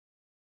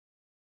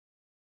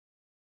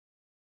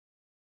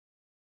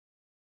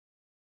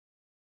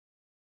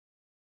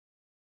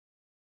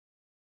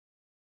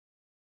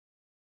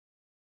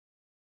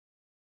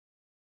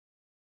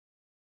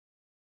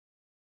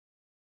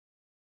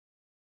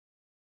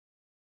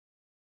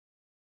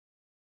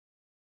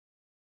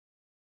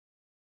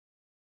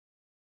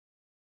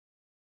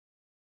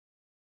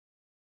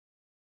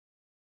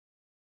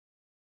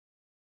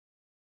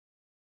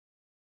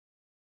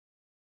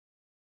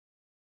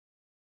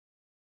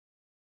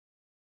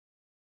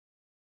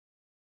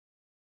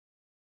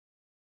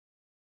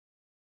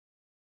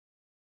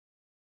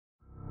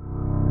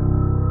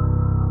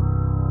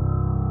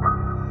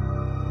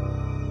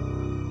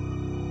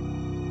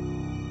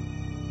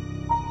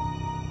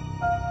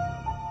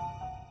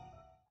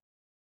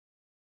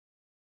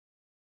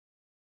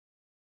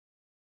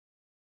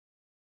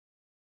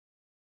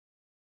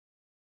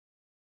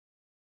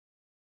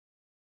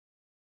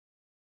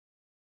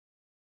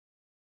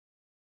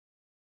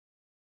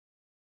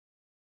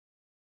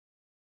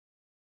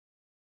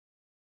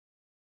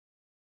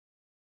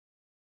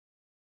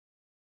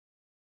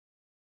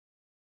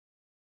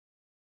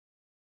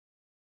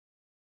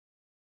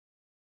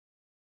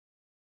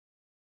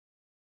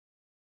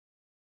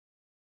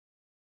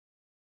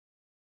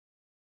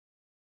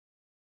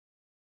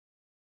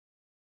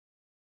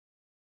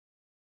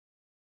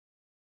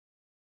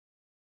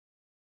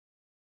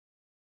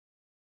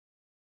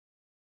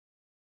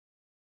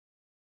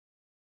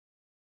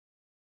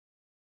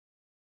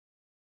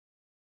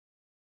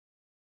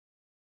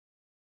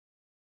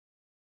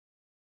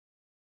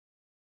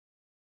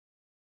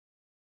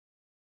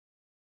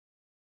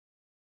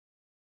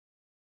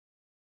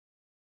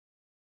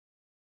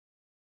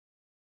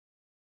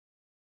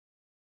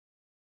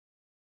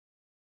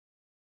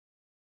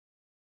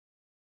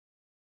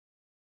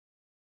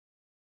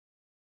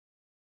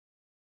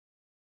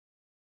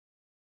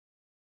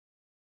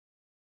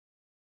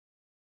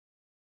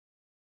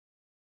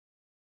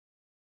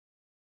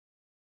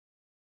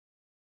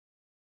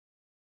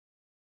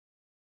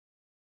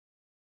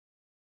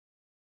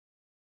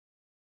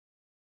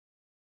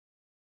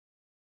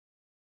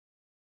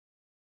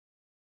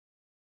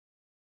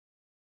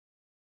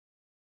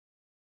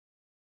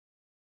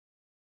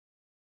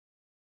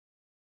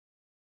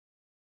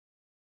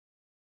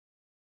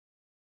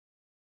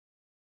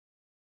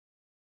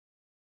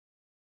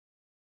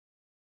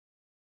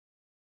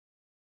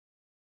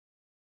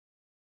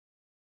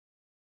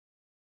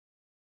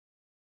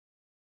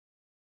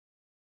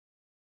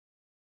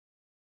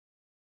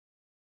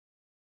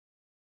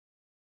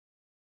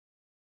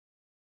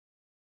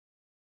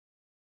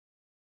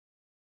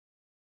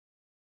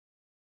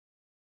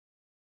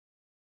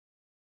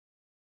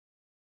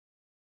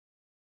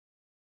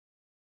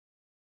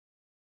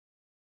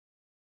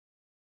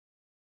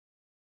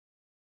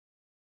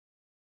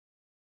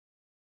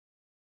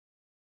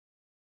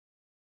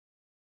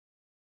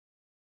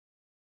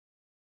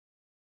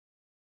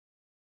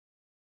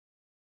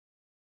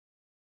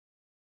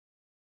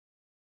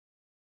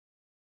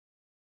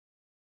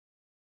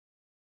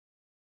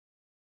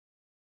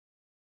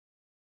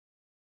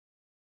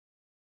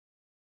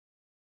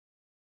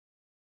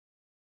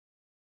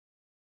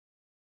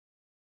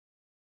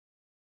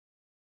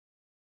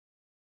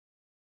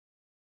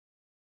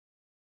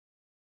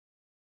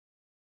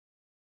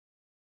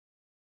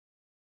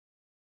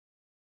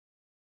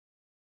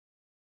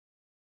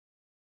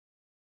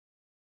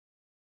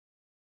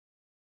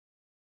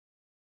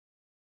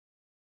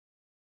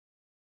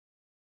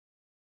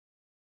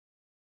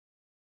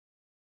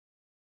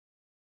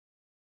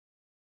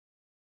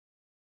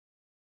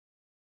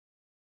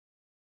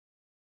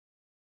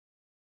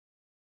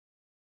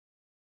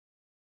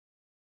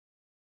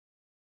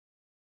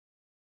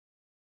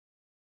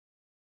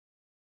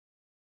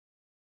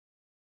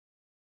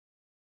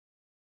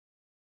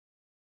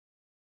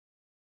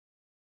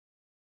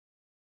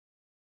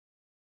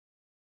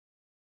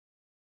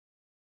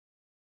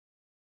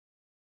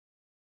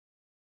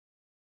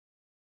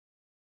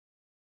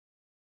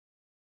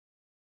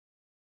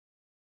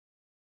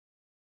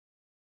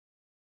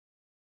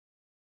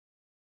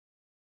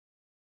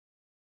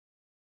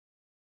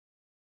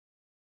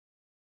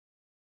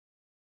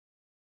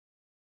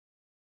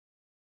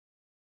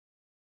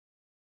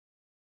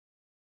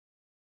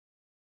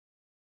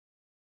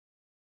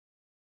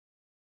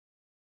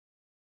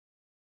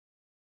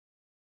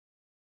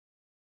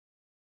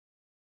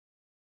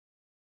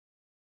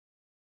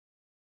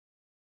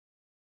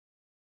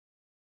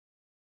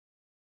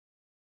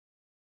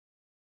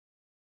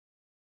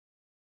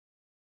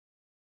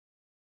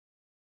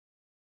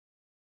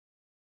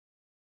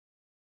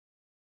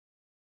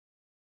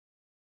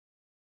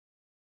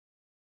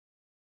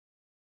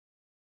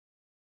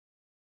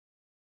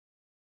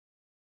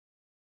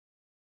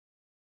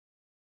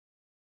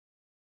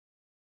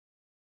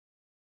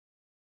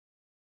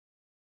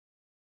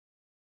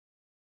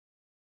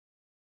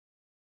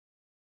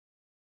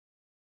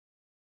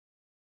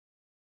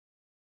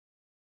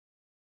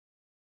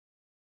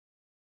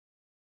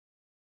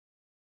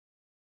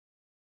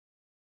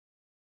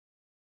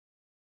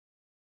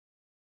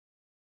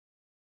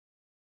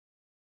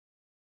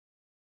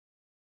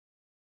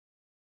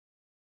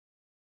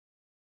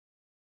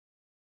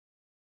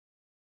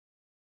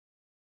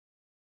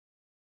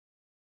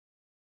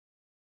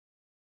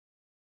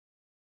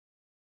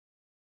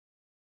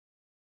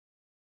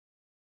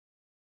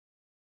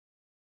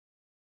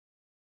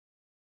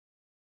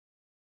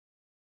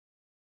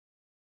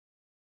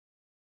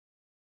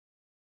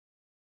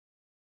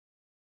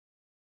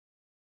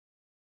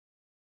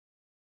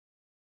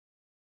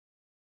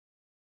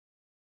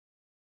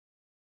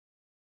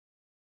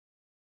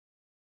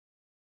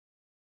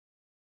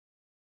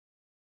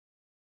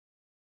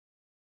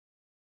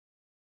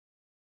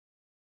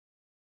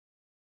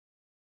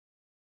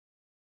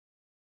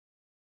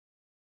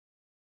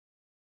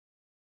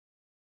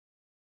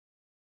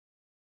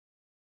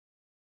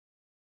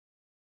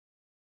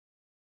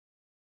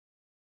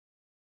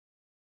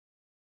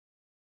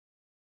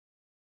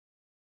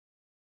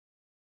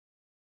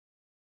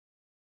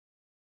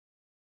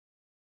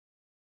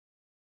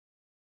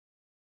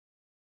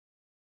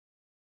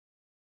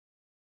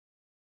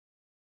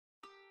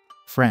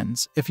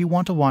Friends, if you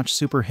want to watch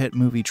super hit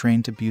movie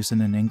Train to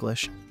Busan in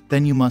English,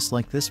 then you must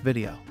like this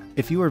video.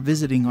 If you are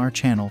visiting our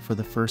channel for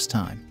the first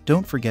time,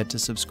 don't forget to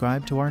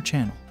subscribe to our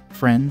channel.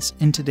 Friends,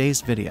 in today's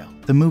video,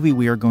 the movie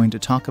we are going to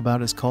talk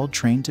about is called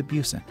Train to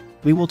Busan.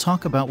 We will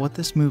talk about what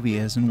this movie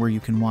is and where you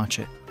can watch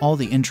it. All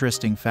the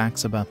interesting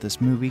facts about this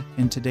movie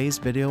in today's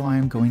video I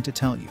am going to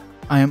tell you.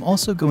 I am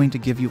also going to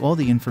give you all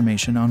the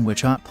information on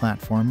which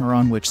platform or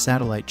on which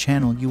satellite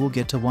channel you will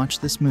get to watch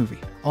this movie.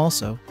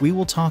 Also, we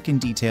will talk in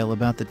detail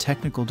about the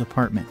technical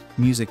department,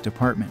 music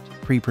department,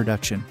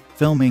 pre-production,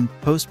 filming,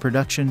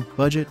 post-production,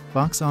 budget,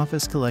 box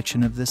office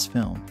collection of this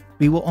film.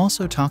 We will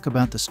also talk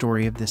about the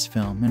story of this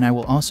film, and I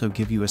will also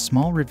give you a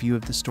small review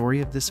of the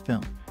story of this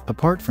film.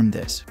 Apart from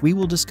this, we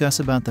will discuss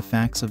about the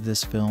facts of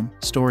this film,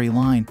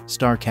 storyline,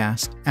 star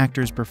cast,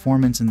 actors'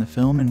 performance in the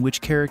film, and which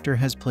character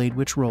has played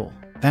which role.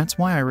 That's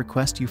why I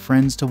request you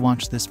friends to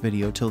watch this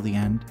video till the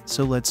end,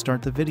 so let's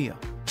start the video.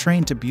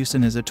 Train to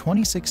Busan is a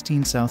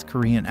 2016 South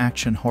Korean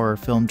action horror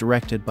film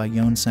directed by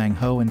Yeon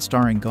Sang-ho and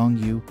starring Gong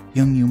Yoo,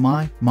 Jung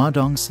Yoo-mai, Ma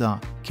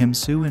Dong-seok, Kim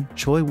Soo-in,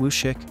 Choi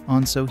Woo-shik,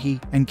 Ahn So-hee,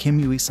 and Kim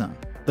Yoo-sung.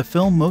 The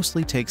film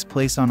mostly takes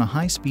place on a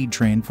high-speed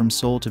train from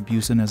Seoul to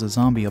Busan as a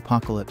zombie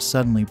apocalypse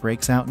suddenly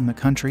breaks out in the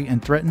country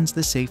and threatens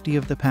the safety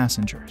of the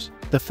passengers.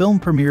 The film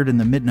premiered in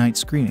the midnight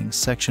screenings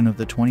section of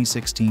the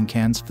 2016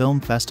 Cannes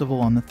Film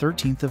Festival on the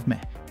 13th of May.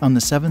 On the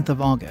 7th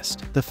of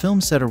August, the film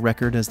set a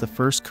record as the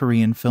first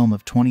Korean film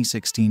of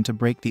 2016 to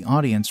break the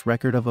audience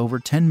record of over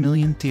 10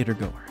 million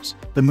theatergoers.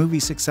 The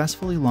movie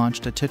successfully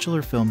launched a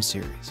titular film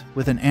series,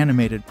 with an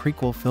animated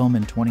prequel film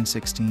in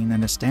 2016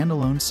 and a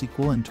standalone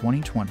sequel in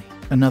 2020.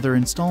 Another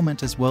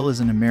installment as well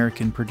as an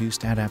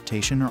American-produced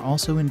adaptation are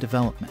also in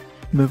development.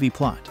 Movie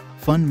plot.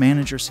 Fund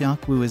manager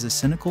Seok-woo is a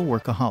cynical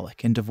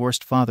workaholic and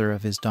divorced father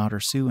of his daughter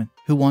Soo-in,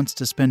 who wants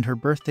to spend her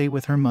birthday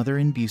with her mother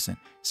in Busan.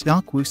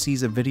 Seok-woo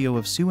sees a video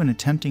of Soo-in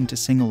attempting to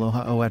sing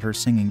Aloha O at her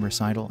singing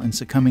recital and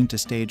succumbing to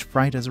stage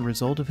fright as a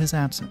result of his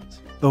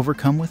absence.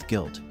 Overcome with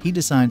guilt, he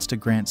decides to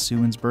grant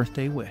Soo-in's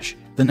birthday wish.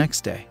 The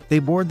next day, they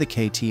board the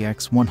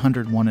KTX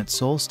 101 at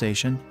Seoul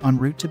Station, en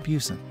route to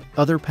Busan.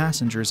 Other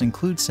passengers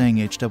include Sang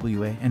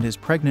Hwa and his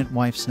pregnant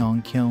wife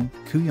Seong-kyung,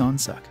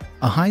 Yeon-suk,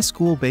 a high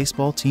school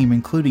baseball team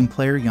including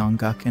player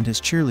Yong-guk and his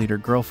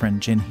cheerleader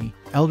girlfriend Jin-hee,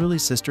 elderly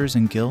sisters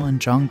In-gil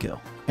and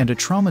Jong-gil, and a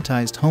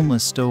traumatized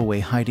homeless stowaway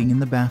hiding in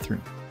the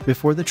bathroom.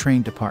 Before the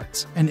train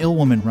departs, an ill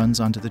woman runs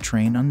onto the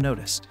train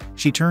unnoticed.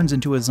 She turns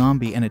into a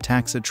zombie and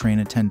attacks a train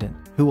attendant,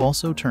 who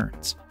also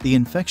turns. The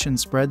infection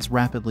spreads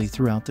rapidly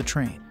throughout the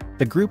train.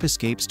 The group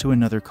escapes to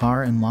another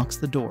car and locks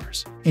the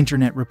doors.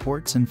 Internet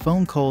reports and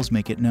phone calls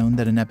make it known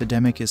that an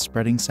epidemic is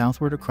spreading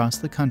southward across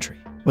the country.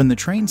 When the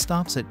train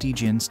stops at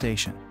Daejeon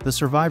Station, the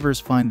survivors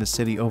find the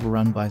city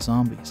overrun by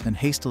zombies and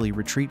hastily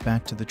retreat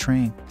back to the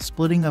train,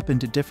 splitting up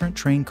into different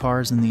train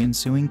cars in the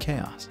ensuing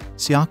chaos.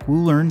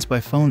 Seok-woo learns by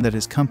phone that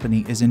his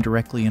company is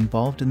indirectly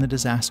involved in the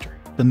disaster.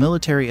 The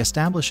military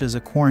establishes a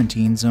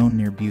quarantine zone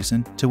near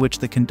Busan, to which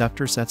the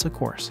conductor sets a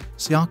course.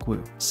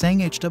 Seok-woo,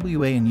 Sang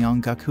Hwa and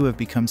Yong-guk, who have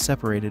become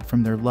separated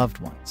from their loved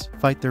ones,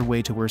 fight their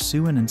way to where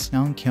Soo-in and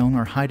Seong-kyung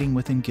are hiding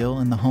with In-gil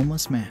and the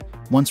homeless man.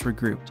 Once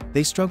regrouped,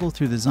 they struggle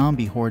through the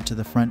zombie horde to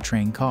the front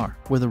train car,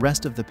 where the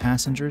rest of the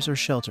passengers are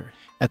sheltered.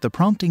 At the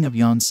prompting of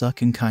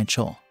Yeon-suk and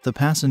Kai-chul, the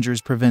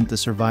passengers prevent the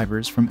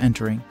survivors from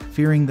entering,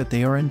 fearing that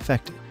they are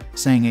infected.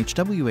 Sang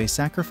Hwa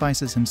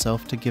sacrifices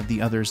himself to give the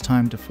others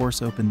time to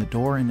force open the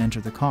door and enter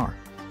the car,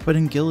 but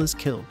In-gil is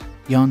killed.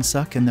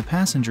 Yeon-suk and the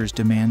passengers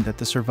demand that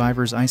the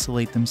survivors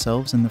isolate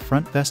themselves in the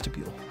front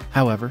vestibule.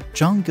 However,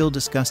 Jong-gil,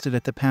 disgusted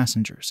at the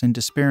passengers and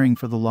despairing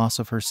for the loss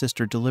of her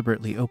sister,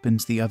 deliberately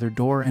opens the other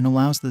door and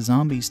allows the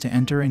zombies to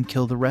enter and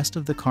kill the rest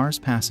of the car's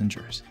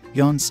passengers.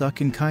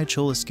 Yeon-suk and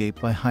Kai-chul escape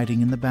by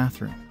hiding in the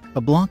bathroom.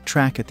 A blocked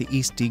track at the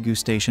East Daegu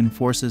station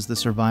forces the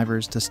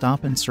survivors to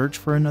stop and search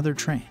for another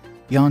train.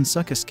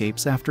 Yeon-suk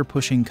escapes after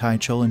pushing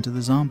Kai-chul into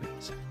the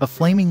zombies. A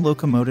flaming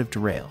locomotive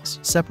derails,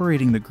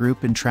 separating the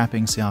group and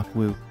trapping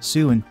Seok-woo,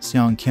 Soo-in,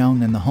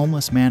 Seong-kyung, and the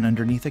homeless man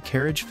underneath a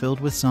carriage filled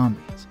with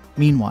zombies.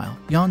 Meanwhile,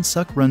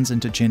 Yeon-suk runs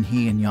into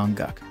Jin-hee and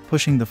Yong-guk,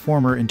 pushing the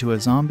former into a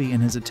zombie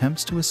in his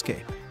attempts to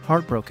escape.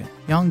 Heartbroken,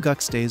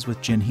 Yong-guk stays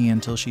with Jin-hee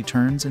until she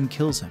turns and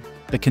kills him.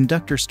 The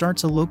conductor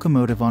starts a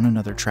locomotive on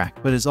another track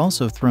but is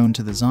also thrown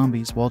to the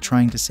zombies while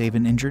trying to save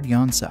an injured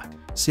Yeon-suk.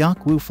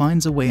 Seok-woo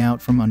finds a way out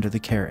from under the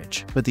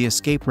carriage, but the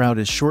escape route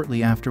is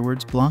shortly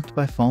afterwards blocked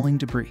by falling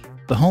debris.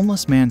 The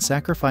homeless man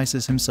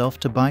sacrifices himself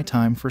to buy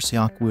time for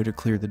Seok-woo to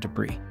clear the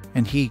debris,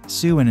 and he,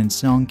 Soo-in, and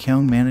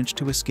Seong-kyung manage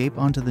to escape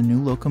onto the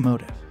new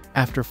locomotive.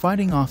 After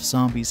fighting off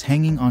zombies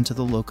hanging onto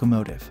the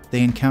locomotive,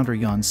 they encounter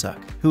Yeon-suk,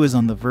 who is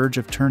on the verge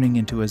of turning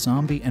into a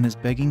zombie and is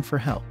begging for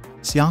help.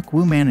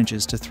 Seok-woo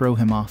manages to throw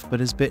him off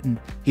but is bitten.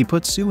 He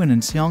puts Soo-in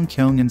and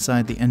Seong-kyung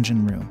inside the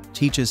engine room,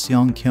 teaches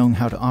Seong-kyung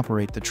how to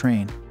operate the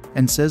train,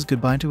 and says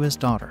goodbye to his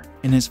daughter.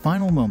 In his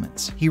final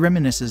moments, he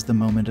reminisces the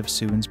moment of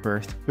Soo-in's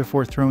birth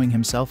before throwing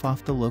himself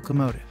off the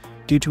locomotive.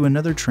 Due to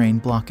another train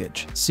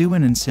blockage,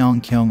 Soo-in and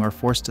Seong-kyung are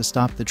forced to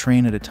stop the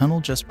train at a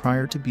tunnel just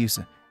prior to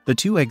Busan. The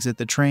two exit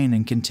the train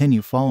and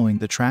continue following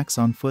the tracks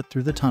on foot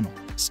through the tunnel.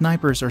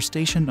 Snipers are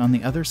stationed on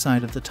the other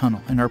side of the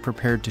tunnel and are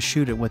prepared to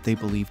shoot at what they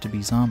believe to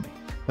be zombies,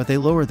 but they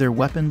lower their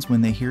weapons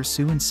when they hear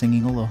Soo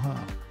singing Aloha.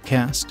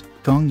 Cast: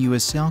 Gong Yoo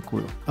as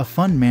Seok-woo, a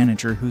fund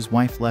manager whose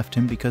wife left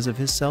him because of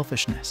his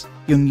selfishness.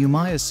 Jung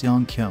Yoo-mai as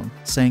Seong-kyung,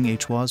 sang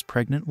Hwa's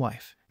pregnant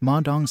wife.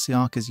 Ma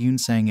Dong-seok as Yoon,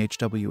 sang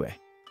Hwa.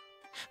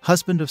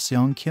 Husband of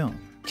Seong-kyung.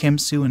 Kim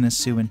Soo-in as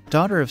Soo-in,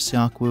 daughter of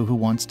Seok-woo who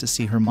wants to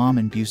see her mom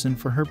in Busan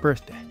for her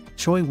birthday.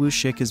 Choi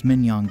Woo-shik as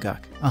Min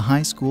Young-guk, a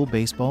high school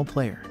baseball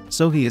player.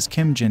 So-hee as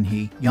Kim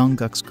Jin-hee,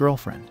 Young-guk's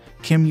girlfriend.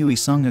 Kim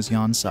Yui-sung as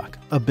Yeon-suk,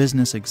 a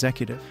business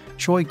executive.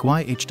 Choi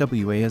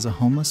Gwi-hwa as a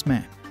homeless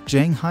man.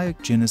 Jang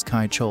Hyuk-jin as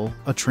Kai-chol,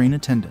 a train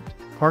attendant.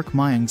 Park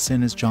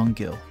Myung-sin as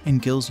Jong-gil,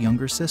 In-gil's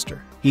younger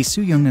sister. Lee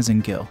Soo-young as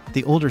In-gil,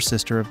 the older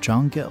sister of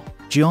Jong-gil.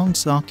 Jeong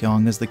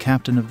Sok-young as the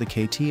captain of the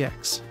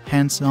KTX.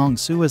 Han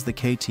Seong-soo as the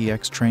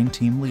KTX train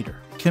team leader.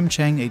 Kim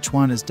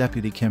Chang-hwan as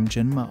Deputy Kim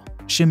Jin-mo.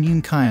 Shim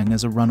Yoon-kyung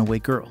as a runaway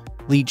girl.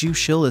 Lee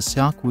Joo-shil as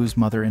Seok-woo's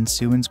mother and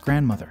Soo-in's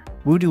grandmother.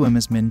 Woo Do-im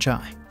as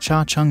Min-jae.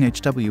 Cha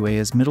Chung-hwa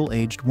as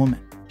middle-aged woman.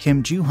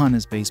 Kim Joo-han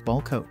as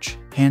baseball coach.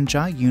 Han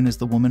Jae-yoon as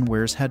the woman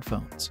wears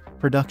headphones.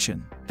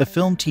 Production. The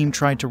film team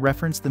tried to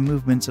reference the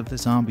movements of the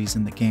zombies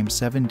in the game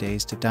 7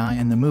 Days to Die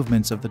and the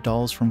movements of the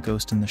dolls from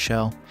Ghost in the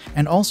Shell,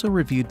 and also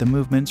reviewed the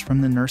movements from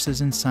the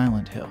nurses in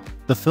Silent Hill.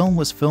 The film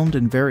was filmed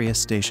in various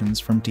stations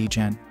from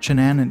Daejeon,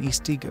 Cheonan, and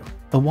East Daegu.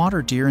 The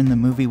water deer in the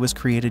movie was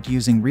created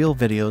using real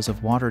videos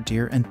of water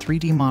deer and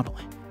 3D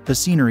modeling. The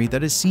scenery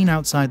that is seen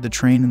outside the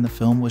train in the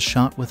film was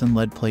shot with an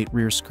lead plate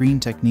rear screen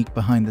technique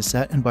behind the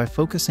set and by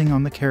focusing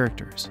on the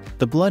characters.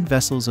 The blood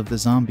vessels of the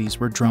zombies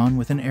were drawn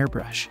with an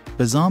airbrush.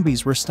 The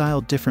zombies were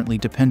styled differently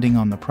depending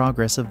on the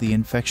progress of the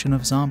infection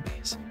of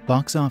zombies.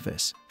 Box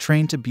office.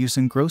 Train to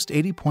Busan grossed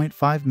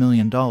 $80.5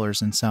 million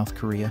in South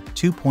Korea,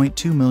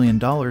 $2.2 million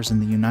in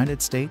the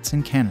United States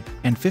and Canada,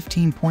 and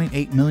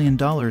 $15.8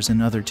 million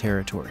in other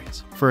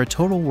territories, for a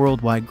total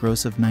worldwide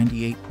gross of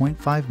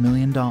 $98.5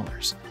 million.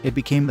 It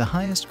became the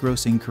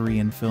highest-grossing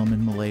Korean film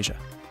in Malaysia,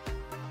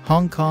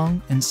 Hong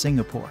Kong, and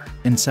Singapore.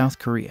 In South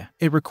Korea,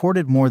 it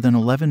recorded more than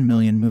 11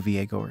 million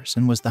moviegoers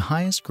and was the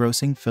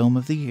highest-grossing film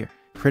of the year.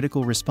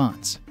 Critical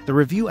response. The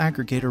review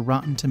aggregator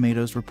Rotten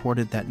Tomatoes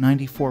reported that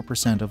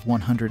 94% of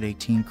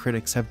 118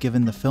 critics have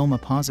given the film a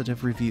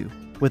positive review,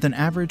 with an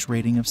average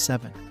rating of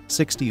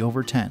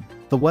 7.60/10.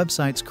 The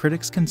website's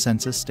critics'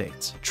 consensus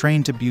states,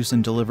 Train to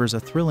Busan delivers a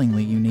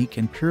thrillingly unique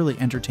and purely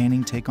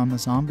entertaining take on the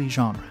zombie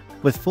genre,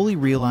 with fully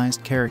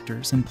realized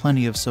characters and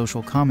plenty of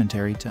social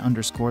commentary to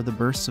underscore the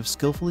bursts of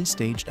skillfully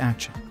staged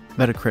action.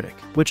 Metacritic,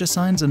 which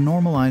assigns a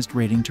normalized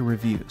rating to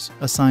reviews,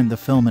 assigned the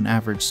film an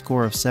average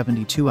score of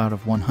 72 out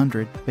of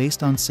 100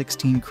 based on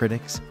 16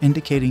 critics,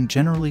 indicating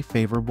generally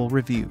favorable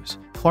reviews.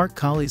 Clark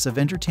Collies of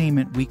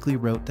Entertainment Weekly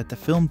wrote that the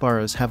film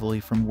borrows heavily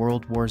from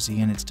World War Z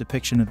in its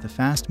depiction of the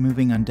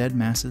fast-moving undead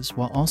masses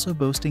while also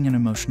boasting an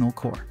emotional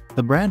core.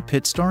 The Brad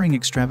Pitt starring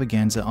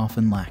extravaganza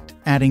often lacked,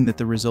 adding that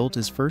the result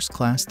is first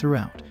class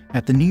throughout.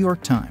 At the New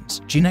York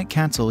Times, Jeanette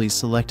Katzeles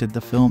selected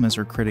the film as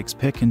her critics'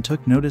 pick and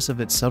took notice of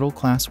its subtle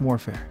class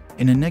warfare.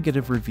 In a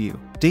negative review,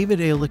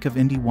 David Alick of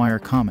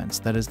IndieWire comments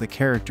that as the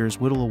characters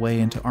whittle away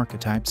into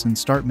archetypes and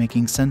start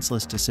making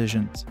senseless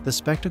decisions, the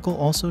spectacle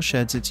also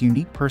sheds its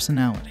unique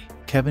personality.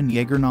 Kevin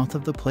Yeagernoth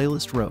of The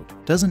Playlist wrote,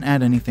 doesn't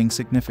add anything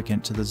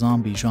significant to the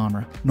zombie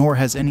genre, nor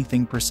has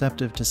anything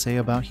perceptive to say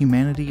about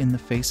humanity in the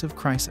face of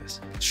crisis.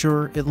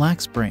 Sure, it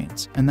lacks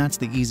brains, and that's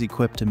the easy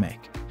quip to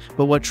make.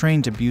 But what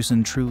Train to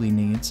Busan truly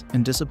needs,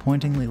 and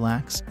disappointingly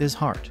lacks, is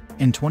heart.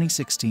 In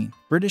 2016,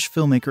 British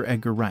filmmaker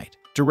Edgar Wright,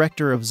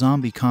 director of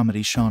zombie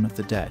comedy Shaun of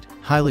the Dead,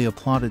 highly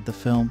applauded the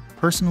film,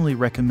 personally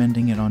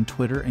recommending it on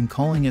Twitter and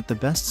calling it the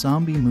best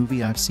zombie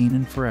movie I've seen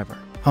in forever.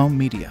 Home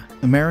media.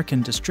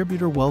 American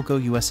distributor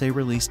Welgo USA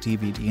released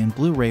DVD and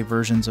Blu-ray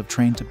versions of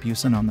Train to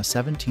Busan on the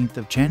 17th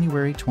of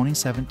January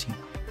 2017.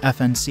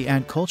 FNC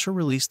Ad Culture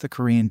released the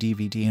Korean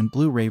DVD and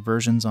Blu-ray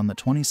versions on the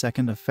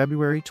 22nd of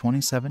February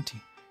 2017.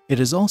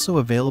 It is also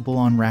available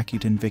on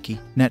Rakuten Viki,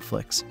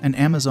 Netflix, and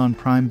Amazon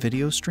Prime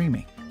Video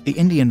streaming. The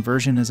Indian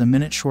version is a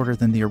minute shorter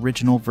than the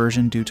original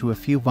version due to a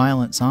few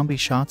violent zombie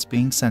shots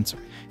being censored.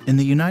 In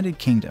the United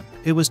Kingdom,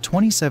 it was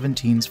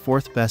 2017's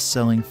fourth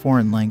best-selling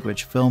foreign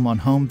language film on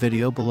home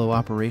video below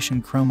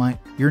Operation Chromite,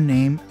 Your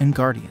Name, and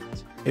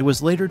Guardians. It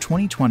was later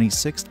 2020's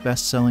sixth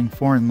best-selling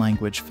foreign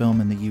language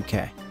film in the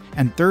UK,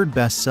 and third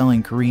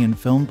best-selling Korean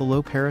film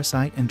below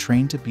Parasite and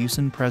Train to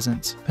Busan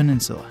Presents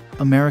Peninsula,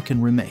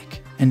 American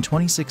remake. In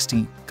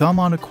 2016,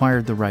 Gaumont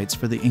acquired the rights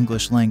for the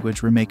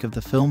English-language remake of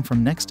the film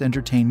from Next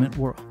Entertainment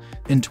World.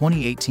 In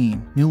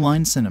 2018, New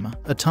Line Cinema,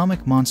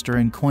 Atomic Monster,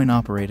 and Coin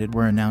Operated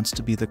were announced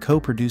to be the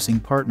co-producing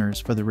partners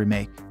for the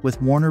remake,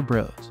 with Warner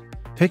Bros.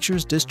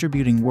 Pictures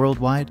distributing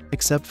worldwide,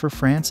 except for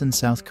France and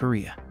South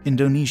Korea.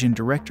 Indonesian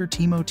director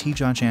Timo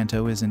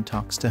Tjahjanto is in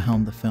talks to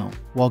helm the film,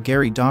 while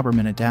Gary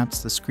Dauberman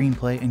adapts the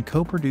screenplay and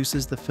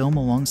co-produces the film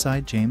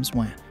alongside James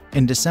Wan.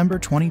 In December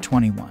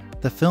 2021,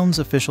 the film's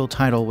official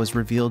title was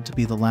revealed to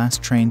be The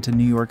Last Train to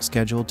New York,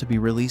 scheduled to be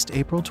released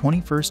April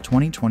 21,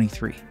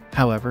 2023.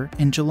 However,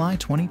 in July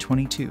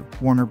 2022,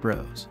 Warner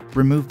Bros.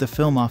 Removed the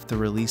film off the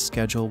release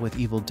schedule, with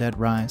Evil Dead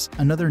Rise,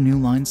 another New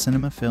Line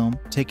Cinema film,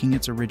 taking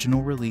its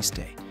original release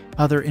date.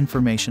 Other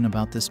information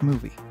about this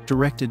movie: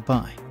 directed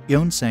by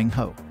Yeon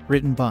Sang-ho,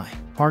 written by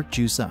Park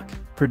Joo-suk,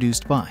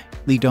 produced by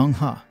Lee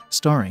Dong-ha,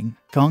 starring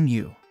Gong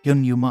Yoo,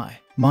 Yeon Yoo-mai,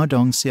 Ma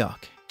Dong-seok,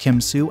 Kim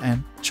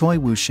Soo-en, Choi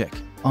Woo-shik,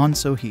 Ahn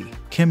So-hee,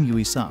 Kim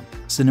Yui-sung.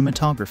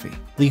 Cinematography: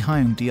 Lee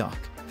Hyung-deok.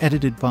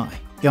 Edited by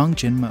Yang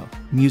Jin-mo.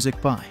 Music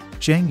by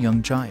Jang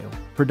Young-jae.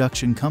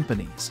 Production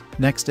companies: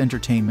 Next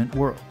Entertainment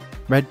World.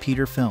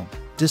 RedPeter Film.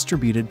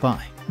 Distributed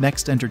by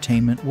Next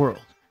Entertainment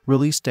World.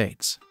 Release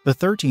dates: the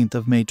 13th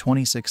of May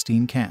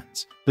 2016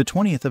 Cannes, the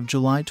 20th of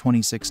July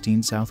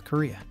 2016 South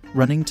Korea.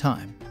 Running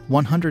time: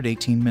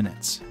 118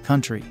 minutes.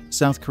 Country: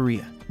 South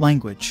Korea.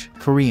 Language: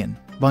 Korean.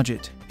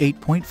 Budget: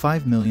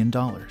 $8.5 million.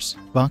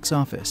 Box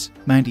office: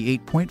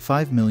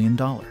 $98.5 million.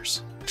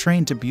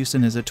 Train to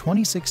Busan is a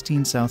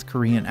 2016 South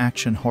Korean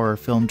action horror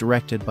film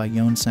directed by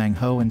Yeon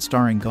Sang-ho and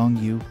starring Gong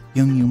Yoo,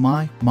 Yeon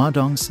Yoo-mai, Ma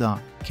Dong-seok,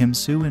 Kim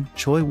Soo-en,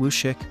 Choi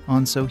Woo-shik,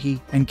 Ahn So-hee,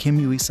 and Kim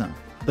Yui-sung.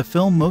 The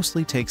film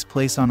mostly takes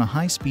place on a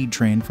high-speed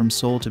train from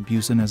Seoul to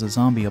Busan as a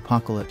zombie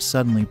apocalypse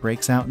suddenly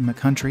breaks out in the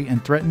country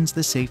and threatens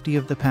the safety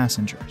of the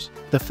passengers.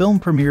 The film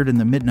premiered in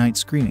the midnight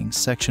screenings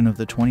section of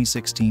the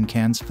 2016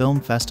 Cannes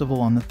Film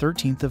Festival on the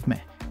 13th of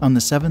May. On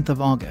the 7th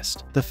of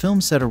August, the film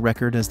set a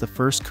record as the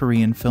first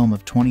Korean film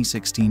of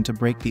 2016 to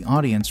break the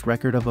audience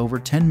record of over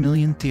 10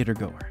 million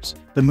theatergoers.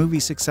 The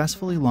movie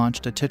successfully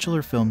launched a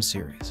titular film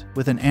series,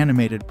 with an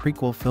animated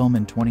prequel film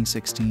in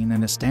 2016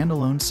 and a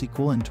standalone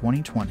sequel in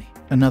 2020.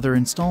 Another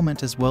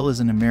installment as well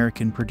as an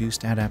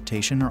American-produced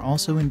adaptation are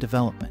also in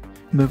development.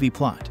 Movie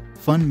plot: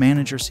 fund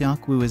manager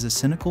Seok-woo is a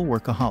cynical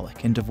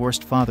workaholic and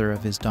divorced father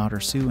of his daughter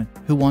Soo-en,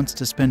 who wants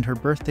to spend her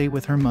birthday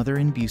with her mother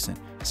in Busan.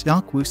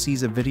 Seok-woo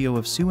sees a video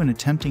of Soo-en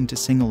attempting to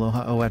sing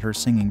Aloha-o at her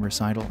singing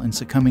recital and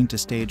succumbing to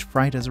stage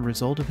fright as a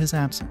result of his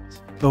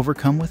absence.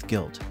 Overcome with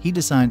guilt, he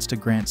decides to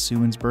grant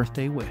Soo-en's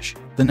birthday wish.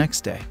 The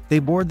next day, they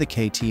board the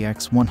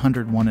KTX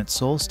 101 at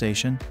Seoul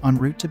Station, en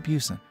route to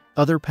Busan.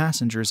 Other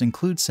passengers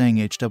include Sang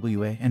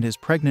Hwa and his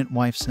pregnant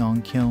wife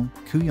Seong-kyung,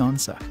 Koo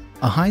Yeon-suk,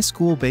 a high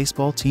school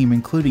baseball team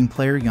including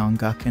player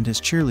Yong-guk and his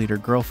cheerleader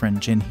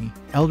girlfriend Jin-hee,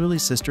 elderly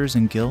sisters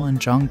In-gil and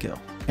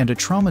Jong-gil, and a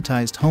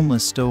traumatized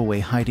homeless stowaway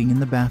hiding in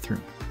the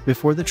bathroom.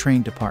 Before the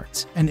train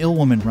departs, an ill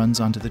woman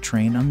runs onto the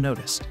train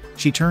unnoticed.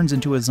 She turns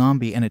into a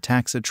zombie and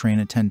attacks a train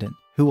attendant,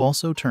 who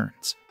also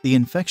turns. The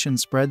infection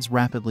spreads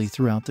rapidly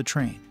throughout the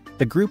train.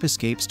 The group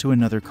escapes to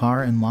another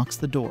car and locks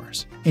the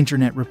doors.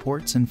 Internet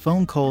reports and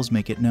phone calls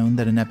make it known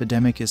that an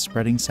epidemic is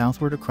spreading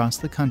southward across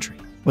the country.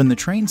 When the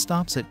train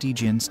stops at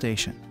Daejeon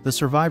Station, the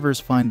survivors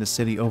find the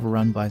city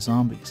overrun by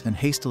zombies and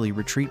hastily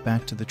retreat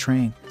back to the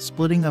train,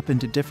 splitting up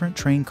into different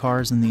train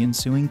cars in the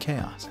ensuing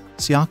chaos.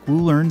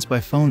 Seok-woo learns by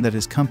phone that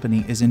his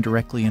company is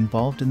indirectly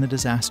involved in the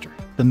disaster.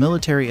 The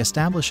military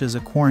establishes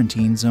a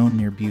quarantine zone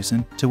near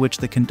Busan, to which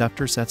the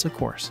conductor sets a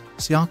course.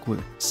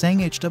 Seok-woo, Sang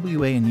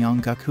Hwa and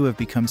Yong-guk, who have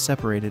become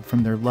separated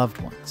from their loved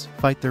ones,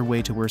 fight their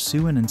way to where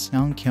Soo-en and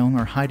Seong-kyung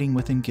are hiding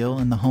with In-gil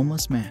and the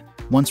homeless man.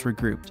 Once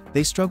regrouped,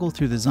 they struggle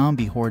through the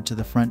zombie horde to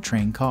the front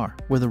train car,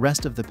 where the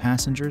rest of the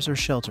passengers are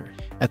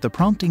sheltered. At the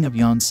prompting of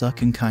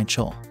Yeon-suk and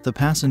Kai-chul, the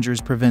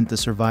passengers prevent the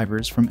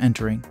survivors from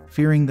entering,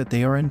 fearing that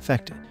they are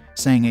infected.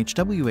 Sang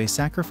Hwa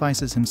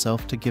sacrifices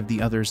himself to give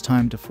the others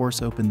time to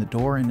force open the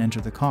door and enter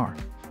the car,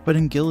 but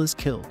In-gil is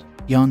killed.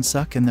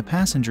 Yeon-suk and the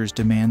passengers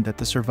demand that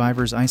the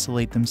survivors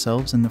isolate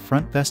themselves in the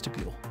front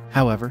vestibule.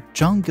 However,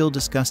 Jong-gil,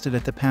 disgusted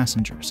at the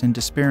passengers and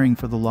despairing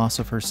for the loss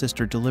of her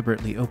sister,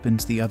 deliberately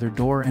opens the other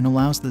door and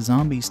allows the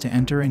zombies to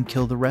enter and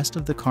kill the rest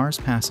of the car's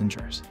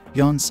passengers.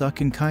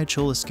 Yeon-suk and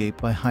Kai-chul escape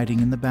by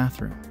hiding in the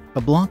bathroom.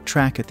 A blocked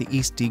track at the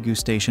East Daegu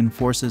station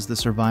forces the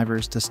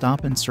survivors to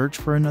stop and search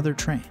for another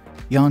train.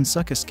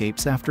 Yeon-suk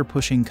escapes after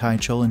pushing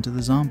Kai-chul into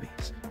the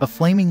zombies. A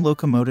flaming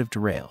locomotive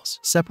derails,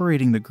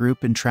 separating the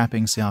group and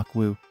trapping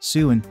Seok-woo,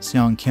 Soo-en,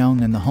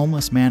 Seong-kyung, and the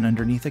homeless man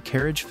underneath a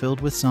carriage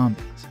filled with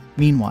zombies.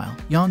 Meanwhile,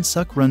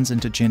 Yeon-suk runs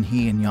into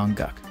Jin-hee and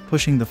Yong-guk,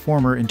 pushing the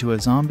former into a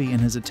zombie in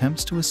his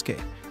attempts to escape.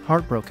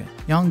 Heartbroken,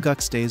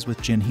 Yong-guk stays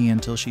with Jin-hee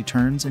until she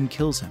turns and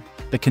kills him.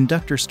 The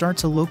conductor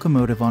starts a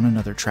locomotive on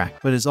another track,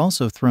 but is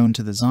also thrown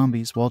to the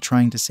zombies while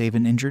trying to save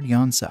an injured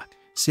Yeon-suk.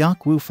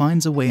 Seok-woo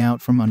finds a way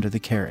out from under the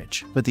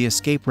carriage, but the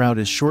escape route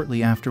is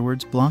shortly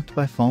afterwards blocked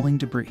by falling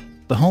debris.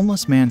 The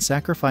homeless man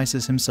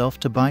sacrifices himself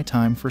to buy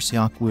time for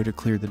Seok-woo to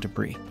clear the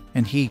debris,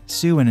 and he,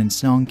 Soo-en, and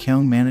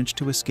Seong-kyung manage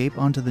to escape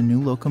onto the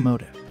new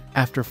locomotive.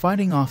 After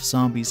fighting off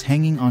zombies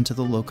hanging onto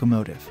the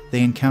locomotive,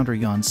 they encounter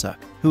Yeon-suk,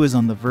 who is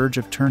on the verge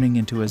of turning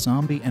into a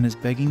zombie and is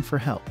begging for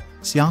help.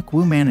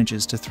 Seok-woo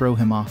manages to throw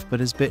him off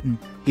but is bitten.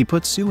 He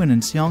puts Soo-en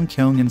and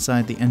Seong-kyung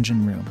inside the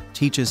engine room,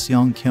 teaches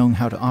Seong-kyung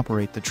how to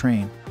operate the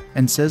train,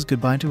 and says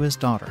goodbye to his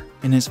daughter.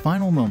 In his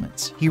final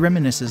moments, he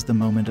reminisces the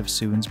moment of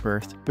Soo-en's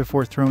birth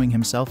before throwing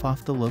himself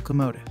off the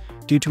locomotive.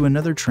 Due to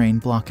another train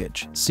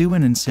blockage,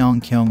 Soo-in and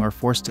Seong-kyung are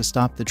forced to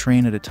stop the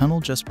train at a tunnel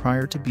just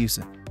prior to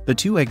Busan. The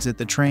two exit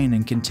the train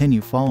and continue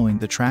following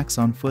the tracks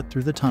on foot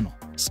through the tunnel.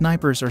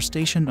 Snipers are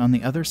stationed on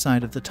the other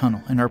side of the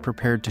tunnel and are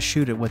prepared to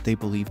shoot at what they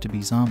believe to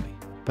be zombies.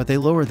 But they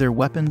lower their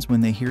weapons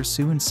when they hear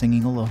Soo-in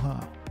singing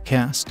Aloha.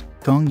 Cast: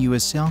 Gong Yoo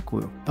as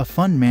Seok-woo, a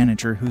fund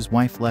manager whose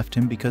wife left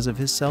him because of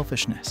his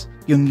selfishness.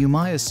 Jung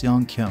Yoo-mai as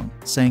Seong-kyung,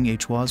 sang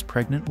Hwa's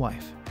pregnant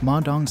wife. Ma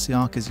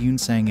Dong-seok as Yoon,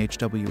 sang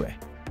Hwa.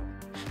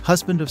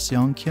 Husband of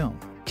Seong-kyung.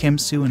 Kim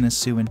Soo-in as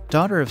Soo-in,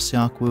 daughter of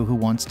Seok-woo who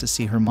wants to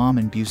see her mom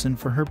in Busan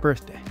for her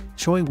birthday.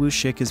 Choi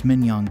Woo-shik as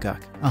Min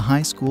Young-guk, a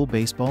high school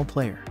baseball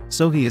player.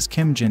 So-hee as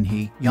Kim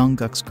Jin-hee,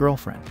 Young-guk's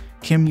girlfriend.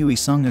 Kim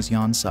Ui-sung as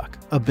Yeon-suk,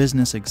 a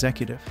business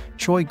executive.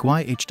 Choi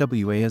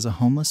Gwi-hwa as a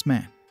homeless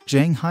man.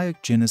 Jang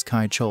Hyuk-jin as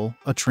Kai-chol,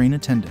 a train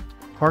attendant.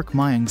 Park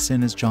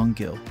Myung-sin as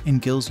Jong-gil,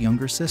 In-gil's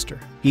younger sister.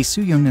 Lee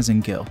Soo-young as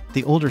In-gil,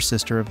 the older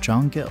sister of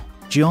Jong-gil.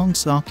 Jeong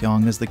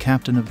Sok-young as the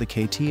captain of the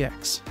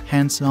KTX.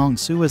 Han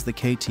Seong-soo as the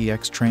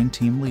KTX train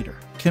team leader.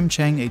 Kim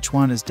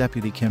Chang-hwan as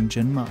deputy Kim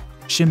Jin-mo.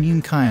 Shim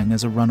Yoon-kyung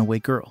as a runaway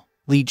girl.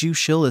 Lee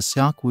Joo-shil as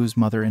Seok-woo's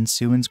mother and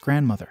Soo-in's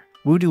grandmother.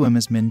 Woo Do-im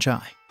as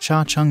Min-jae.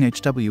 Cha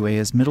Chung-hwa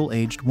as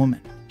middle-aged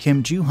woman.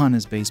 Kim Joo-hun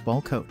as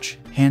baseball coach.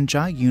 Han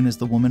Jae-yoon as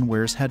the woman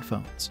wears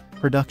headphones.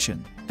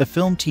 Production. The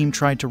film team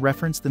tried to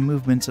reference the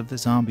movements of the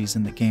zombies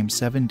in the game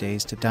 7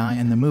 Days to Die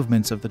and the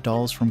movements of the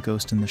dolls from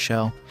Ghost in the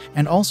Shell,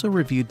 and also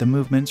reviewed the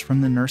movements from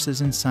the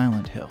nurses in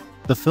Silent Hill.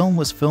 The film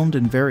was filmed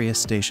in various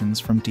stations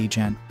from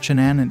Daejeon,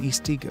 Cheonan, and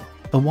East Daegu.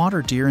 The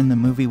water deer in the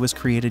movie was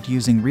created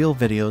using real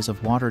videos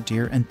of water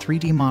deer and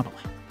 3D modeling.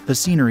 The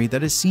scenery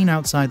that is seen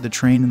outside the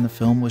train in the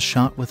film was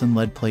shot with an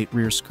lead plate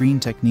rear screen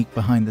technique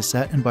behind the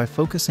set and by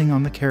focusing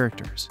on the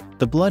characters.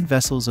 The blood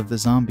vessels of the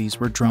zombies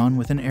were drawn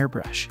with an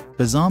airbrush.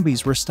 The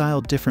zombies were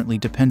styled differently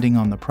depending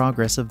on the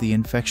progress of the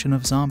infection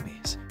of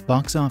zombies.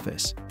 Box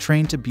office.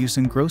 Train to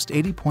Busan grossed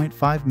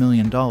 $80.5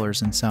 million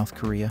in South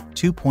Korea,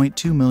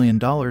 $2.2 million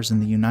in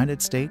the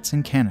United States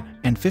and Canada,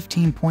 and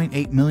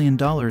 $15.8 million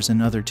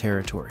in other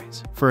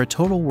territories, for a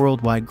total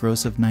worldwide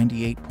gross of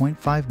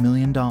 $98.5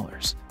 million.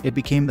 It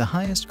became the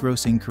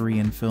highest-grossing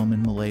Korean film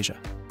in Malaysia,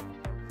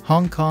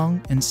 Hong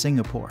Kong, and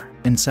Singapore.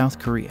 In South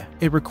Korea,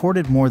 it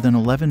recorded more than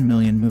 11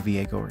 million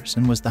moviegoers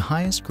and was the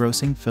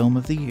highest-grossing film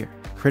of the year.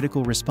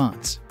 Critical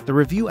response. The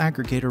review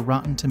aggregator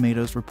Rotten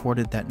Tomatoes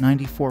reported that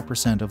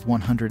 94% of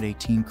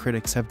 118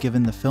 critics have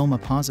given the film a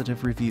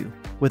positive review,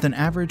 with an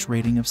average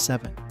rating of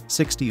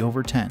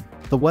 7.60/10.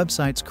 The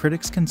website's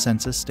critics'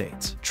 consensus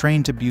states,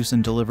 Train to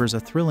Busan delivers a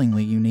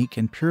thrillingly unique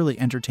and purely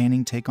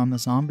entertaining take on the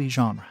zombie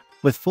genre,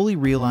 with fully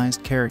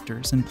realized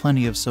characters and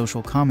plenty of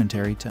social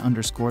commentary to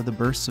underscore the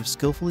bursts of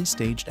skillfully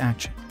staged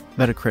action.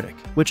 Metacritic,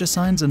 which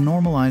assigns a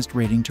normalized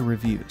rating to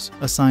reviews,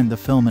 assigned the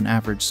film an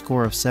average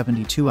score of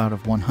 72 out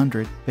of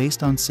 100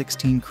 based on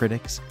 16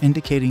 critics,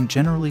 indicating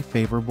generally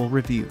favorable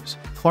reviews.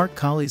 Clark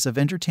Collies of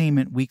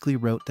Entertainment Weekly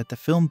wrote that the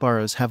film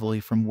borrows heavily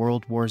from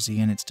World War Z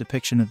in its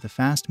depiction of the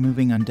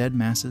fast-moving undead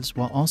masses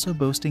while also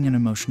boasting an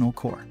emotional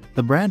core.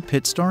 The Brad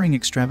Pitt starring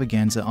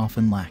extravaganza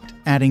often lacked,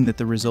 adding that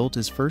the result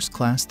is first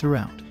class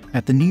throughout.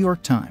 At the New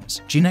York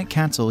Times, Jeanette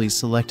Katzeles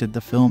selected the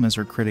film as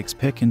her critic's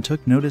pick and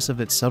took notice of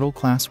its subtle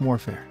class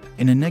warfare.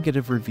 In a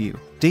negative review,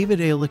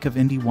 David Alick of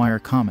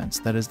IndieWire comments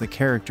that as the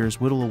characters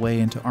whittle away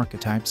into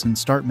archetypes and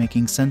start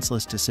making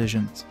senseless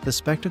decisions, the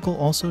spectacle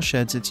also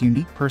sheds its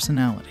unique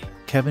personality.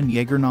 Kevin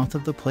Yeagernoth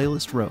of The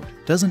Playlist wrote,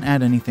 doesn't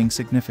add anything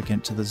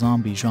significant to the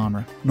zombie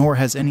genre, nor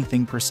has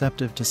anything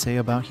perceptive to say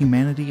about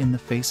humanity in the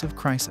face of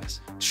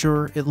crisis.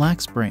 Sure, it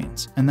lacks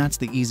brains, and that's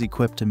the easy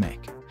quip to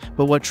make.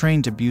 But what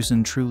Train to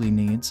Busan truly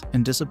needs,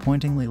 and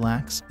disappointingly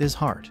lacks, is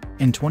heart.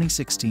 In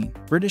 2016,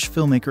 British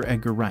filmmaker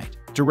Edgar Wright,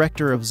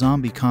 director of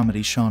zombie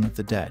comedy Shaun of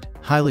the Dead,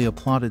 highly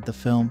applauded the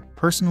film,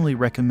 personally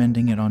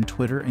recommending it on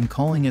Twitter and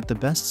calling it the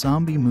best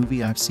zombie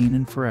movie I've seen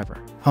in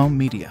forever. Home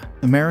media.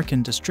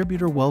 American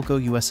distributor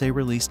Welco USA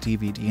released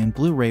DVD and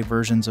Blu-ray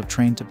versions of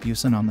Train to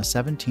Busan on the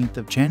 17th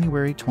of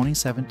January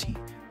 2017.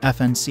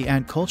 FNC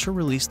Ad Culture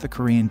released the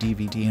Korean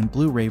DVD and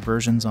Blu-ray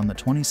versions on the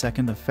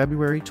 22nd of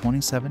February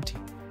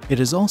 2017. It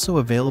is also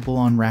available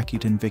on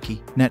Rakuten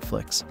Viki,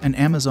 Netflix, and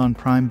Amazon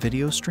Prime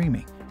Video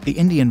streaming. The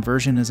Indian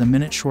version is a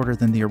minute shorter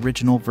than the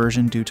original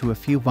version due to a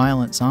few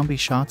violent zombie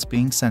shots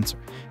being censored.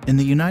 In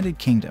the United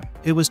Kingdom,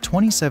 it was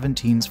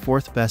 2017's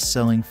fourth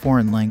best-selling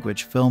foreign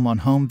language film on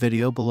home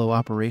video below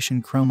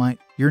Operation Chromite,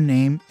 Your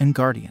Name, and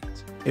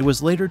Guardians. It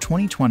was later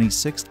 2020's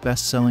sixth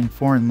best-selling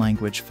foreign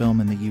language film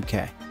in the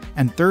UK,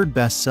 and third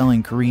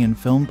best-selling Korean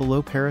film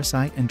below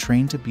Parasite and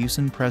Train to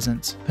Busan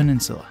Presents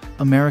Peninsula.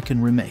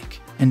 American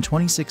remake. In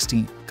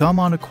 2016,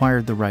 Gaumont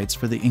acquired the rights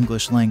for the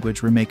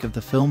English-language remake of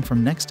the film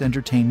from Next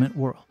Entertainment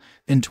World.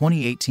 In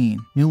 2018,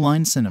 New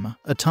Line Cinema,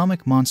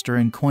 Atomic Monster,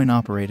 and Coin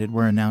Operated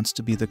were announced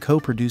to be the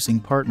co-producing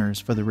partners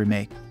for the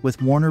remake,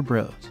 with Warner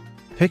Bros.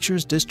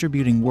 Pictures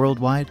distributing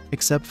worldwide,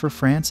 except for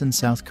France and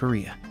South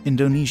Korea.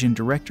 Indonesian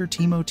director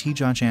Timo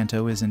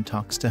Tjahjanto is in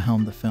talks to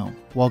helm the film,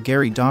 while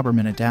Gary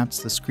Dauberman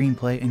adapts the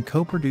screenplay and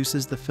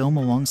co-produces the film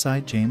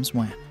alongside James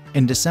Wan.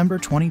 In December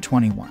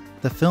 2021,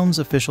 the film's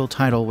official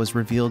title was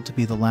revealed to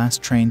be The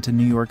Last Train to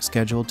New York,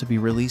 scheduled to be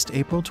released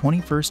April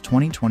 21,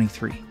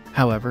 2023.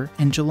 However,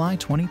 in July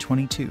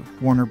 2022,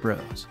 Warner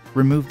Bros.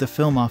 removed the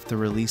film off the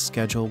release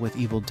schedule, with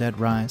Evil Dead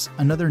Rise,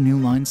 another New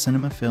Line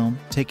Cinema film,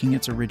 taking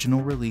its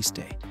original release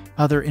date.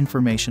 Other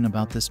information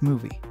about this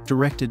movie: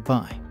 directed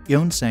by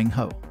Yeon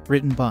Sang-ho,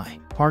 written by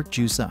Park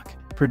Joo-suk,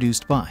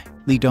 produced by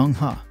Lee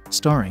Dong-ha,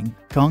 starring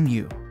Gong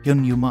Yoo,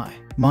 Yeon Yoo-mai,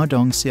 Ma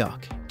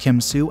Dong-seok, Kim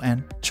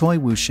Soo-en, Choi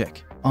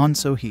Woo-shik, Ahn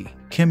So-hee,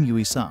 Kim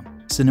Yui-sung.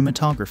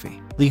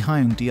 Cinematography: Lee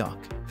Hyung-deok.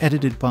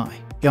 Edited by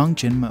Yang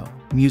Jin-mo.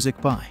 Music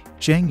by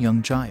Jang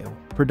Young-jae.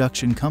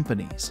 Production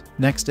companies: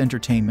 Next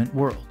Entertainment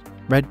World,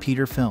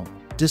 RedPeter Film.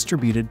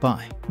 Distributed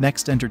by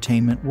Next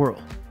Entertainment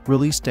World.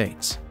 Release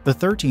dates: the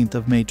 13th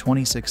of May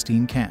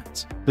 2016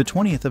 Cannes, the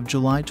 20th of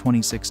July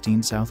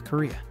 2016 South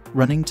Korea.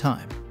 Running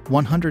time: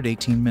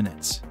 118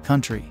 minutes.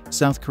 Country: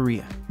 South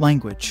Korea.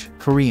 Language: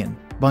 Korean.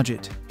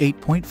 Budget: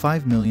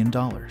 $8.5 million.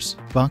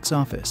 Box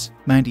office: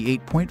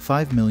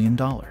 $98.5 million.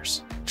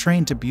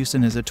 Train to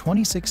Busan is a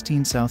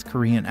 2016 South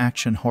Korean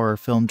action horror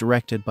film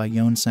directed by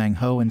Yeon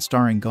Sang-ho and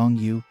starring Gong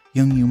Yoo,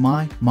 Yeon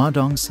Yoo-mai, Ma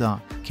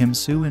Dong-seok, Kim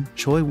Soo-en,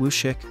 Choi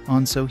Woo-shik,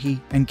 Ahn So-hee,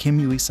 and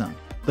Kim Yui-sung.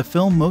 The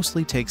film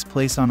mostly takes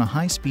place on a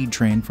high-speed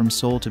train from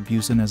Seoul to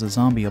Busan as a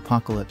zombie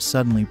apocalypse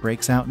suddenly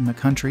breaks out in the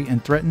country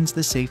and threatens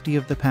the safety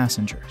of the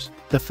passengers.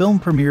 The film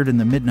premiered in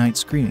the midnight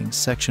screenings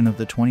section of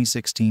the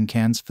 2016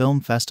 Cannes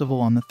Film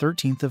Festival on the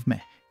 13th of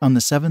May. On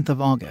the 7th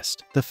of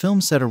August, the film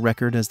set a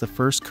record as the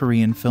first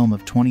Korean film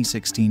of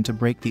 2016 to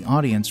break the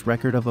audience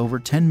record of over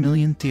 10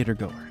 million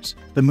theatergoers.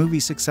 The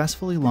movie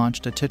successfully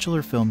launched a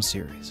titular film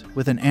series,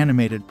 with an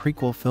animated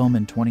prequel film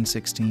in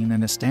 2016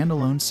 and a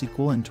standalone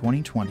sequel in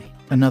 2020.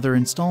 Another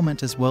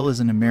installment as well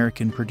as an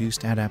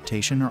American-produced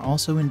adaptation are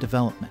also in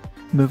development.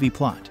 Movie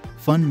plot: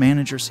 fund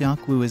manager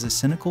Seok-woo is a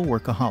cynical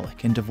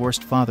workaholic and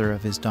divorced father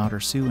of his daughter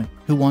Soo-en,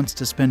 who wants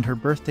to spend her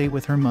birthday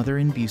with her mother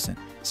in Busan.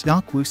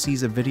 Seok-woo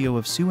sees a video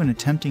of Soo-en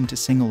attempting to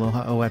sing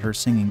Aloha-o at her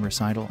singing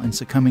recital and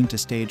succumbing to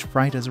stage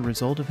fright as a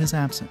result of his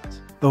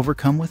absence.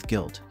 Overcome with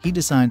guilt, he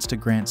decides to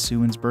grant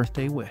Soo-en's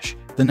birthday wish.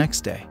 The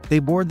next day, they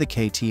board the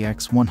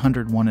KTX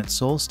 101 at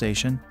Seoul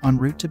Station, en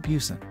route to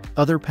Busan.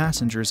 Other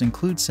passengers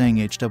include Sang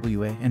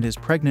Hwa and his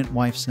pregnant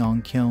wife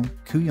Seong-kyung,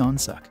 Koo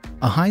Yeon-suk,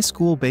 a high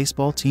school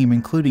baseball team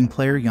including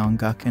player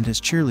Yong-guk and his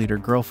cheerleader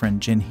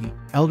girlfriend Jin-hee,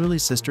 elderly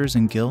sisters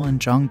In-gil and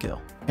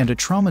Jong-gil, and a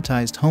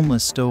traumatized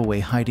homeless stowaway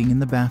hiding in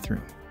the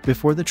bathroom.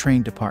 Before the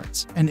train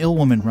departs, an ill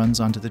woman runs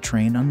onto the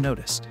train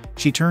unnoticed.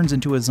 She turns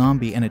into a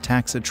zombie and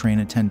attacks a train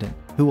attendant,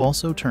 who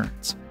also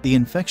turns. The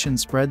infection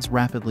spreads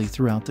rapidly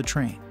throughout the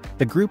train.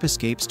 The group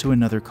escapes to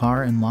another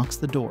car and locks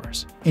the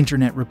doors.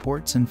 Internet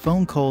reports and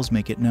phone calls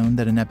make it known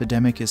that an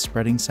epidemic is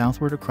spreading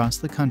southward across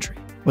the country.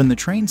 When the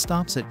train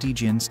stops at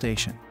Daejeon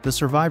Station, the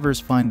survivors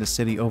find the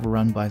city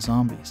overrun by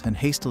zombies and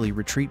hastily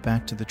retreat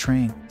back to the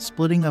train,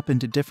 splitting up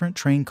into different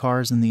train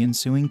cars in the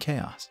ensuing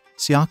chaos.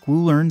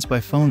 Seok-woo learns by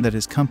phone that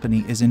his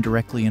company is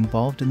indirectly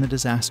involved in the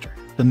disaster.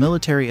 The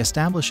military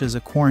establishes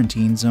a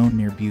quarantine zone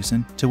near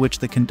Busan, to which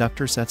the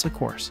conductor sets a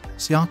course.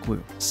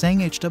 Seok-woo, Sang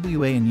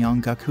Hwa and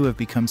Yong-guk, who have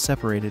become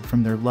separated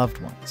from their loved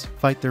ones,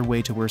 fight their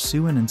way to where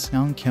Soo-en and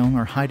Seong-kyung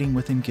are hiding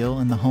with In-gil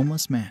and the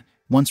homeless man.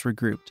 Once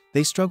regrouped,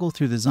 they struggle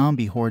through the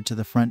zombie horde to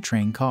the front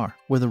train car,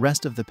 where the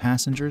rest of the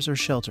passengers are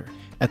sheltered.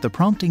 At the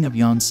prompting of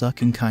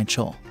Yeon-suk and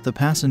Kai-chul, the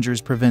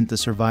passengers prevent the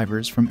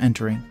survivors from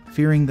entering,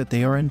 fearing that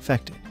they are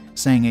infected.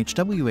 Sang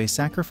Hwa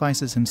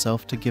sacrifices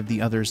himself to give the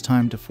others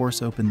time to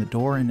force open the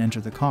door and enter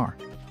the car,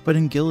 but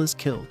In-gil is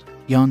killed.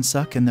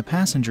 Yeon-suk and the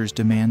passengers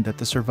demand that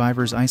the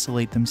survivors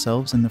isolate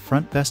themselves in the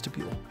front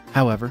vestibule.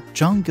 However,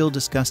 Jong-gil,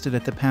 disgusted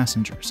at the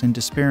passengers and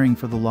despairing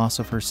for the loss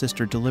of her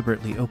sister,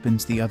 deliberately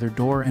opens the other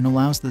door and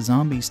allows the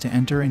zombies to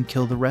enter and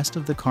kill the rest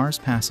of the car's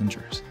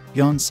passengers.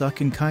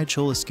 Yeon-suk and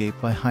Kai-chul escape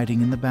by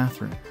hiding in the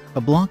bathroom.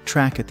 A blocked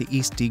track at the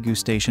East Daegu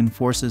station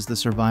forces the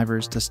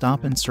survivors to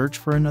stop and search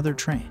for another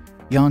train.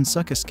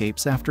 Yeon-suk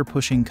escapes after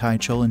pushing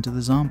Kai-chul into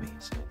the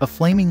zombies. A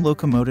flaming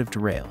locomotive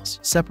derails,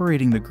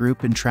 separating the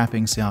group and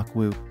trapping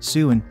Seok-woo,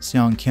 Soo-en,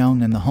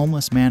 Seong-kyung, and the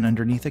homeless man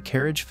underneath a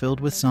carriage filled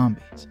with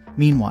zombies.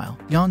 Meanwhile,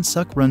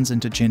 Yeon-suk runs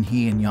into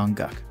Jin-hee and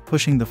Yong-guk,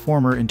 pushing the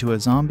former into a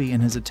zombie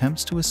in his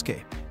attempts to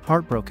escape.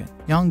 Heartbroken,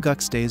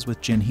 Yong-guk stays with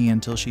Jin-hee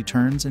until she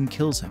turns and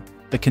kills him.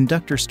 The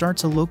conductor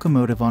starts a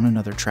locomotive on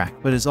another track,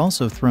 but is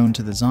also thrown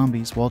to the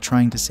zombies while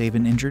trying to save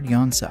an injured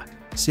Yeon-suk.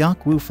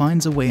 Seok-woo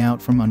finds a way out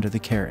from under the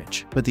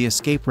carriage, but the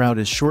escape route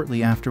is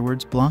shortly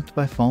afterwards blocked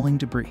by falling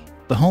debris.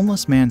 The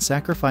homeless man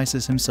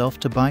sacrifices himself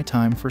to buy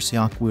time for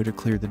Seok-woo to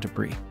clear the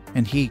debris,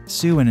 and he,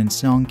 Soo-en, and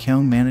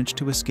Seong-kyung manage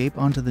to escape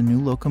onto the new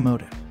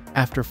locomotive.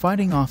 After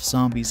fighting off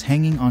zombies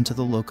hanging onto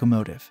the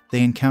locomotive,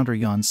 they encounter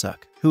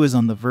Yeon-suk, who is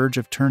on the verge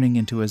of turning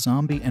into a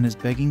zombie and is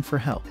begging for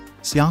help.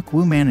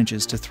 Seok-woo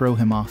manages to throw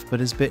him off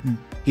but is bitten.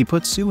 He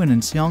puts Soo-en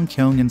and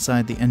Seong-kyung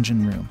inside the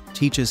engine room,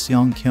 teaches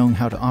Seong-kyung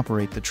how to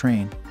operate the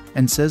train,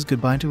 and says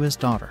goodbye to his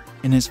daughter.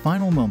 In his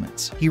final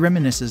moments, he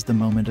reminisces the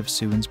moment of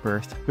Soo-en's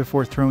birth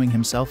before throwing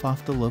himself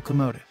off the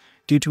locomotive.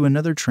 Due to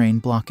another train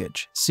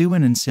blockage,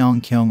 Soo-in and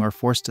Seong-kyung are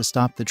forced to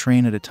stop the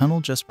train at a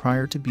tunnel just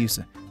prior to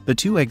Busan. The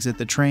two exit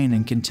the train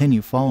and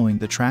continue following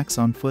the tracks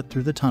on foot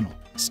through the tunnel.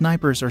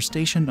 Snipers are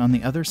stationed on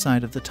the other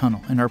side of the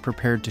tunnel and are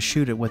prepared to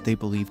shoot at what they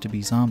believe to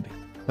be zombies,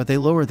 but they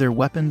lower their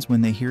weapons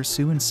when they hear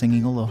Soo-in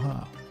singing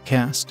Aloha.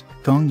 Cast: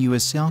 Gong Yoo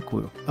as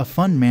Seok-woo, a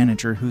fund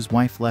manager whose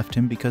wife left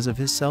him because of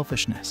his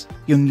selfishness.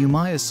 Jung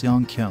Yoo-mai as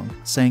Seong-kyung,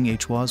 Sang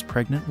Hwa's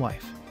pregnant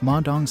wife.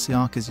 Ma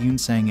Dong-seok as Yoon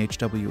Sang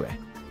Hwa,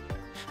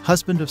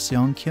 husband of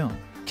Seong-kyung.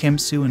 Kim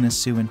Soo-in as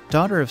Soo-in,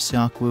 daughter of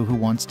Seok-woo who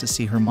wants to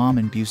see her mom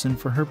in Busan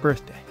for her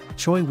birthday.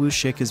 Choi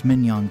Woo-shik as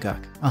Min Young-guk,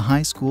 a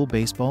high school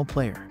baseball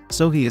player.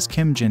 So-hee as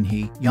Kim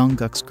Jin-hee,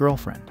 Young-guk's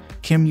girlfriend.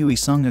 Kim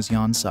Yui-sung as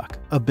Yeon-suk,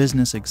 a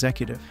business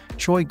executive.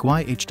 Choi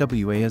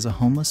Gwi-hwa as a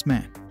homeless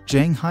man.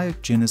 Jang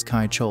Hyuk-jin as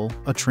Kai-chol,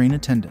 a train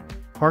attendant.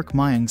 Park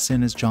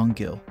Myung-sin as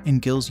Jong-gil,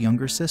 In-gil's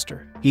younger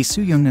sister. Lee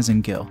Soo-young as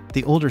In-gil,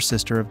 the older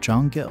sister of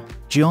Jong-gil.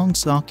 Jeong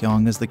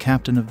Sok-young as the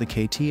captain of the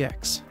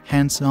KTX.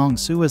 Han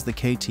Seong-soo as the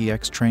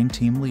KTX train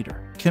team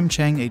leader. Kim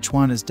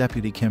Chang-hwan as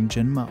Deputy Kim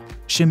Jin-mo.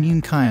 Shim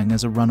Yoon-kyung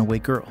as a runaway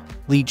girl.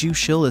 Lee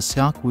Joo-shil as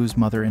Seok-woo's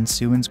mother and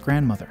Soo-in's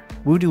grandmother.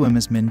 Woo Do-im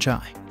as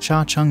Min-jae.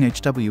 Cha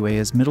Chung-hwa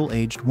as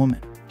middle-aged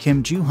woman.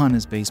 Kim Joo-han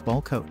as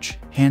baseball coach.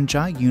 Han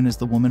Jae-yoon as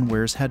the woman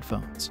wears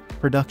headphones.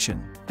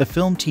 Production. The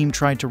film team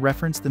tried to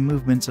reference the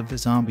movements of the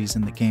zombies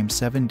in the game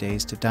 7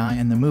 Days to Die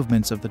and the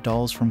movements of the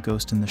dolls from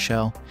Ghost in the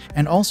Shell,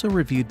 and also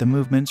reviewed the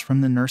movements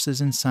from the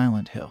nurses in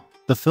Silent Hill.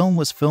 The film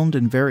was filmed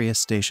in various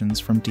stations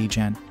from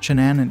Daejeon,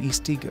 Cheonan, and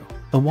East Daegu.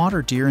 The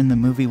water deer in the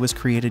movie was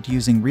created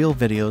using real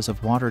videos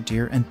of water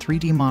deer and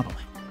 3D modeling.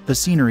 The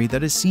scenery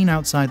that is seen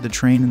outside the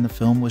train in the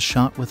film was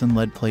shot with an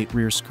lead plate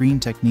rear screen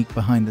technique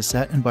behind the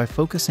set and by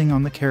focusing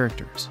on the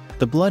characters.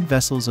 The blood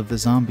vessels of the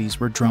zombies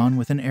were drawn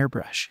with an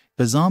airbrush.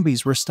 The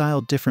zombies were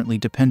styled differently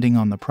depending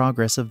on the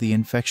progress of the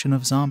infection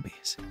of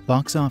zombies.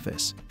 Box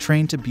office.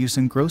 Train to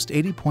Busan grossed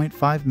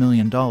 $80.5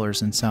 million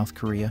in South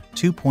Korea,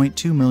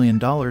 $2.2 million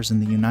in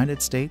the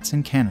United States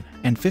and Canada,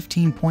 and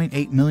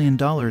 $15.8 million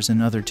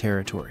in other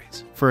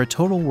territories, for a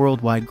total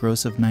worldwide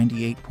gross of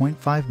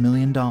 $98.5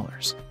 million.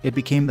 It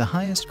became the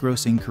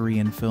highest-grossing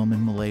Korean film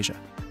in Malaysia,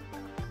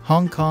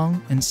 Hong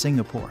Kong, and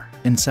Singapore.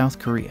 In South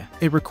Korea,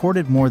 it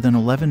recorded more than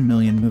 11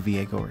 million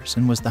moviegoers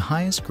and was the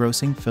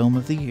highest-grossing film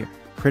of the year.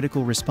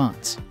 Critical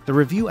response. The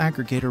review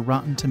aggregator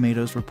Rotten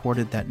Tomatoes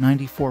reported that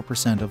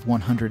 94% of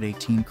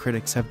 118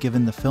 critics have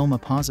given the film a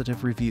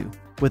positive review,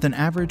 with an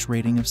average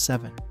rating of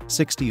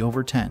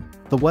 7.60/10.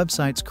 The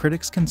website's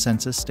critics'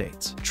 consensus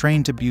states,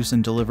 Train to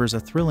Busan delivers a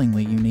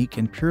thrillingly unique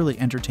and purely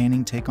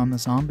entertaining take on the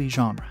zombie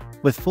genre,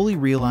 with fully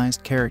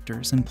realized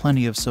characters and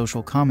plenty of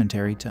social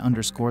commentary to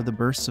underscore the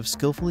bursts of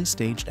skillfully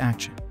staged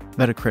action.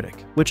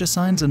 Metacritic, which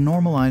assigns a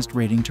normalized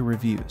rating to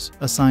reviews,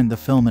 assigned the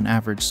film an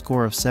average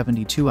score of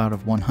 72 out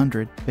of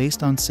 100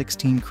 based on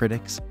 16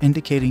 critics,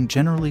 indicating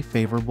generally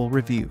favorable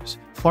reviews.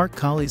 Clark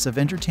Collies of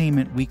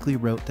Entertainment Weekly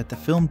wrote that the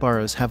film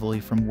borrows heavily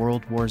from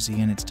World War Z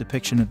in its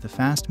depiction of the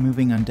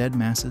fast-moving undead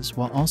masses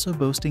while also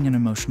boasting an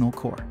emotional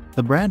core.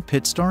 The Brad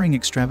Pitt starring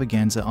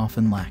extravaganza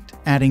often lacked,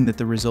 adding that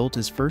the result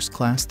is first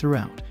class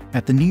throughout.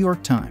 At the New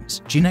York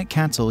Times, Jeanette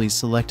Katzeles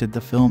selected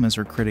the film as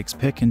her critic's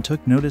pick and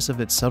took notice of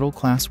its subtle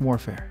class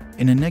warfare.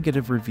 In a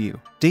negative review,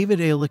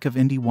 David Alick of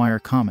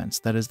IndieWire comments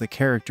that as the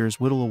characters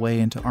whittle away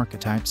into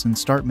archetypes and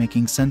start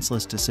making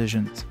senseless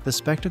decisions, the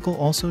spectacle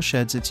also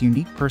sheds its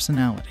unique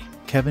personality.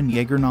 Kevin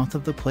Yeagernoth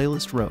of The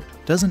Playlist wrote,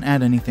 doesn't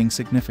add anything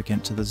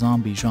significant to the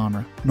zombie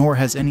genre, nor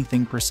has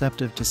anything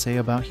perceptive to say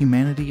about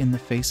humanity in the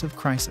face of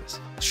crisis.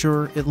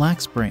 Sure, it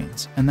lacks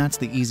brains, and that's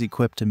the easy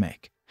quip to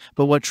make.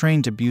 But what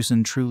Train to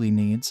Busan truly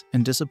needs,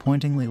 and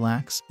disappointingly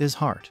lacks, is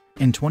heart.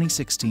 In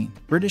 2016,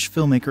 British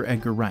filmmaker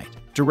Edgar Wright,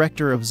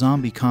 director of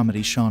zombie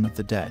comedy Shaun of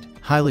the Dead,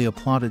 highly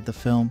applauded the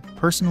film,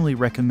 personally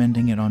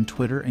recommending it on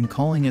Twitter and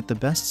calling it the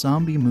best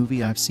zombie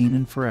movie I've seen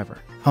in forever.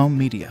 Home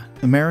media.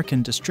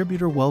 American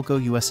distributor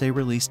Welgo USA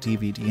released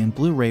DVD and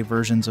Blu-ray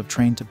versions of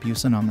Train to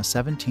Busan on the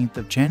 17th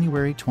of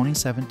January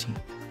 2017.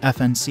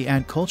 FNC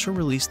Ad Culture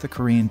released the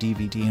Korean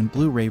DVD and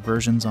Blu-ray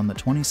versions on the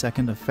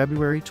 22nd of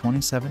February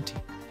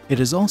 2017. It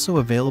is also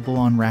available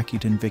on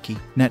Rakuten Viki,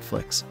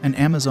 Netflix, and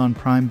Amazon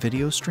Prime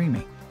Video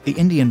streaming. The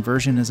Indian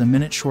version is a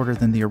minute shorter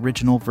than the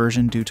original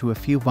version due to a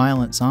few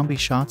violent zombie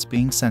shots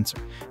being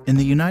censored. In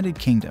the United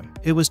Kingdom,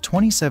 it was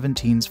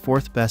 2017's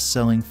fourth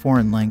best-selling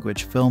foreign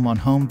language film on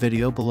home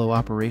video below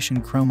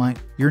Operation Chromite,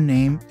 Your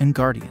Name, and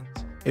Guardians.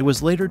 It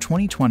was later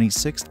 2020's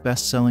sixth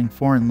best-selling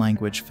foreign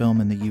language film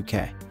in the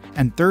UK,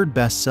 and third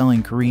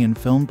best-selling Korean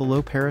film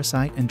below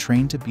Parasite and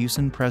Train to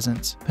Busan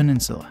Presents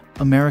Peninsula,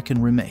 American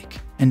remake.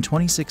 In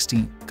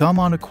 2016,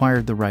 Gaumont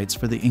acquired the rights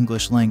for the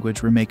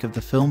English-language remake of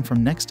the film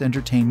from Next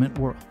Entertainment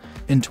World.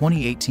 In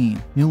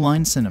 2018, New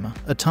Line Cinema,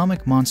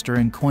 Atomic Monster,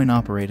 and Coin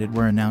Operated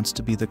were announced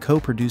to be the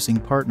co-producing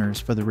partners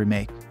for the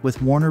remake,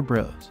 with Warner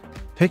Bros.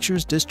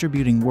 Pictures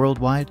distributing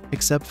worldwide,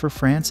 except for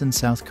France and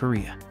South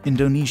Korea.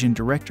 Indonesian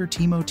director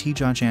Timo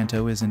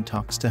Tjahjanto is in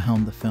talks to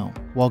helm the film,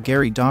 while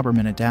Gary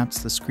Dauberman adapts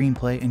the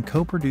screenplay and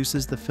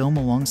co-produces the film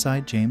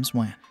alongside James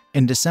Wan.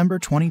 In December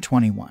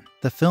 2021,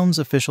 the film's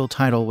official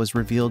title was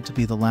revealed to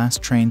be The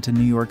Last Train to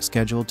New York,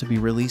 scheduled to be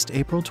released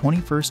April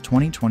 21,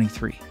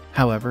 2023.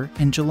 However,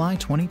 in July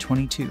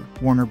 2022,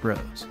 Warner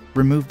Bros.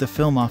 removed the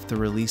film off the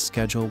release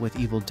schedule, with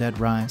Evil Dead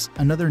Rise,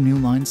 another New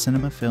Line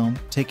Cinema film,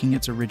 taking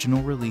its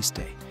original release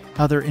date.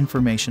 Other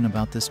information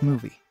about this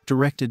movie: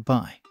 directed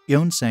by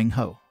Yeon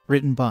Sang-ho,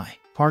 written by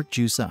Park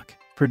Joo-suk,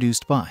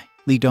 produced by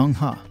Lee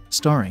Dong-ha,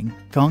 starring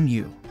Gong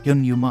Yoo,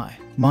 Yeon Yoo-mai,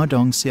 Ma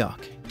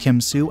Dong-seok, Kim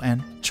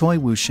Soo-en, Choi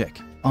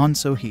Woo-shik, Ahn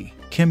So-hee,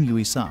 Kim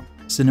Yui-sung.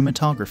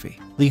 Cinematography: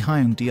 Lee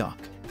Hyung-deok.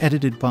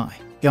 Edited by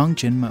Yang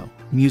Jin-mo.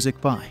 Music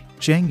by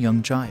Jang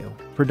Young-jae.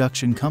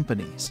 Production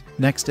companies: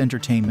 Next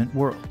Entertainment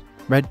World,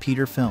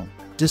 RedPeter Film.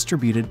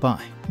 Distributed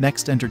by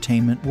Next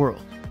Entertainment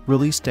World.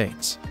 Release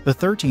dates: the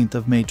 13th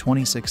of May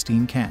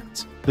 2016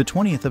 Cannes, the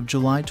 20th of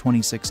July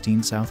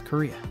 2016 South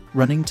Korea.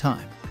 Running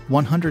time: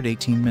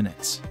 118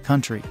 minutes.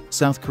 Country: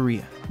 South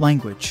Korea.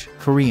 Language: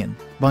 Korean.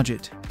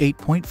 Budget: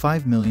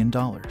 $8.5 million.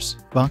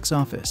 Box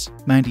office: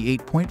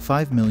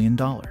 $98.5 million.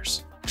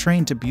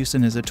 Train to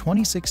Busan is a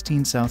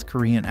 2016 South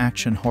Korean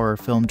action horror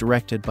film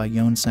directed by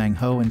Yeon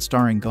Sang-ho and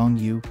starring Gong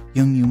Yoo,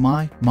 Yeon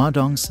Yoo-mai, Ma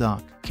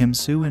Dong-seok, Kim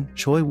Soo-en,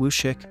 Choi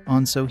Woo-shik,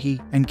 Ahn So-hee,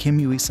 and Kim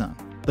Yui-sung.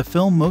 The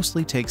film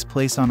mostly takes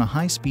place on a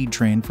high-speed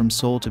train from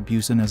Seoul to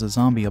Busan as a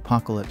zombie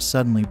apocalypse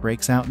suddenly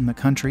breaks out in the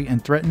country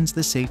and threatens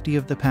the safety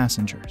of the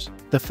passengers.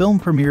 The film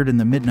premiered in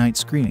the midnight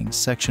screenings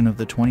section of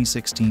the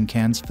 2016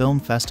 Cannes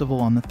Film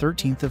Festival on the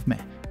 13th of May.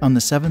 On the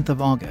 7th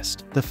of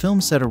August, the film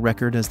set a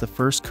record as the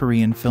first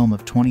Korean film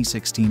of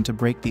 2016 to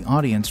break the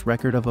audience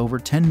record of over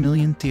 10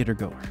 million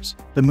theatergoers.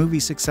 The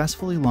movie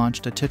successfully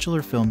launched a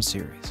titular film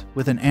series,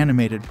 with an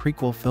animated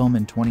prequel film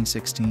in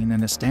 2016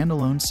 and a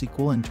standalone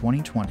sequel in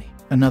 2020.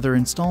 Another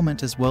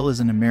installment as well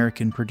as an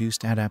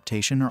American-produced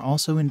adaptation are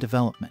also in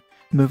development.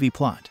 Movie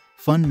plot: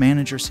 fund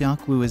manager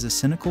Seok-woo is a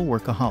cynical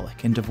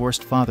workaholic and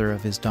divorced father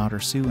of his daughter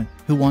Soo-en,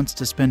 who wants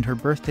to spend her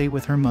birthday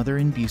with her mother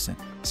in Busan.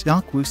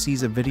 Seok-woo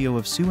sees a video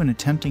of Soo-en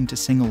attempting to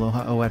sing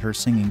Aloha O at her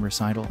singing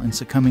recital and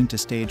succumbing to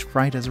stage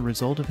fright as a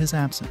result of his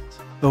absence.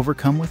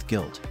 Overcome with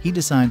guilt, he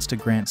decides to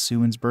grant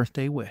Soo-en's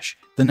birthday wish.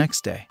 The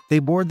next day, they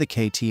board the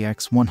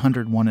KTX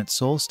 101 at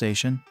Seoul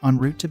Station, en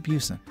route to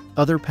Busan.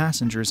 Other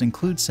passengers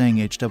include Sang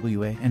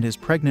Hwa and his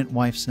pregnant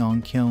wife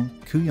Seong-kyung,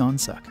 Koo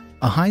Yeon-suk,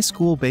 a high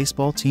school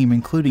baseball team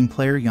including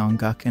player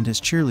Yong-guk and his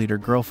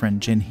cheerleader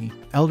girlfriend Jin-hee,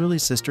 elderly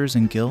sisters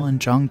In-gil and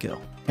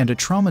Jong-gil, and a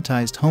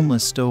traumatized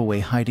homeless stowaway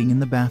hiding in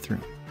the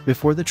bathroom.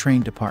 Before the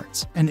train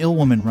departs, an ill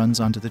woman runs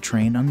onto the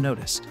train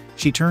unnoticed.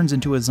 She turns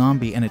into a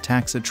zombie and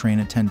attacks a train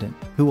attendant,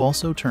 who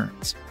also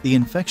turns. The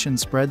infection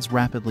spreads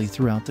rapidly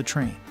throughout the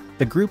train.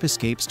 The group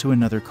escapes to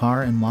another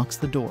car and locks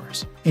the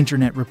doors.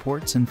 Internet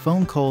reports and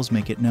phone calls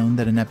make it known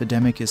that an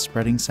epidemic is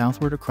spreading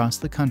southward across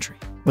the country.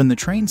 When the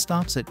train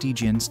stops at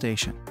Daejeon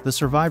Station, the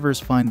survivors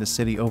find the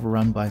city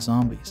overrun by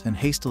zombies and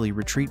hastily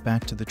retreat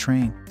back to the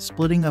train,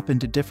 splitting up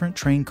into different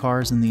train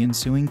cars in the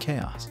ensuing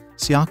chaos.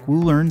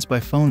 Seok-woo learns by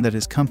phone that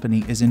his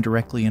company is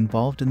indirectly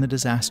involved in the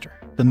disaster.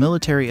 The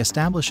military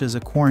establishes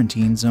a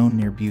quarantine zone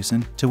near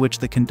Busan, to which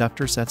the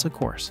conductor sets a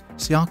course.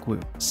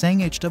 Seok-woo, Sang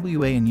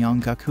Hwa and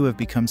Yong-guk, who have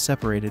become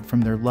separated from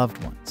their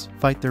loved ones,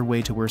 fight their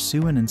way to where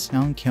Soo-en and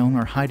Seong-kyung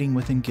are hiding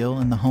with In-gil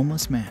and the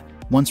homeless man.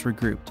 Once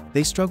regrouped,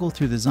 they struggle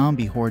through the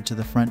zombie horde to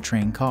the front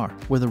train car,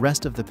 where the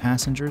rest of the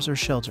passengers are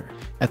sheltered.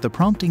 At the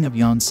prompting of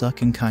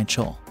Yeon-suk and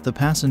Kai-chul, the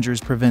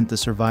passengers prevent the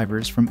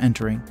survivors from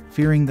entering,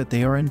 fearing that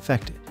they are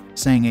infected.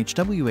 Sang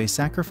Hwa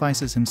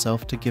sacrifices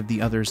himself to give the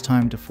others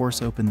time to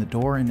force open the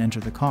door and enter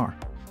the car,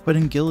 but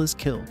In-gil is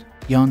killed.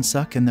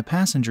 Yeon-suk and the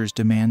passengers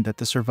demand that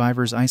the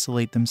survivors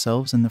isolate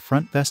themselves in the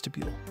front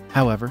vestibule.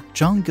 However,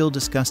 Jong-gil,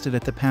 disgusted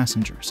at the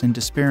passengers and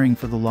despairing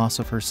for the loss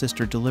of her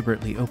sister,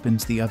 deliberately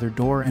opens the other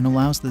door and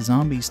allows the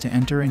zombies to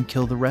enter and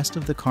kill the rest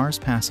of the car's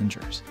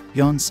passengers.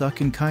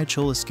 Yeon-suk and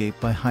Kai-chul escape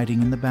by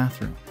hiding in the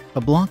bathroom.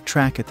 A blocked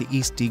track at the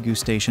East Daegu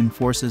station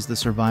forces the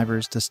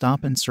survivors to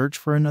stop and search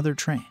for another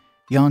train.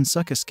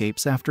 Yeon-suk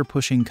escapes after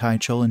pushing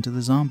Kai-chul into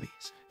the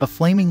zombies. A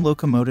flaming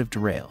locomotive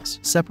derails,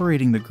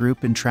 separating the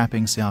group and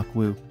trapping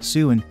Seok-woo,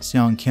 Soo-en,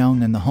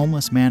 Seong-kyung, and the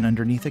homeless man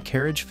underneath a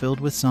carriage filled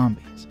with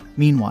zombies.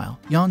 Meanwhile,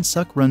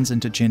 Yeon-suk runs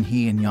into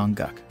Jin-hee and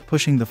Yong-guk,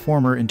 pushing the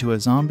former into a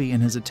zombie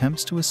in his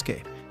attempts to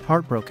escape.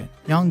 Heartbroken,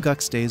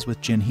 Yong-guk stays with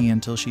Jin-hee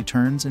until she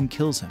turns and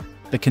kills him.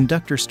 The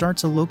conductor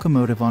starts a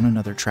locomotive on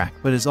another track,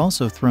 but is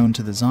also thrown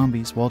to the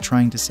zombies while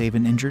trying to save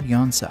an injured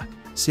Yeon-suk.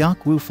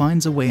 Seok-woo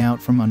finds a way out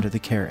from under the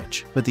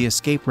carriage, but the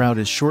escape route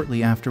is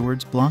shortly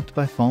afterwards blocked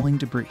by falling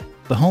debris.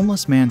 The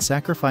homeless man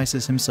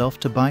sacrifices himself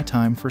to buy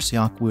time for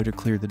Seok-woo to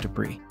clear the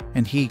debris,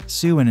 and he,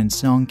 Soo-en, and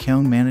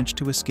Seong-kyung manage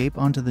to escape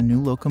onto the new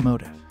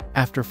locomotive.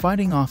 After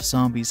fighting off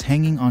zombies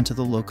hanging onto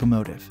the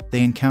locomotive,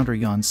 they encounter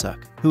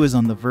Yeon-suk, who is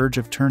on the verge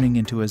of turning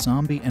into a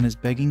zombie and is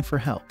begging for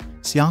help.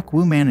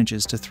 Seok-woo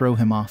manages to throw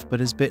him off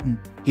but is bitten.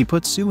 He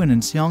puts Soo-en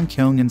and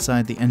Seong-kyung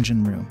inside the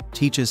engine room,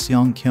 teaches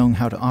Seong-kyung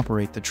how to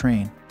operate the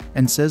train,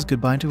 and says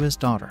goodbye to his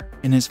daughter.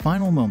 In his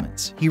final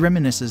moments, he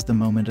reminisces the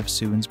moment of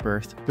Soo-en's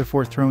birth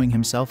before throwing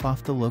himself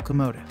off the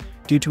locomotive.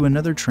 Due to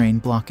another train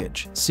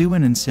blockage,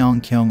 Suin and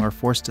Seong-kyung are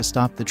forced to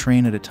stop the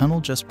train at a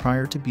tunnel just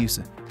prior to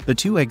Busan. The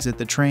two exit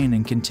the train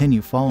and continue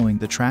following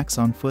the tracks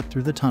on foot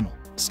through the tunnel.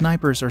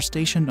 Snipers are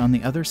stationed on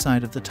the other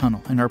side of the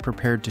tunnel and are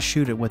prepared to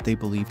shoot at what they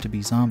believe to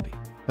be zombie.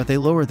 But they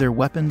lower their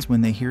weapons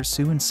when they hear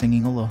Suin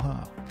singing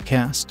Aloha.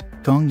 Cast: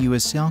 Gong Yoo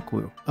as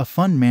Seok-woo, a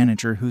fund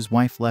manager whose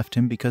wife left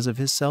him because of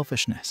his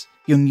selfishness.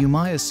 Jung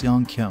Yoo-mai as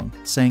Seong-kyung,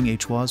 sang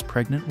Hwa's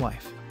pregnant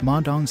wife.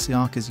 Ma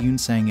Dong-seok as Yoon,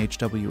 sang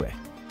Hwa.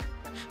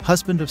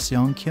 Husband of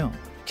Seong-kyung.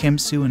 Kim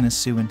Suin as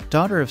Suin,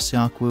 daughter of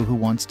Seok-woo who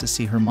wants to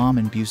see her mom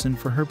in Busan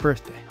for her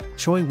birthday.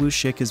 Choi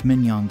Woo-shik as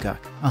Min Yong-guk,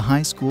 a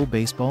high school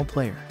baseball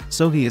player.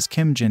 So-hee as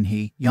Kim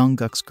Jin-hee,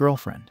 Yong-guk's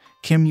girlfriend.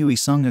 Kim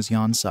Yui-sung as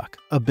Yeon-suk,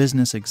 a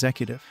business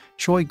executive.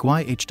 Choi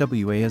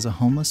Gwi-hwa as a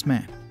homeless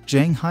man.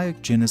 Jang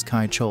Hyuk-jin as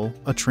Kai-chol,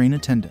 a train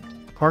attendant.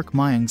 Park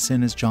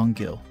Myung-sin as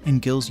Jong-gil,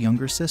 In-gil's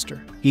younger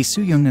sister. Lee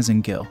Soo-young as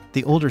In-gil,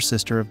 the older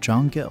sister of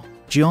Jong-gil.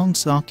 Jeong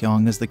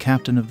Sok-yong as the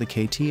captain of the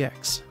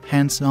KTX.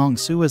 Han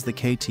Seong-soo as the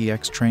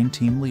KTX train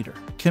team leader.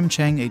 Kim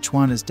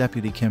Chang-hwan as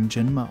deputy Kim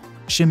Jin-mo.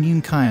 Shim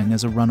Yoon-kyung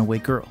as a runaway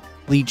girl.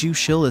 Lee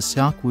Joo-shil as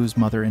Seok-woo's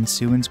mother and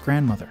Suin's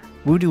grandmother.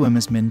 Woo Do-im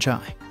as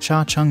Min-jae.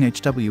 Cha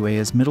Chung-hwa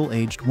as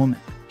middle-aged woman.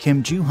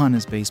 Kim Joo-han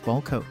as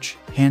baseball coach.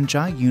 Han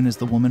Jae-yoon as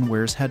the woman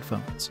wears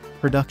headphones.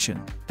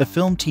 Production. The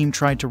film team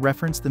tried to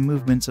reference the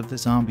movements of the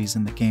zombies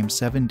in the game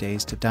 7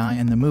 Days to Die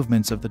and the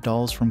movements of the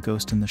dolls from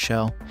Ghost in the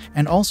Shell,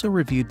 and also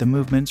reviewed the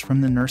movements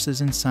from the nurses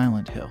in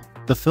Silent Hill.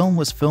 The film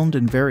was filmed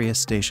in various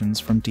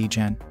stations from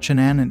Daejeon,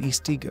 Cheonan, and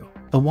East Daegu.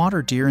 The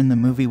water deer in the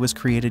movie was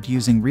created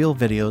using real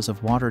videos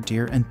of water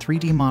deer and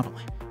 3D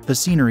modeling. The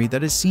scenery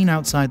that is seen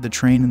outside the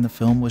train in the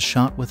film was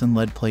shot with an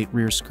lead plate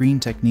rear screen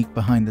technique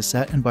behind the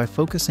set and by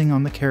focusing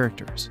on the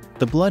characters.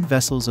 The blood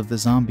vessels of the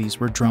zombies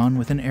were drawn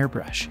with an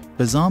airbrush.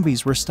 The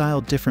zombies were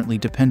styled differently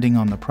depending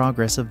on the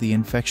progress of the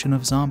infection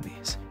of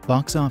zombies.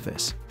 Box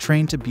office.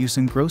 Train to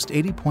Busan grossed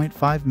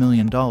 $80.5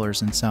 million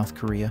in South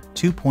Korea,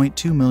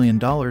 $2.2 million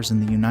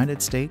in the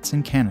United States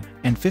and Canada,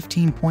 and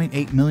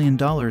 $15.8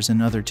 million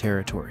in other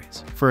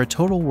territories, for a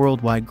total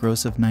worldwide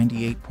gross of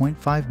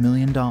 $98.5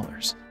 million.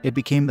 It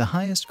became the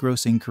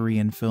highest-grossing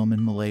Korean film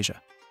in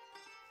Malaysia,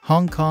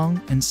 Hong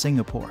Kong, and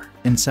Singapore.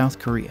 In South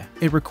Korea,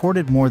 it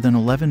recorded more than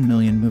 11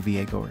 million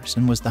moviegoers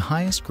and was the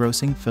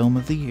highest-grossing film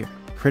of the year.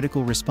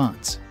 Critical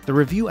response. The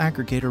review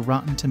aggregator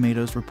Rotten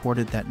Tomatoes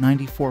reported that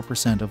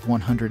 94% of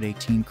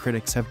 118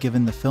 critics have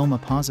given the film a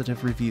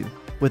positive review,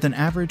 with an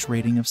average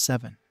rating of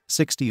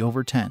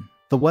 7.60/10.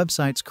 The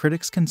website's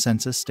critics'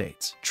 consensus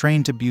states,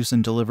 Train to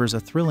Busan delivers a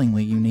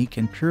thrillingly unique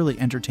and purely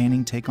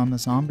entertaining take on the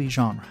zombie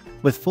genre,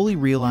 with fully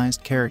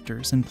realized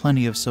characters and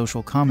plenty of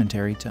social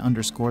commentary to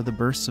underscore the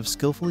bursts of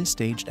skillfully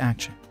staged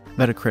action.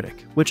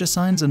 Metacritic, which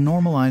assigns a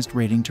normalized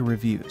rating to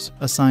reviews,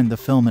 assigned the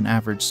film an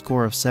average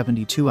score of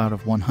 72 out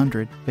of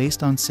 100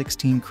 based on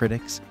 16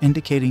 critics,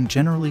 indicating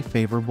generally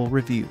favorable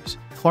reviews.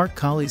 Clark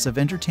Collies of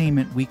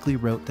Entertainment Weekly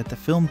wrote that the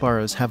film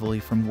borrows heavily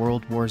from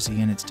World War Z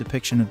in its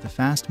depiction of the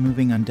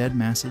fast-moving undead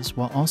masses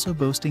while also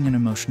boasting an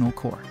emotional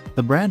core.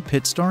 The Brad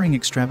Pitt starring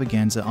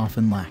extravaganza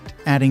often lacked,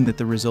 adding that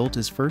the result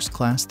is first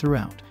class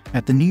throughout.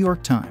 At the New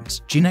York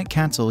Times, Jeanette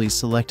Katzeles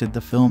selected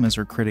the film as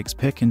her critic's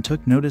pick and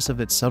took notice of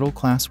its subtle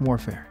class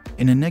warfare.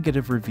 In a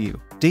negative review,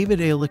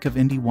 David Alick of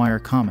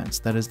IndieWire comments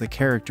that as the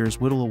characters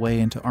whittle away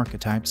into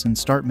archetypes and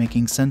start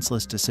making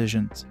senseless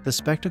decisions, the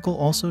spectacle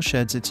also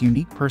sheds its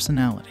unique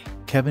personality.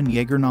 Kevin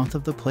Yeagernoth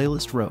of The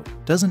Playlist wrote,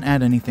 doesn't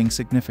add anything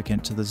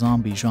significant to the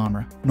zombie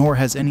genre, nor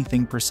has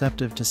anything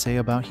perceptive to say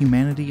about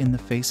humanity in the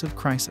face of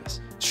crisis.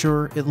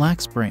 Sure, it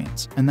lacks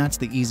brains, and that's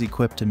the easy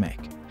quip to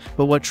make.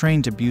 But what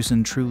Train to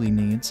Busan truly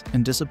needs,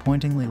 and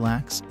disappointingly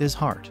lacks, is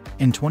heart.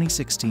 In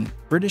 2016,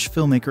 British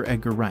filmmaker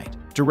Edgar Wright,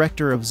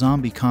 director of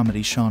zombie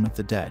comedy Shaun of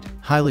the Dead,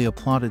 highly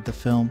applauded the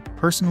film,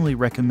 personally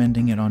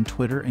recommending it on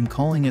Twitter and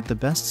calling it the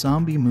best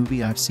zombie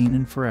movie I've seen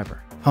in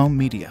forever. Home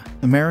media.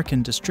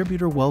 American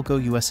distributor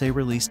Welgo USA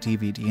released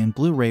DVD and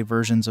Blu-ray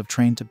versions of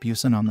Train to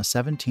Busan on the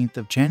 17th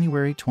of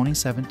January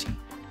 2017.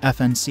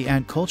 FNC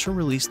Ad Culture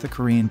released the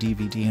Korean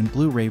DVD and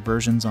Blu-ray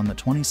versions on the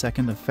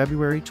 22nd of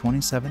February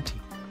 2017.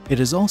 It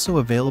is also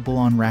available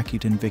on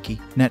Rakuten Viki,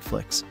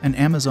 Netflix, and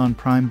Amazon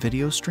Prime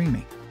Video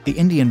streaming. The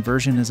Indian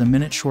version is a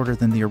minute shorter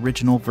than the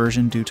original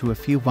version due to a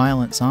few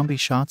violent zombie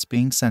shots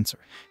being censored.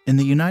 In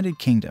the United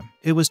Kingdom,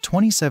 it was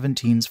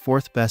 2017's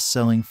fourth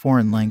best-selling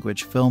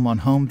foreign-language film on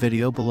home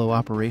video below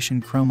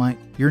Operation Chromite,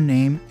 Your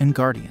Name, and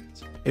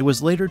Guardians. It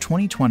was later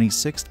 2020's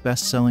sixth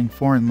best-selling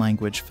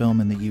foreign-language film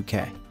in the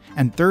UK,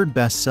 and third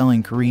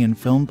best-selling Korean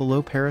film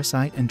below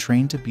Parasite and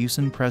Train to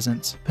Busan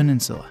Presents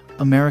Peninsula,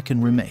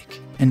 American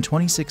remake. In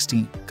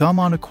 2016,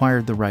 Gaumont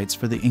acquired the rights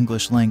for the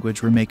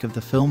English-language remake of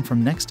the film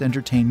from Next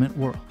Entertainment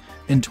World.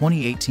 In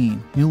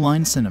 2018, New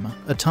Line Cinema,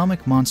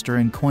 Atomic Monster,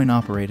 and Coin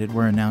Operated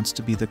were announced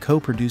to be the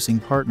co-producing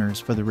partners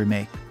for the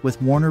remake,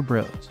 with Warner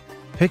Bros.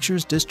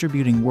 Pictures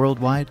distributing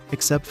worldwide,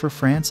 except for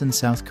France and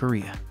South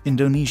Korea.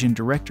 Indonesian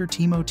director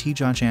Timo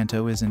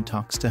Tjahjanto is in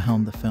talks to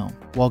helm the film,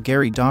 while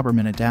Gary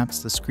Dauberman adapts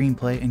the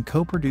screenplay and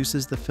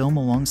co-produces the film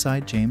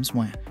alongside James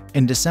Wan.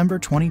 In December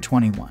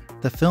 2021,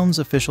 the film's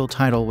official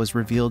title was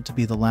revealed to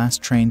be The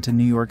Last Train to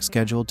New York,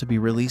 scheduled to be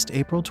released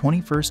April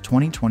 21,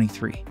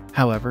 2023.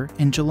 However,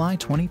 in July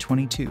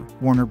 2022,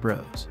 Warner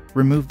Bros.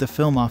 removed the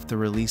film off the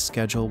release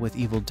schedule, with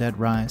Evil Dead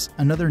Rise,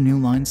 another New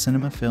Line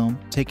Cinema film,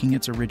 taking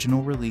its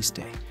original release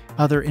date.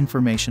 Other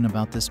information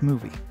about this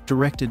movie: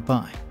 directed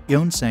by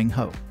Yeon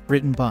Sang-ho,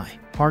 written by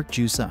Park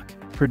Joo-suk,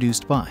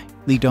 produced by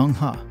Lee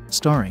Dong-ha,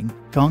 starring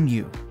Gong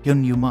Yoo,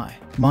 Yeon Yoo-mai,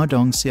 Ma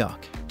Dong-seok,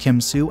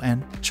 Kim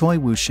Soo-en, Choi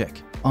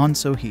Woo-shik, Ahn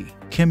So-hee,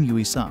 Kim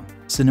Yui-sung.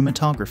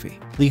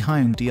 Cinematography: Lee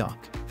Hyung-deok.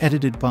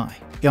 Edited by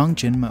Yang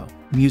Jin-mo.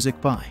 Music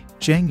by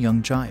Jang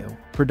Young-jae.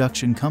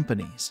 Production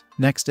companies: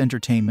 Next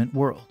Entertainment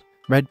World,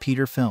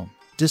 RedPeter Film.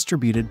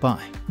 Distributed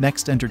by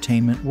Next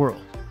Entertainment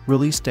World.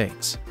 Release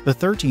dates: the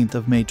 13th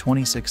of May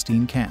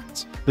 2016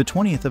 Cannes, the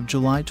 20th of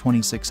July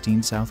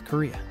 2016 South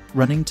Korea.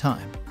 Running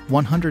time: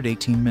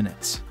 118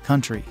 minutes.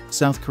 Country: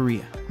 South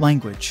Korea.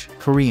 Language: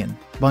 Korean.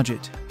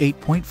 Budget: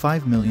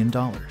 $8.5 million.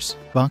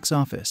 Box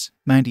office: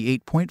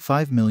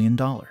 $98.5 million.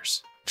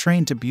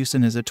 Train to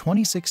Busan is a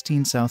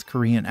 2016 South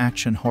Korean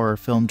action horror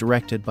film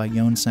directed by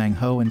Yeon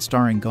Sang-ho and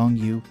starring Gong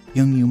Yoo,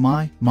 Yeon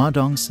Yoo-mai, Ma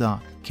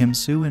Dong-seok, Kim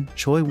Soo-en,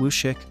 Choi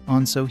Woo-shik,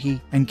 Ahn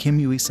So-hee, and Kim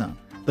Yui-sung.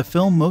 The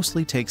film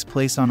mostly takes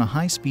place on a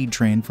high-speed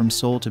train from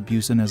Seoul to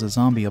Busan as a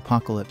zombie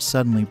apocalypse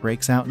suddenly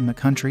breaks out in the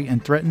country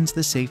and threatens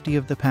the safety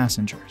of the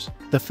passengers.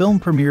 The film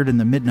premiered in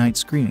the midnight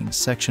screenings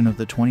section of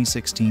the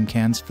 2016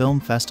 Cannes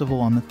Film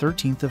Festival on the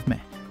 13th of May.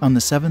 On the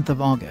 7th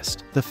of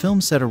August, the film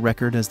set a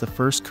record as the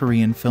first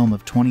Korean film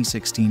of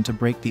 2016 to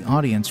break the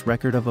audience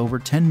record of over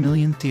 10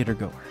 million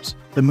theatergoers.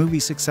 The movie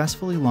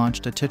successfully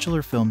launched a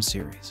titular film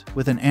series,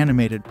 with an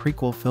animated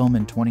prequel film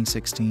in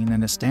 2016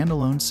 and a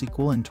standalone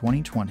sequel in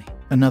 2020.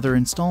 Another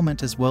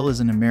installment as well as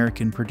an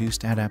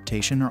American-produced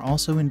adaptation are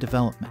also in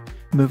development.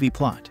 Movie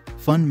plot: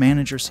 fund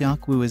manager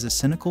Seok-woo is a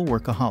cynical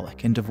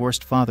workaholic and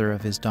divorced father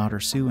of his daughter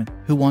Soo-en,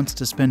 who wants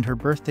to spend her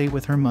birthday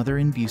with her mother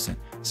in Busan.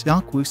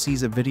 Seok-woo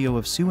sees a video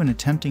of Soo-en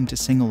attempting to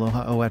sing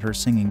Aloha O at her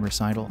singing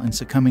recital and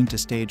succumbing to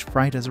stage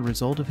fright as a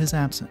result of his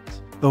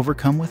absence.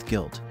 Overcome with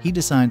guilt, he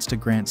decides to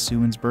grant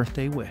Soo-en's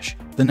birthday wish.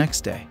 The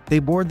next day, they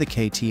board the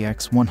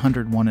KTX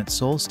 101 at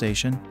Seoul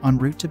Station, en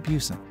route to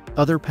Busan.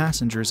 Other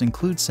passengers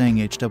include Sang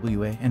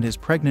Hwa and his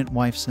pregnant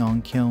wife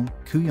Seong-kyung,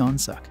 Koo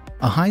Yeon-suk,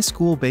 a high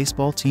school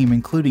baseball team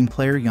including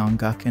player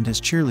Yong-guk and his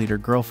cheerleader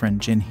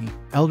girlfriend Jin-hee,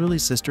 elderly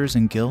sisters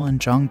In-gil and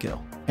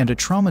Jong-gil, and a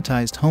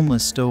traumatized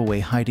homeless stowaway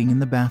hiding in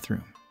the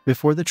bathroom.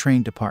 Before the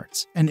train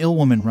departs, an ill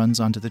woman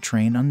runs onto the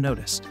train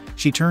unnoticed.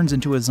 She turns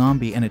into a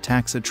zombie and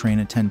attacks a train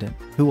attendant,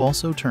 who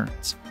also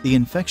turns. The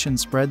infection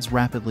spreads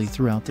rapidly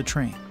throughout the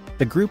train.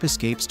 The group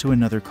escapes to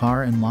another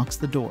car and locks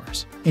the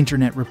doors.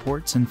 Internet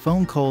reports and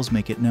phone calls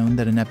make it known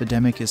that an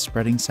epidemic is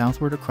spreading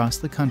southward across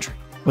the country.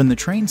 When the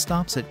train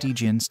stops at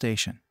Daejeon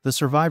Station, the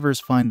survivors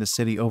find the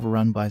city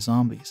overrun by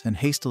zombies and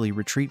hastily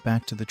retreat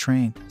back to the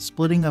train,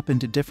 splitting up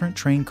into different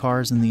train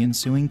cars in the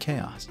ensuing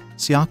chaos.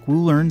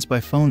 Seok-woo learns by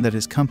phone that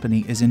his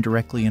company is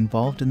indirectly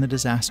involved in the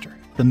disaster.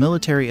 The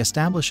military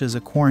establishes a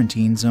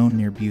quarantine zone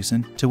near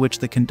Busan, to which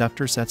the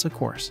conductor sets a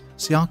course.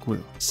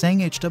 Seok-woo,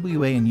 Sang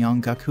Hwa and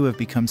Yong-guk, who have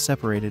become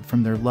separated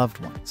from their loved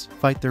ones,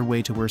 fight their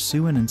way to where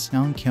Soo-en and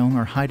Seong-kyung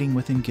are hiding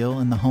with In-gil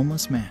and the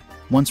homeless man.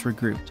 Once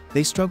regrouped,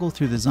 they struggle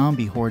through the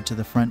zombie horde to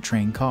the front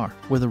train car,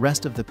 where the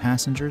rest of the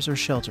passengers are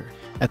sheltered.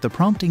 At the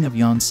prompting of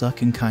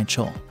Yeon-suk and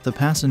Kai-chul, the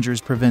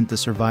passengers prevent the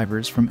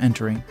survivors from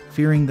entering,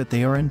 fearing that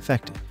they are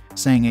infected.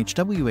 Sang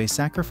Hwa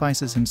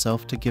sacrifices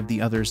himself to give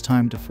the others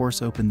time to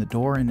force open the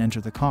door and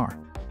enter the car,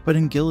 but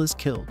In-gil is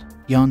killed.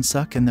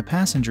 Yeon-suk and the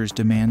passengers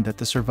demand that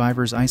the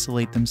survivors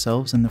isolate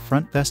themselves in the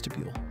front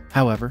vestibule.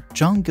 However,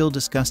 Jong-gil,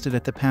 disgusted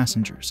at the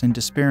passengers and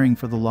despairing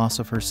for the loss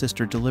of her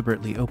sister,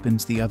 deliberately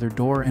opens the other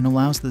door and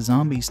allows the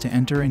zombies to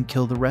enter and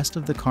kill the rest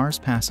of the car's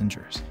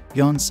passengers.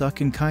 Yeon-suk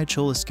and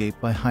Kai-chul escape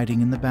by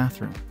hiding in the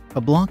bathroom.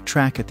 A blocked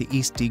track at the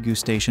East Daegu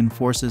station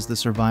forces the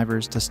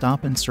survivors to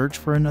stop and search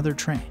for another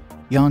train.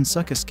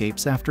 Yeon-suk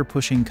escapes after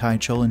pushing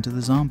Kai-chul into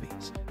the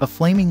zombies. A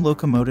flaming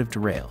locomotive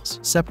derails,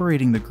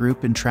 separating the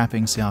group and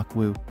trapping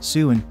Seok-woo,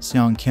 Soo-en,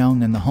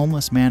 Seong-kyung, and the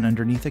homeless man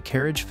underneath a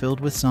carriage filled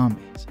with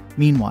zombies.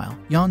 Meanwhile,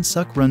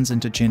 Yeon-suk runs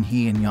into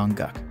Jin-hee and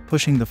Yong-guk,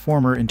 pushing the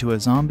former into a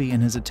zombie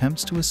in his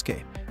attempts to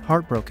escape.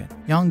 Heartbroken,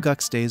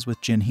 Yong-guk stays with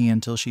Jin-hee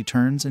until she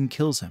turns and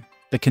kills him.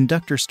 The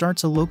conductor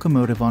starts a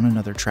locomotive on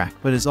another track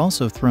but is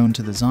also thrown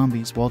to the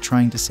zombies while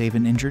trying to save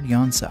an injured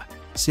Yeon-suk.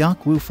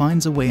 Seok-woo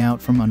finds a way out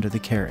from under the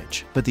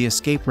carriage, but the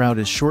escape route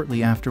is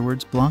shortly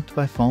afterwards blocked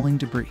by falling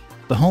debris.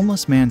 The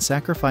homeless man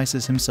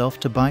sacrifices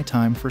himself to buy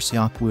time for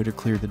Seok-woo to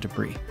clear the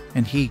debris,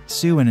 and he,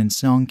 Soo-en, and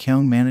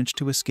Seong-kyung manage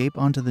to escape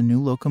onto the new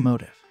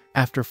locomotive.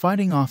 After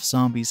fighting off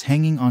zombies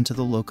hanging onto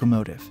the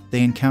locomotive,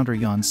 they encounter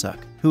Yeon-suk,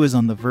 who is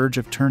on the verge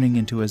of turning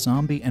into a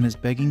zombie and is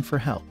begging for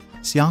help.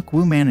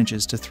 Seok-woo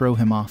manages to throw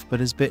him off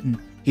but is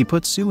bitten. He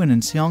puts Soo-in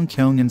and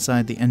Seong-kyung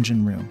inside the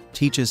engine room,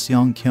 teaches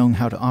Seong-kyung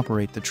how to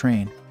operate the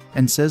train,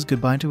 and says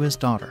goodbye to his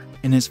daughter.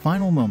 In his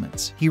final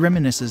moments, he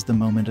reminisces the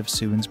moment of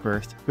Soo-in's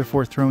birth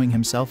before throwing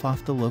himself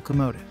off the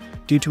locomotive.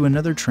 Due to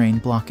another train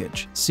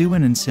blockage,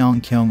 Soo-in and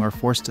Seong-kyung are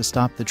forced to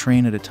stop the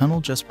train at a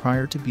tunnel just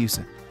prior to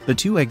Busan. The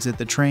two exit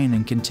the train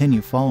and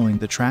continue following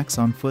the tracks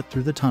on foot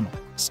through the tunnel.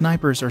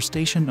 Snipers are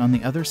stationed on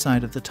the other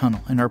side of the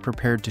tunnel and are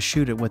prepared to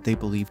shoot at what they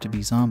believe to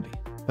be zombies,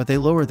 but they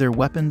lower their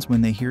weapons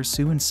when they hear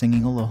Soo-in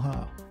singing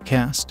Aloha.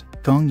 Cast: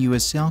 Gong Yoo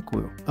as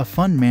Seok-woo, a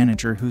fun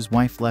manager whose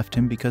wife left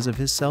him because of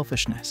his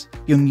selfishness.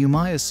 Jung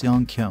Yoo-mai as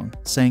Seong-kyung,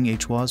 sang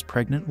Hwa's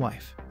pregnant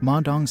wife.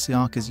 Ma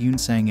Dong-seok as Yoon,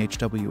 sang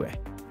Hwa,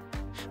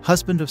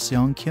 husband of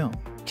Seong-kyung.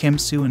 Kim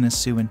Soo-in as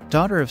Soo-in,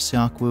 daughter of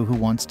Seok-woo who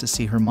wants to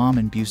see her mom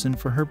in Busan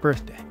for her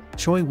birthday.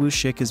 Choi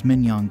Woo-shik as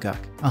Min Yong-guk,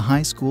 a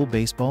high school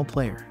baseball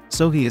player.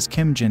 So-hee as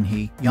Kim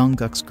Jin-hee,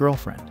 Yong-guk's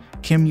girlfriend.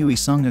 Kim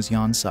Ui-sung as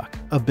Yeon-suk,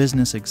 a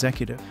business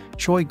executive.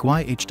 Choi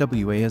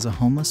Gwi-hwa as a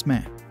homeless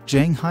man.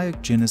 Jang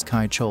Hyuk-jin as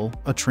Kai-chol,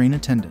 a train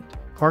attendant.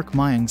 Park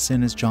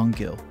Myung-sin as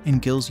Jong-gil,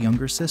 In-gil's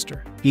younger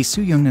sister. Lee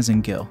Soo-young as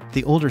In-gil,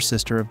 the older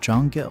sister of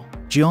Jong-gil.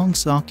 Jeong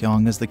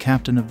Sok-yong as the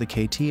captain of the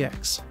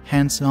KTX.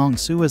 Han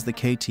Seong-soo as the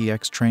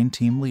KTX train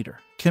team leader.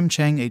 Kim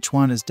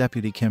Chang-hwan as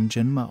Deputy Kim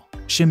Jin-mo.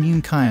 Shim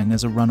Yoon-kyung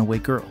as a runaway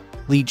girl.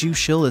 Lee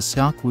Joo-shil as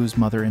Seok-woo's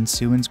mother and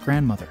Soo-in's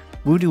grandmother.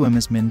 Woo Do-im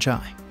as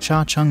Min-jae.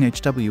 Cha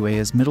Chung-hwa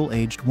as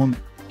middle-aged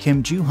woman.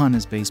 Kim Joo-han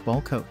as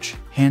baseball coach.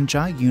 Han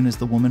Jae-yoon as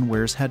the woman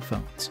wears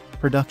headphones.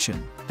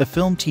 Production. The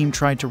film team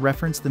tried to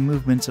reference the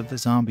movements of the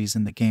zombies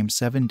in the game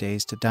 7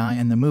 Days to Die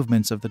and the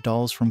movements of the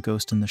dolls from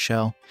Ghost in the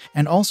Shell,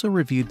 and also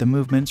reviewed the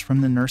movements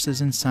from the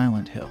nurses in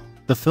Silent Hill.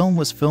 The film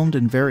was filmed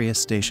in various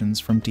stations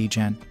from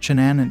Daejeon,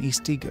 Cheonan, and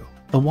East Daegu.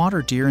 The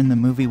water deer in the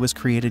movie was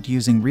created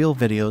using real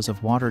videos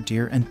of water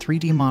deer and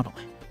 3D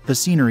modeling. The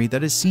scenery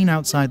that is seen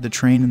outside the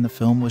train in the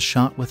film was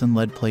shot with an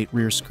lead plate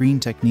rear screen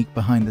technique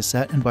behind the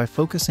set and by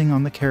focusing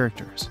on the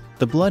characters.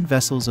 The blood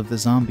vessels of the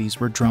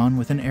zombies were drawn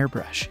with an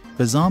airbrush.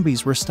 The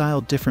zombies were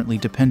styled differently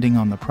depending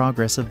on the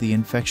progress of the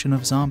infection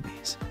of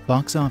zombies.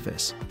 Box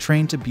office.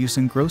 Train to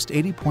Busan grossed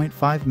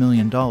 $80.5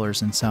 million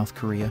in South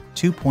Korea,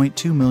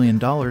 $2.2 million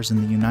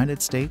in the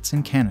United States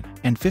and Canada,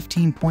 and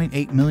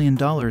 $15.8 million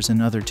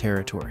in other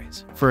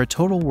territories, for a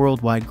total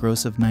worldwide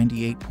gross of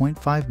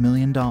 $98.5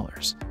 million.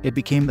 It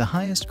became the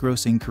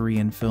highest-grossing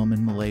Korean film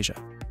in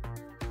Malaysia,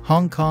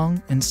 Hong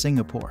Kong, and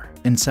Singapore.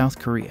 In South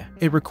Korea,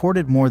 it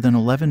recorded more than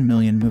 11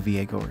 million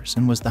moviegoers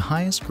and was the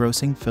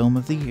highest-grossing film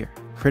of the year.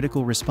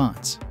 Critical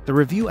response. The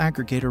review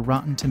aggregator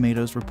Rotten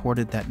Tomatoes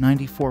reported that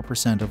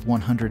 94% of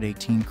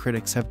 118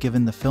 critics have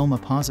given the film a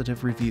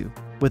positive review,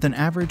 with an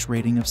average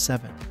rating of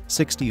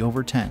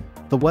 7.60/10.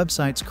 The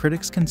website's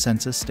critics'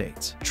 consensus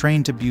states,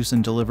 Train to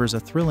Busan delivers a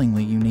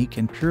thrillingly unique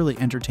and purely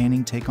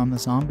entertaining take on the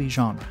zombie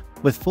genre,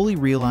 with fully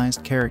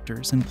realized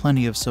characters and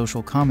plenty of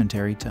social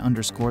commentary to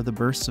underscore the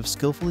bursts of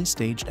skillfully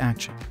staged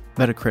action.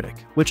 Metacritic,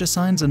 which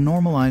assigns a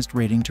normalized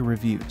rating to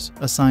reviews,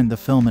 assigned the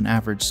film an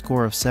average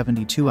score of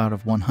 72 out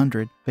of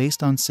 100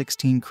 based on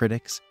 16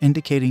 critics,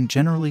 indicating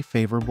generally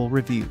favorable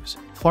reviews.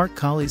 Clark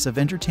Collies of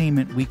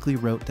Entertainment Weekly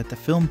wrote that the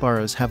film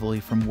borrows heavily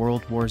from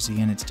World War Z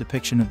in its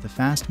depiction of the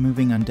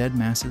fast-moving undead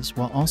masses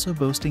while also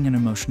boasting an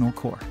emotional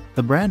core.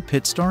 The Brad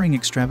Pitt starring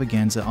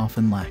extravaganza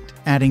often lacked,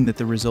 adding that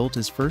the result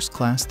is first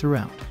class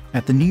throughout.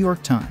 At the New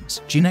York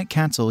Times, Jeanette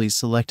Katzeles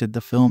selected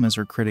the film as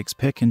her critic's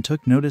pick and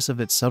took notice of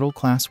its subtle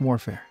class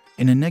warfare.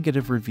 In a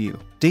negative review,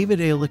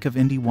 David Alick of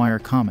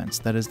IndieWire comments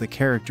that as the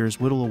characters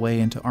whittle away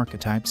into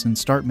archetypes and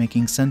start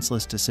making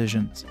senseless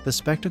decisions, the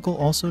spectacle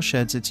also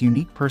sheds its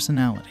unique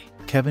personality.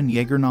 Kevin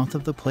Yeagernoth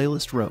of The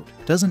Playlist wrote,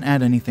 doesn't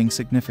add anything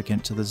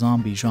significant to the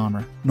zombie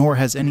genre, nor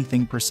has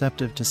anything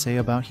perceptive to say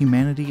about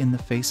humanity in the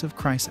face of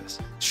crisis.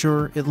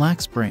 Sure, it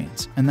lacks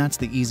brains, and that's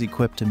the easy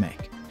quip to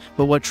make.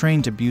 But what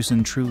Train to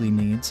Busan truly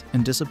needs,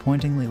 and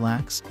disappointingly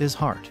lacks, is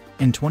heart.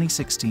 In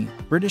 2016,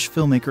 British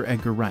filmmaker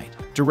Edgar Wright,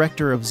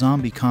 director of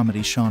zombie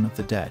comedy Shaun of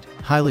the Dead,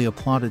 highly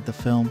applauded the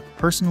film,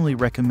 personally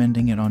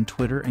recommending it on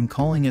Twitter and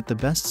calling it the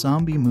best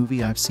zombie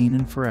movie I've seen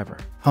in forever.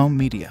 Home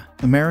media.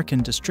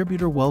 American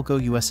distributor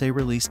Welgo USA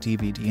released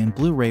DVD and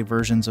Blu-ray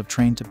versions of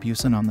Train to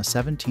Busan on the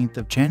 17th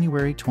of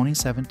January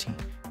 2017.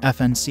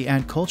 FNC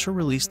Ad Culture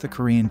released the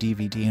Korean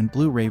DVD and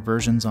Blu-ray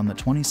versions on the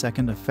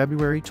 22nd of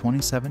February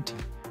 2017.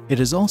 It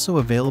is also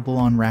available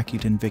on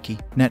Rakuten Viki,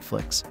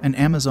 Netflix, and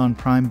Amazon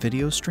Prime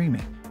Video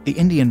streaming. The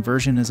Indian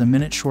version is a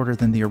minute shorter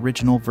than the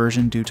original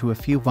version due to a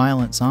few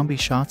violent zombie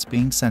shots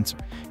being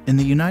censored. In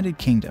the United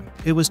Kingdom,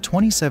 it was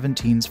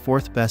 2017's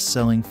fourth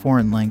best-selling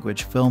foreign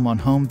language film on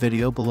home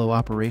video below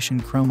Operation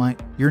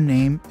Chromite, Your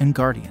Name, and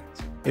Guardians.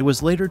 It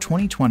was later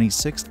 2020's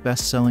sixth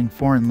best-selling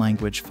foreign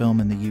language film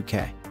in the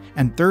UK,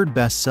 and third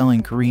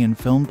best-selling Korean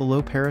film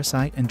below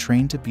Parasite and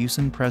Train to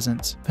Busan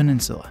Presents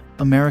Peninsula.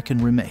 American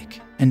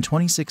remake. In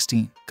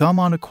 2016,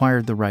 Gaumont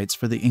acquired the rights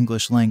for the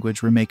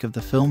English-language remake of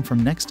the film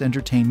from Next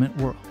Entertainment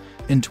World.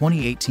 In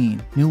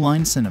 2018, New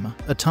Line Cinema,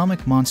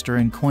 Atomic Monster,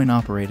 and Coin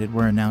Operated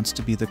were announced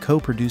to be the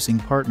co-producing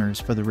partners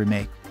for the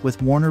remake,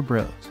 with Warner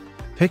Bros.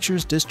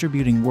 Pictures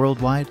distributing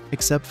worldwide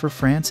except for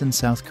France and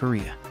South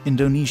Korea.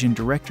 Indonesian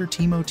director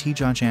Timo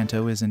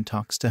Tjahjanto is in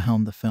talks to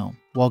helm the film,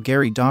 while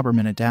Gary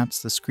Dauberman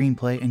adapts the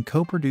screenplay and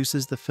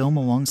co-produces the film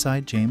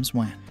alongside James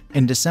Wan.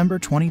 In December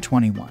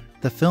 2021,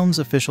 the film's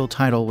official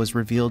title was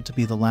revealed to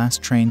be The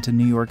Last Train to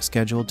New York,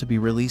 scheduled to be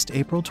released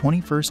April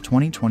 21,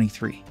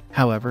 2023.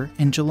 However,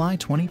 in July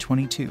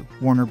 2022,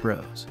 Warner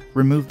Bros.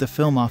 Removed the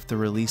film off the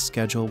release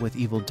schedule, with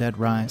Evil Dead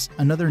Rise,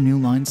 another New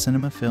Line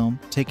Cinema film,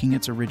 taking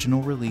its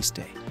original release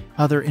date.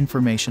 Other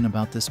information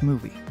about this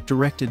movie: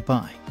 directed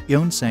by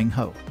Yeon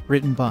Sang-ho,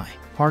 written by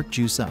Park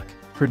Joo-suk,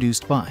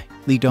 produced by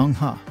Lee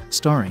Dong-ha,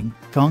 starring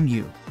Gong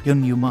Yoo,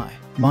 Yeon Yoo-mai,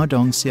 Ma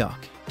Dong-seok,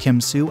 Kim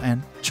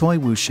Soo-en, Choi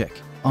Woo-shik,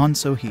 Ahn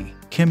So-hee,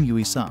 Kim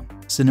Yui-sung.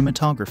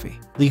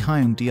 Cinematography: Lee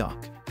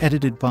Hyung-deok.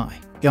 Edited by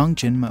Yang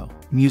Jin-mo.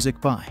 Music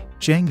by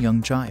Jang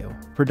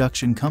Young-jae.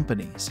 Production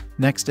companies: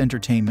 Next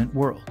Entertainment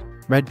World,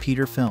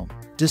 RedPeter Film.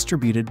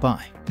 Distributed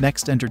by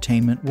Next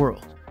Entertainment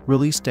World.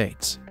 Release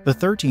dates: the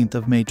 13th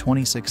of May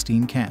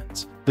 2016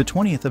 Cannes, the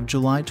 20th of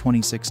July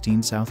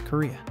 2016 South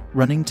Korea.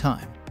 Running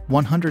time: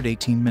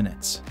 118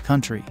 minutes.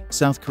 Country: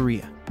 South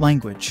Korea.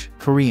 Language: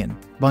 Korean.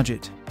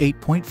 Budget: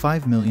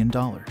 $8.5 million.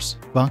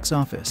 Box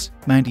office: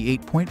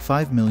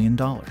 $98.5 million.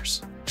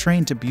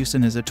 Train to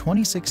Busan is a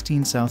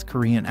 2016 South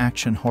Korean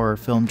action horror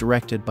film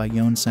directed by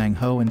Yeon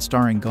Sang-ho and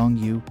starring Gong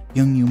Yoo,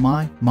 Yeon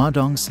Yoo-mai, Ma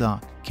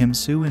Dong-seok, Kim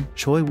Soo-en,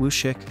 Choi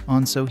Woo-shik,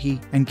 Ahn So-hee,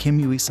 and Kim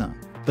Yui-sung.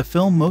 The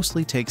film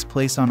mostly takes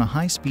place on a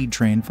high-speed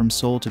train from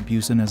Seoul to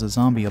Busan as a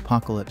zombie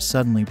apocalypse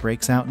suddenly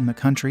breaks out in the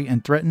country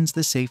and threatens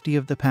the safety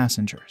of the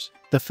passengers.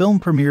 The film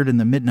premiered in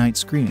the midnight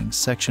screenings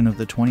section of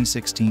the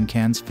 2016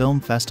 Cannes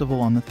Film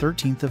Festival on the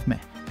 13th of May.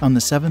 On the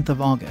 7th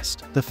of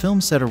August, the film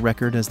set a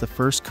record as the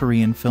first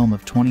Korean film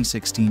of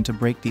 2016 to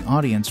break the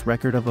audience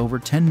record of over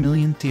 10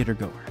 million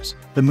theatergoers.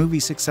 The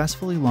movie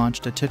successfully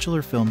launched a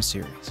titular film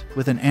series,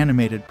 with an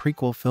animated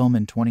prequel film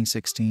in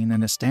 2016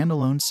 and a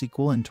standalone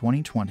sequel in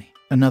 2020.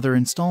 Another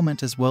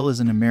installment as well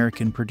as an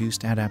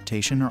American-produced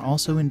adaptation are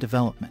also in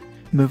development.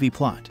 Movie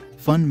plot: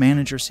 fund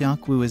manager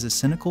Seok-woo is a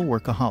cynical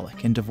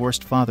workaholic and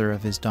divorced father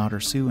of his daughter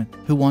Soo-en,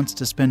 who wants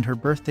to spend her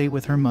birthday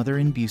with her mother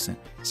in Busan.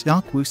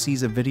 Seok-woo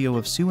sees a video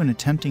of Soo-en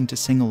attempting to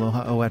sing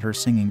Aloha O at her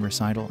singing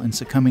recital and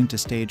succumbing to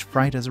stage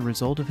fright as a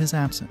result of his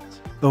absence.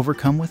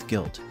 Overcome with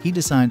guilt, he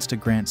decides to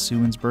grant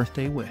Soo-en's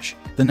birthday wish.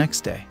 The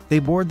next day, they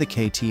board the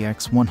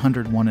KTX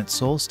 101 at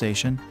Seoul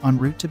Station, en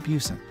route to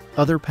Busan.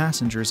 Other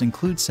passengers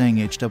include Sang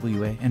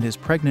Hwa and his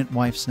pregnant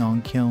wife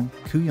Seong-kyung,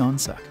 Koo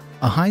Yeon-suk,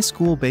 a high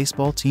school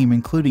baseball team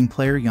including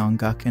player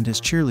Yong-guk and his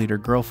cheerleader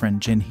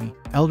girlfriend Jin-hee,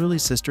 elderly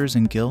sisters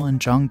In-gil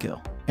and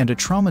Jong-gil, and a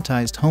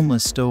traumatized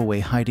homeless stowaway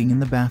hiding in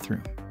the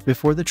bathroom.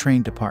 Before the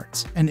train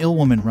departs, an ill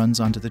woman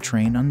runs onto the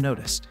train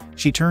unnoticed.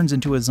 She turns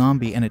into a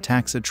zombie and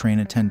attacks a train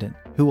attendant,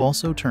 who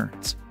also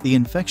turns. The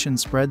infection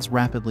spreads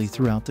rapidly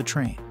throughout the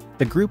train.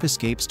 The group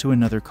escapes to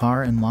another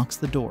car and locks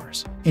the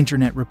doors.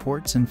 Internet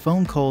reports and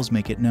phone calls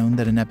make it known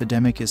that an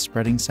epidemic is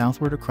spreading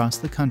southward across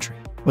the country.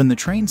 When the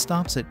train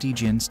stops at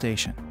Daejeon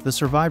Station, the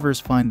survivors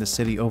find the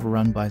city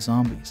overrun by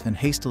zombies and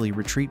hastily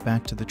retreat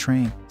back to the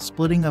train,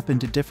 splitting up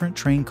into different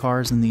train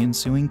cars in the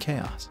ensuing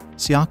chaos.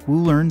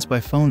 Seok-woo learns by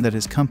phone that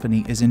his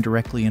company is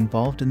indirectly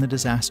involved in the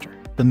disaster.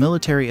 The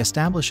military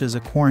establishes a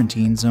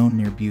quarantine zone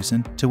near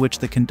Busan, to which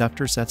the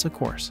conductor sets a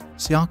course.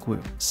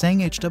 Seok-woo,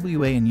 Sang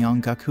Hwa and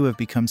Yong-guk, who have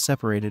become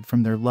separated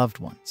from their loved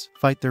ones,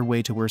 fight their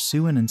way to where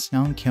Soo-en and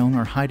Seong-kyung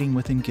are hiding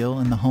with In-gil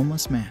and the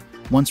homeless man.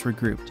 Once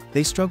regrouped,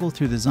 they struggle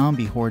through the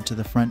zombie horde to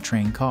the front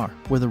train car,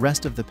 where the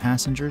rest of the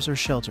passengers are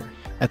sheltered.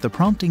 At the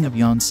prompting of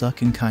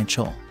Yeon-suk and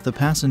Kai-chul, the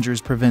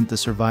passengers prevent the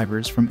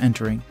survivors from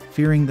entering,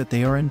 fearing that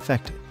they are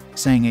infected.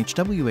 Sang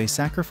Hwa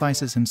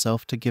sacrifices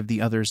himself to give the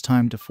others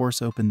time to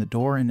force open the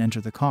door and enter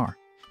the car,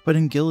 but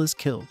In-gil is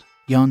killed.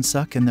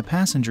 Yeon-suk and the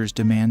passengers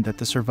demand that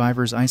the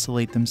survivors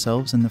isolate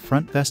themselves in the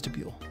front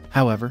vestibule.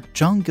 However,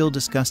 Jong-gil,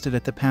 disgusted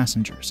at the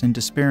passengers and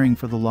despairing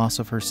for the loss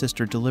of her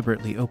sister,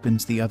 deliberately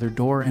opens the other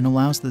door and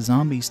allows the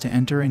zombies to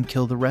enter and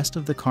kill the rest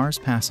of the car's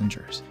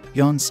passengers.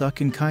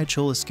 Yeon-suk and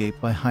Kai-chul escape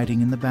by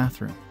hiding in the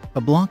bathroom.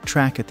 A blocked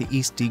track at the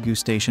East Daegu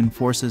station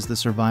forces the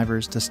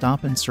survivors to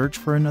stop and search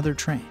for another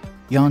train.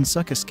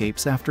 Yeon-suk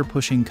escapes after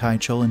pushing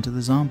Kai-chul into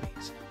the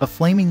zombies. A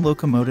flaming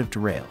locomotive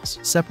derails,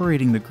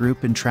 separating the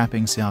group and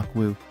trapping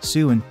Seok-woo,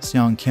 Soo-en,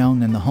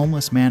 Seong-kyung, and the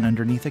homeless man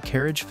underneath a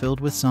carriage filled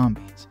with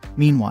zombies.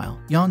 Meanwhile,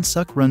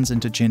 Yeon-suk runs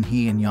into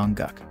Jin-hee and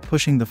Yong-guk,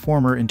 pushing the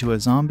former into a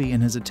zombie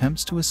in his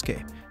attempts to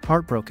escape.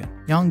 Heartbroken,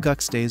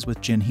 Yong-guk stays with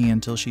Jin-hee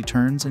until she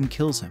turns and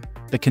kills him.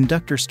 The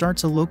conductor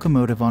starts a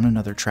locomotive on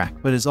another track,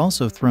 but is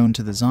also thrown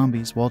to the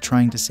zombies while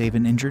trying to save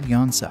an injured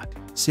Yeon-suk.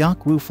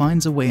 Seok-woo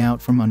finds a way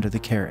out from under the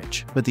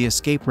carriage, but the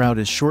escape route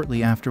is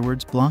shortly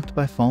afterwards blocked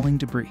by falling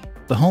debris.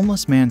 The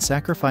homeless man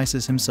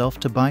sacrifices himself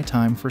to buy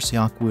time for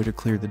Seok-woo to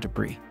clear the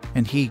debris,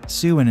 and he,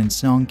 Soo-en, and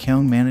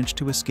Seong-kyung manage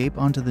to escape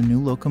onto the new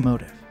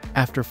locomotive.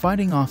 After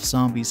fighting off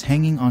zombies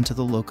hanging onto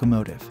the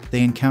locomotive,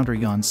 they encounter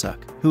Yeon-suk,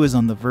 who is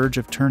on the verge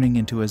of turning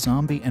into a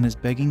zombie and is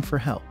begging for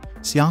help.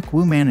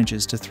 Seok-woo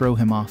manages to throw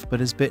him off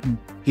but is bitten.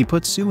 He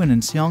puts Soo-in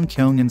and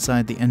Seong-kyung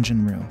inside the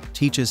engine room,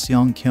 teaches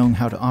Seong-kyung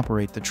how to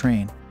operate the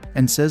train,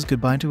 and says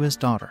goodbye to his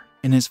daughter.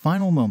 In his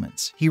final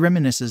moments, he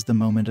reminisces the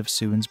moment of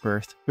Soo-in's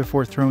birth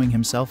before throwing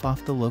himself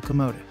off the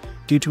locomotive.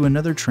 Due to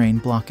another train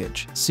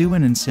blockage,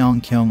 Soo-in and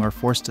Seong-kyung are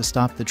forced to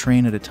stop the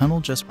train at a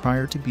tunnel just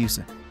prior to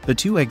Busan. The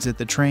two exit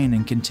the train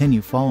and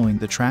continue following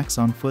the tracks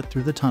on foot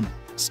through the tunnel.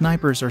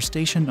 Snipers are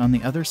stationed on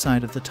the other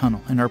side of the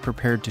tunnel and are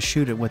prepared to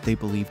shoot at what they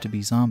believe to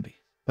be zombies.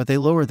 But they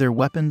lower their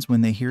weapons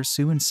when they hear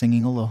Soo-in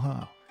singing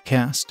Aloha.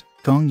 Cast: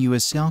 Gong Yoo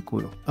as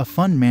Seok-woo, a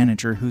fun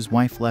manager whose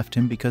wife left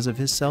him because of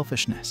his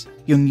selfishness.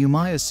 Jung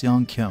Yoo-mai as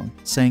Seong-kyung,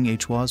 sang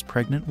Hwa's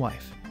pregnant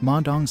wife.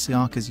 Ma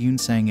Dong-seok as Yoon,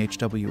 sang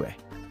Hwa.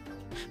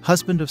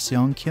 Husband of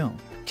Seong-kyung.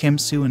 Kim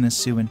Soo-in as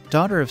Soo-in,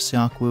 daughter of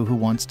Seok-woo who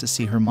wants to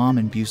see her mom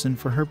in Busan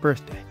for her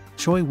birthday.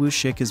 Choi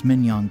Woo-shik as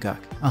Min Yong-guk,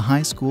 a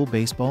high school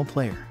baseball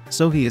player.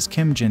 So-hee as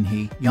Kim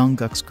Jin-hee,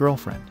 Yong-guk's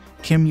girlfriend.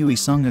 Kim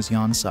Ui-sung as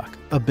Yeon-suk,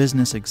 a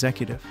business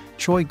executive.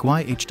 Choi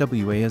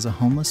Gwi-hwa as a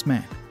homeless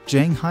man.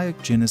 Jang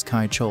Hyuk-jin as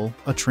Kai-chol,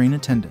 a train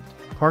attendant.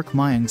 Park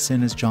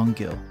Myung-sin as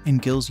Jong-gil,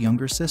 In-gil's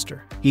younger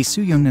sister. Lee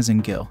Soo-young as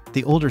In-gil,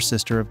 the older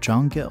sister of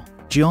Jong-gil.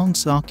 Jeong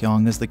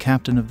Sok-yong as the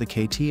captain of the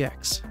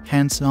KTX.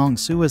 Han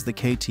Seong-soo as the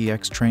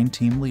KTX train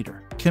team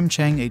leader. Kim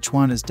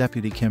Chang-hwan as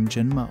deputy Kim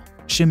Jin-mo.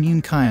 Shim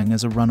Yoon-kyung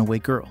as a runaway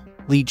girl.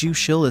 Lee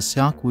Joo-shil as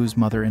Seok-woo's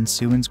mother and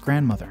Soo-in's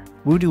grandmother.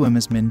 Woo Do-im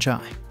as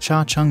Min-jae.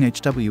 Cha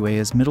Chung-hwa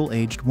as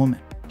middle-aged woman.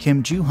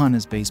 Kim Joo-han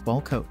as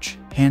baseball coach.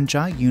 Han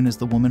Jae-yoon as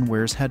the woman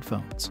wears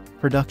headphones.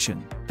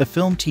 Production. The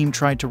film team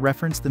tried to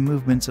reference the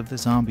movements of the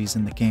zombies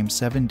in the game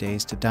 7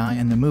 Days to Die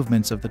and the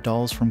movements of the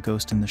dolls from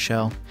Ghost in the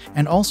Shell,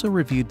 and also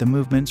reviewed the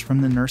movements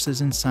from the nurses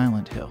in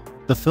Silent Hill.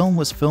 The film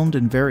was filmed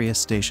in various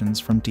stations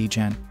from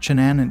Daejeon,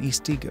 Cheonan, and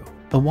East Daegu.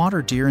 The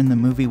water deer in the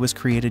movie was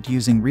created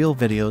using real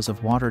videos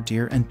of water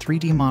deer and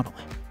 3D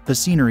modeling. The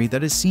scenery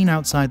that is seen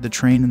outside the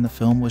train in the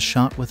film was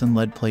shot with an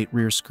lead plate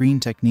rear screen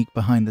technique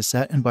behind the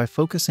set and by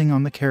focusing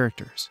on the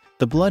characters.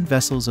 The blood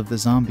vessels of the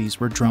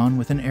zombies were drawn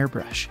with an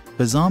airbrush.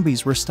 The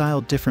zombies were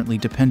styled differently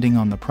depending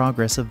on the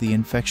progress of the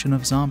infection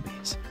of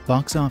zombies.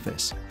 Box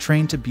office.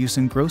 Train to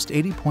Busan grossed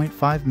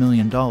 $80.5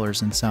 million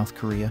in South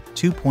Korea,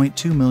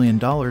 $2.2 million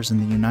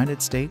in the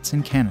United States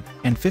and Canada,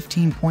 and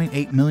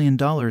 $15.8 million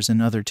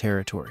in other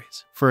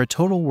territories, for a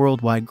total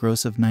worldwide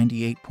gross of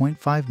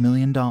 $98.5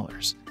 million.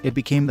 It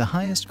became the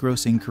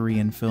highest-grossing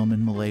Korean film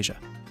in Malaysia,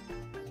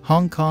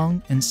 Hong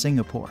Kong, and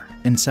Singapore.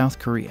 In South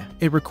Korea,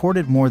 it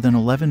recorded more than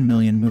 11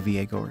 million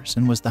moviegoers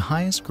and was the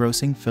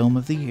highest-grossing film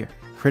of the year.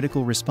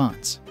 Critical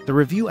response. The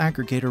review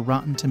aggregator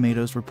Rotten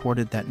Tomatoes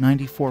reported that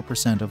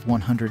 94% of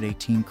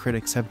 118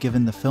 critics have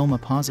given the film a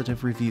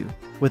positive review,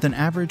 with an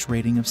average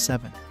rating of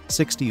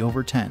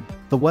 7.60/10.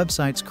 The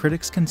website's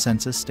critics'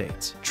 consensus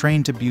states,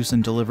 Train to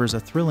Busan delivers a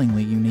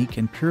thrillingly unique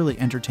and purely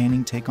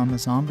entertaining take on the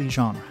zombie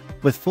genre,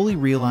 with fully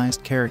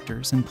realized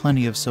characters and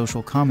plenty of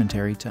social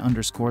commentary to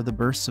underscore the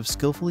bursts of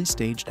skillfully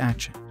staged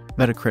action.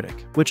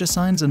 Metacritic, which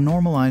assigns a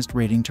normalized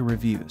rating to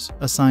reviews,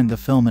 assigned the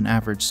film an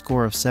average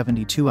score of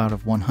 72 out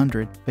of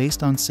 100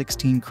 based on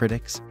 16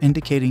 critics,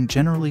 indicating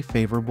generally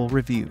favorable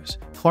reviews.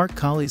 Clark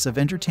Collies of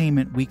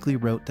Entertainment Weekly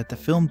wrote that the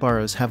film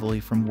borrows heavily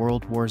from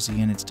World War Z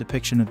in its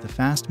depiction of the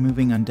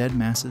fast-moving undead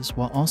masses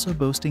while also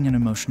boasting an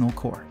emotional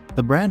core.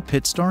 The Brad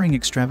Pitt starring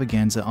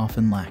extravaganza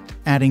often lacked,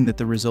 adding that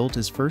the result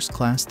is first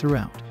class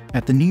throughout.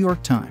 At the New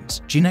York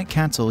Times, Jeanette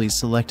Katzeles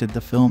selected the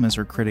film as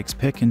her critics'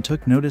 pick and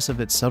took notice of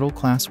its subtle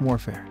class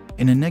warfare.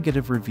 In a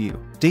negative review,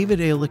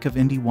 David Alick of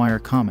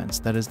IndieWire comments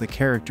that as the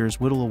characters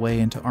whittle away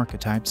into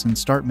archetypes and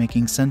start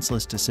making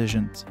senseless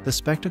decisions, the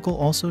spectacle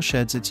also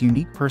sheds its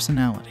unique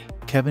personality.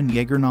 Kevin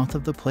Yeagernoth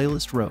of The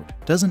Playlist wrote,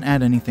 doesn't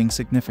add anything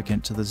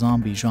significant to the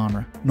zombie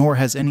genre, nor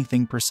has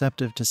anything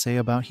perceptive to say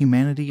about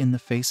humanity in the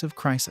face of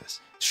crisis.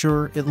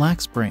 Sure, it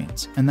lacks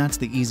brains, and that's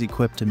the easy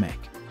quip to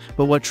make.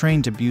 But what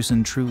Train to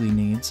Busan truly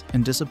needs,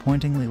 and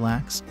disappointingly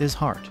lacks, is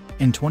heart.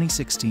 In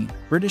 2016,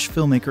 British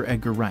filmmaker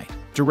Edgar Wright,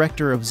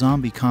 director of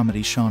zombie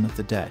comedy Shaun of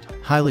the Dead,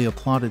 highly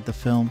applauded the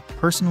film,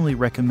 personally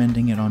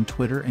recommending it on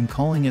Twitter and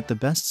calling it the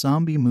best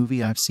zombie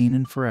movie I've seen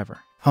in forever.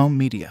 Home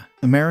media.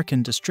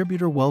 American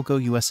distributor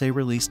Welgo USA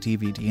released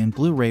DVD and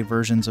Blu-ray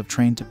versions of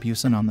Train to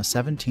Busan on the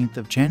 17th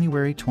of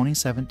January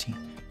 2017.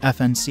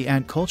 FNC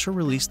Ad Culture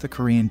released the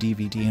Korean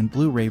DVD and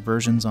Blu-ray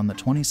versions on the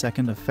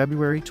 22nd of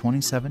February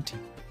 2017.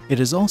 It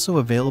is also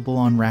available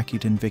on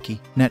Rakuten Viki,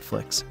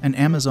 Netflix, and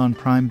Amazon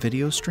Prime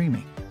Video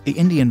streaming. The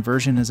Indian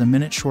version is a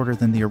minute shorter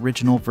than the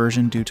original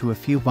version due to a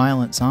few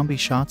violent zombie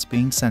shots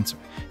being censored.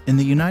 In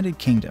the United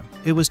Kingdom,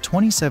 it was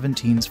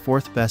 2017's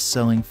fourth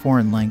best-selling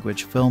foreign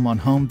language film on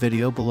home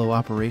video below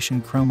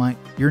Operation Chromite,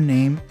 Your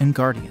Name, and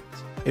Guardians.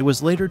 It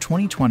was later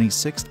 2020's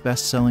sixth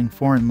best-selling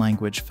foreign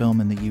language film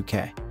in the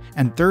UK,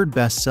 and third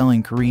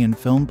best-selling Korean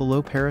film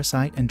below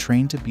Parasite and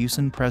Train to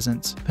Busan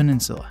Presents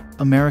Peninsula.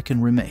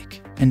 American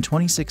remake. In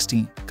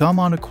 2016,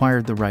 Gaumont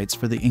acquired the rights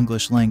for the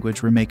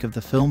English-language remake of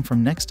the film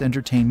from Next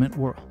Entertainment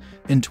World.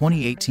 In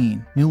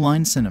 2018, New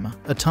Line Cinema,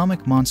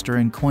 Atomic Monster,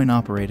 and Coin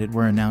Operated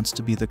were announced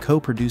to be the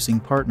co-producing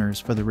partners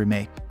for the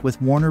remake,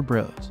 with Warner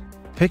Bros.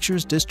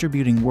 Pictures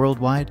distributing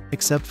worldwide,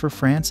 except for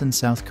France and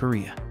South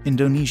Korea.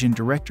 Indonesian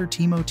director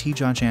Timo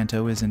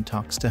Tjahjanto is in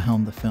talks to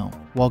helm the film,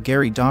 while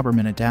Gary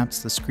Dauberman adapts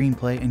the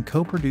screenplay and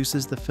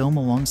co-produces the film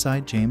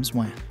alongside James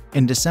Wan.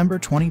 In December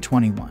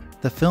 2021,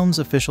 the film's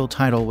official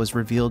title was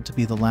revealed to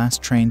be The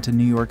Last Train to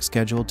New York,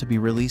 scheduled to be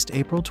released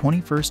April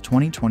 21,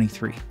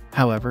 2023.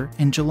 However,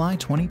 in July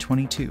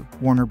 2022,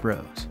 Warner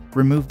Bros.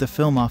 removed the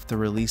film off the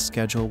release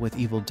schedule, with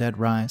Evil Dead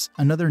Rise,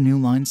 another New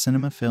Line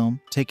Cinema film,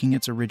 taking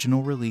its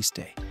original release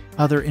date.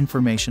 Other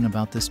information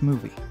about this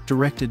movie: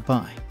 directed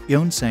by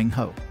Yeon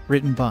Sang-ho,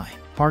 written by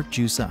Park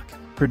Joo-suk,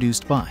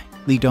 produced by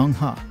Lee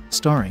Dong-ha,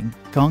 starring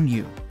Gong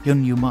Yoo,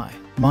 Yeon Yoo-mai,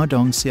 Ma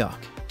Dong-seok,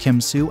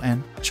 Kim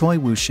Soo-en, Choi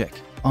Woo-shik,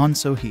 Ahn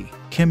So-hee,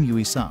 Kim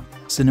Yui-sung.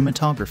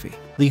 Cinematography: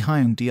 Lee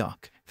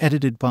Hyung-deok.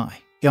 Edited by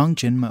Yang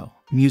Jin-mo.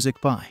 Music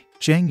by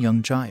Jang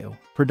Young-jae.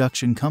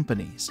 Production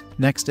companies: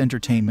 Next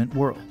Entertainment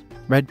World,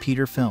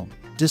 RedPeter Film.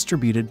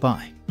 Distributed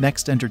by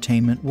Next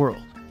Entertainment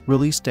World.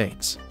 Release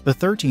dates: the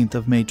 13th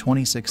of May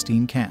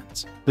 2016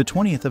 Cannes, the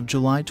 20th of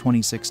July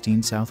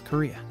 2016 South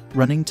Korea.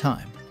 Running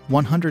time: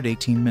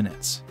 118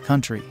 minutes.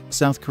 Country: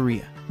 South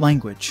Korea.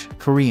 Language: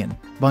 Korean.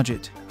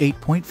 Budget: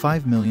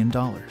 $8.5 million.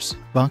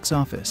 Box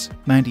office: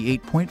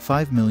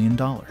 $98.5 million.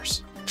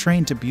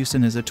 Train to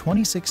Busan is a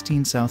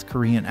 2016 South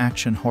Korean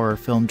action horror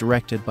film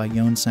directed by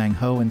Yeon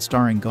Sang-ho and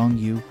starring Gong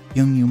Yoo,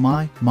 Yeon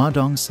Yoo-mai, Ma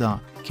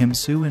Dong-seok, Kim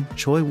Soo-en,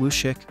 Choi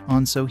Woo-shik,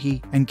 Ahn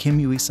So-hee, and Kim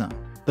Yui-sung.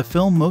 The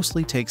film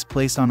mostly takes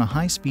place on a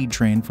high-speed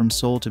train from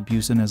Seoul to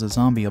Busan as a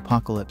zombie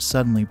apocalypse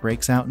suddenly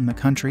breaks out in the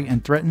country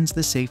and threatens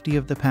the safety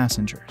of the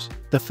passengers.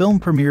 The film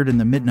premiered in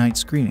the midnight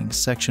screenings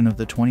section of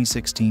the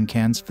 2016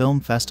 Cannes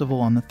Film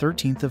Festival on the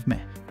 13th of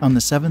May. On the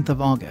 7th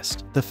of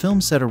August, the film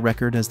set a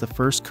record as the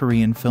first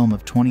Korean film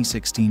of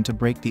 2016 to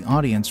break the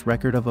audience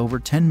record of over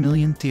 10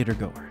 million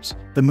theatergoers.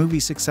 The movie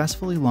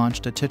successfully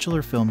launched a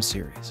titular film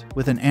series,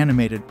 with an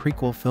animated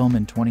prequel film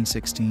in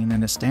 2016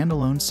 and a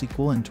standalone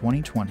sequel in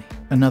 2020.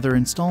 Another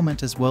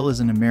installment as well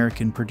as an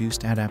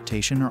American-produced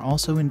adaptation are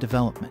also in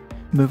development.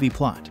 Movie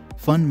plot: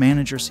 fund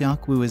manager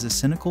Seok-woo is a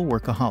cynical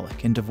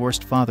workaholic and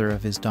divorced father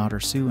of his daughter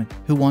Soo-en,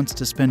 who wants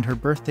to spend her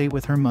birthday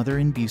with her mother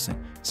in Busan.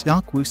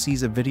 Seok-woo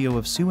sees a video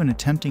of Soo-en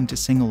attempting to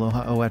sing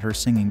Aloha-o at her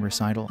singing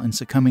recital and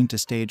succumbing to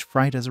stage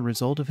fright as a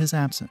result of his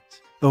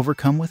absence.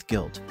 Overcome with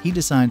guilt, he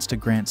decides to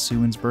grant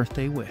Soo-en's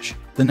birthday wish.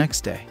 The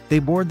next day, they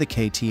board the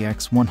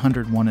KTX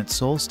 101 at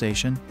Seoul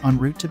Station, en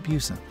route to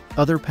Busan.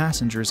 Other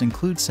passengers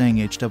include Sang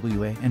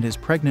Hwa and his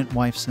pregnant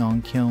wife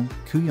Seong-kyung,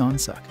 Koo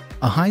Yeon-suk,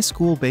 a high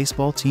school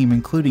baseball team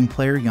including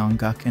player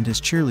Yong-guk and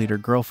his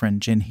cheerleader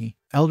girlfriend Jin-hee,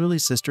 elderly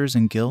sisters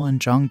In-gil and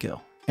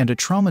Jong-gil, and a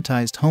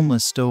traumatized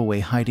homeless stowaway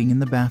hiding in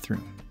the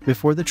bathroom.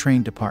 Before the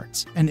train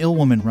departs, an ill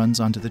woman runs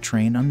onto the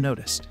train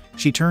unnoticed.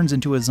 She turns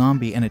into a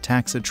zombie and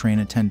attacks a train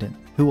attendant,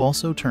 who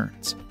also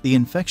turns. The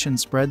infection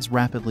spreads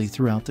rapidly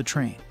throughout the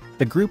train.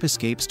 The group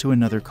escapes to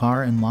another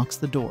car and locks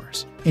the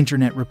doors.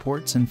 Internet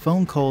reports and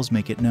phone calls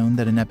make it known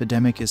that an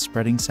epidemic is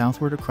spreading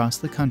southward across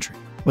the country.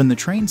 When the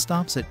train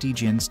stops at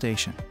Daejeon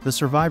Station, the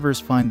survivors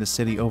find the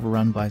city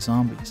overrun by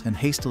zombies and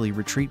hastily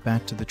retreat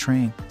back to the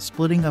train,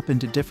 splitting up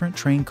into different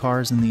train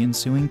cars in the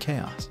ensuing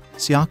chaos.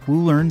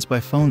 Seok-woo learns by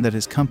phone that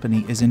his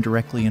company is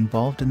indirectly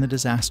involved in the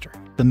disaster.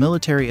 The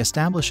military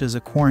establishes a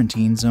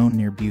quarantine zone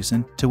near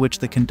Busan, to which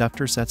the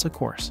conductor sets a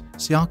course.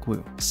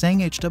 Seok-woo,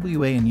 Sang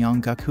Hwa and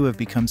Yong-guk, who have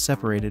become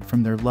separated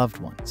from their loved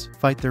ones,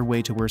 fight their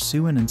way to where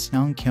Soo-en and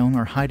Seong-kyung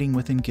are hiding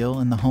with In-gil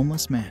and the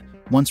homeless man.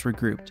 Once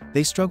regrouped,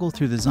 they struggle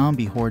through the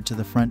zombie horde to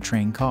the front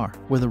train car,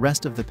 where the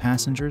rest of the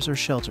passengers are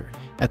sheltered.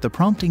 At the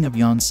prompting of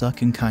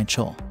Yeon-suk and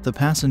Kai-chul, the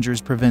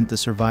passengers prevent the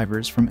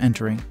survivors from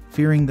entering,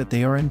 fearing that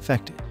they are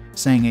infected.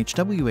 Sang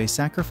Hwa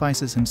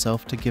sacrifices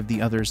himself to give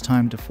the others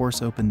time to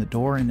force open the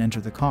door and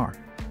enter the car,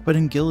 but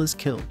In-gil is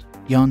killed.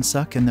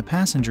 Yeon-suk and the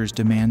passengers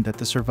demand that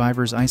the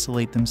survivors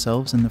isolate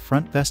themselves in the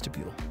front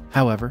vestibule.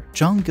 However,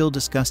 Jong-gil,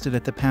 disgusted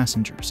at the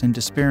passengers and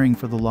despairing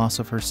for the loss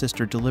of her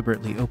sister,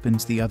 deliberately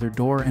opens the other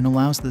door and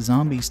allows the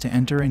zombies to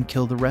enter and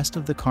kill the rest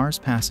of the car's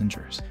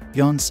passengers.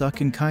 Yeon-suk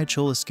and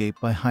Kai-chul escape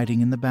by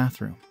hiding in the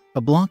bathroom.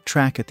 A blocked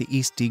track at the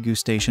East Daegu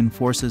station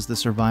forces the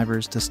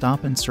survivors to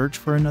stop and search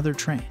for another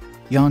train.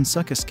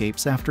 Yeon-suk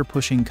escapes after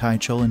pushing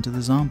Kai-chul into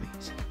the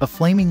zombies. A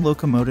flaming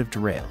locomotive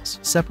derails,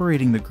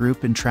 separating the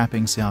group and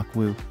trapping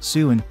Seok-woo,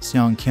 Soo-en,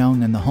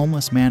 Seong-kyung, and the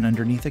homeless man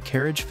underneath a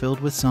carriage filled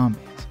with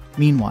zombies.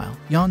 Meanwhile,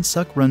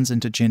 Yeon-suk runs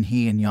into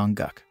Jin-hee and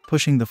Yong-guk,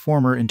 pushing the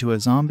former into a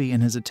zombie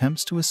in his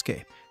attempts to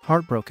escape.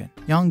 Heartbroken,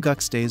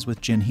 Yong-guk stays with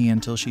Jin-hee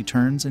until she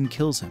turns and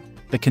kills him.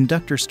 The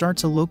conductor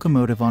starts a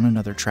locomotive on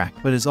another track,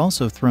 but is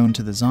also thrown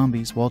to the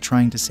zombies while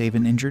trying to save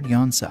an injured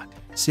Yeon-suk.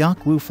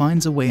 Seok-woo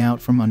finds a way out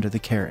from under the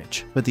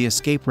carriage, but the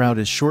escape route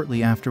is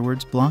shortly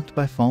afterwards blocked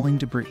by falling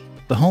debris.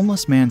 The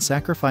homeless man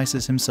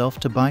sacrifices himself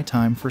to buy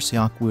time for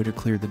Seok-woo to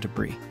clear the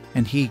debris,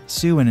 and he,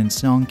 Soo-en, and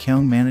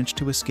Seong-kyung manage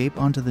to escape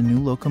onto the new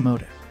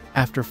locomotive.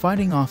 After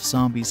fighting off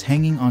zombies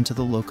hanging onto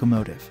the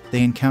locomotive,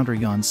 they encounter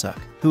Yeon-suk,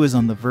 who is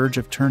on the verge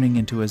of turning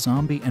into a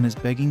zombie and is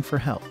begging for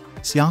help.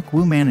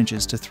 Seok-woo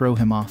manages to throw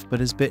him off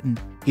but is bitten.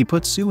 He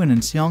puts Soo-in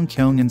and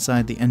Seong-kyung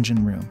inside the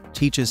engine room,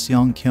 teaches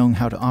Seong-kyung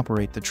how to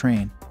operate the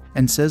train,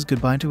 and says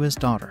goodbye to his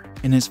daughter.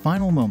 In his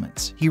final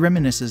moments, he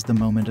reminisces the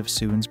moment of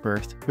Soo-in's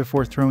birth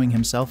before throwing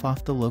himself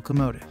off the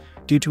locomotive.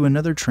 Due to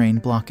another train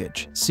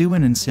blockage,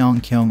 Soo-in and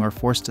Seong-kyung are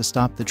forced to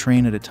stop the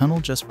train at a tunnel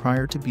just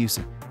prior to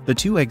Busan. The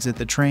two exit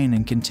the train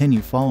and continue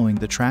following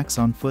the tracks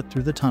on foot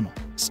through the tunnel.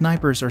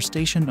 Snipers are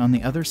stationed on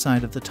the other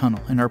side of the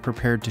tunnel and are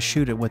prepared to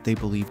shoot at what they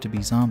believe to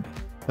be zombies,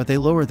 but they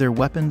lower their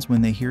weapons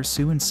when they hear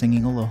Soo-in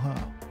singing Aloha.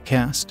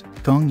 Cast: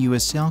 Gong Yoo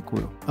as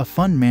Seok-woo, a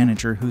fun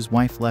manager whose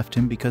wife left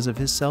him because of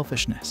his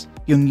selfishness.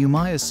 Jung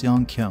Yoo-mai as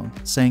Seong-kyung,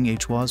 sang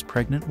Hwa's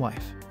pregnant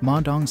wife.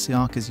 Ma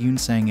Dong-seok as Yoon,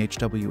 sang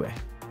Hwa.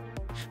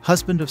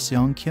 Husband of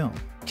Seong-kyung.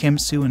 Kim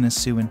Soo-in as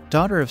Soo-in,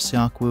 daughter of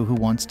Seok-woo who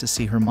wants to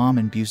see her mom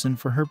in Busan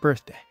for her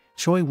birthday.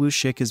 Choi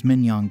Woo-shik as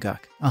Min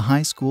Yong-guk, a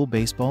high school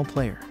baseball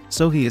player.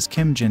 So-hee as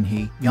Kim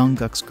Jin-hee,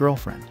 Yong-guk's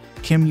girlfriend.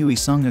 Kim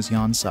Yui-sung as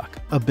Yeon-suk,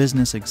 a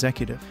business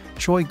executive.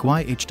 Choi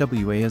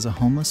Gwi-hwa as a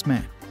homeless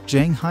man.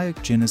 Jang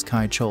Hyuk-jin as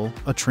Kai-chol,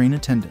 a train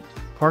attendant.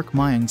 Park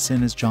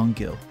Myung-sin as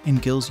Jong-gil,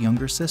 In-gil's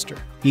younger sister.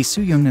 Lee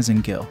Soo-young as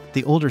In-gil,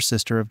 the older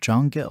sister of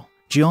Jong-gil.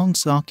 Jeong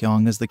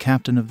Sok-yong as the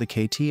captain of the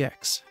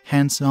KTX.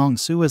 Han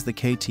Seong-soo as the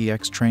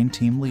KTX train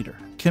team leader.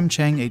 Kim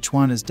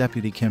Chang-hwan as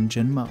deputy Kim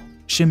Jin-mo.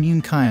 Shim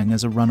Yoon-kyung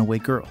as a runaway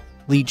girl.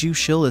 Lee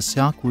Joo-shil as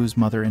Seok-woo's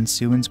mother and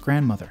Soo-in's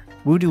grandmother.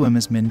 Woo Do-im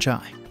as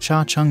Min-jae.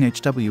 Cha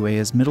Chung-hwa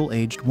as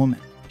middle-aged woman.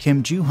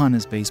 Kim Joo-han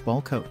as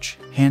baseball coach.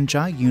 Han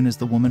Jae-yoon as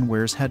the woman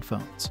wears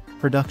headphones.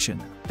 Production.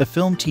 The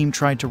film team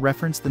tried to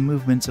reference the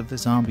movements of the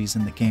zombies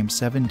in the game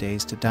 7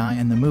 Days to Die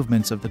and the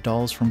movements of the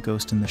dolls from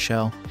Ghost in the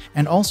Shell,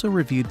 and also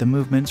reviewed the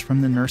movements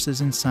from the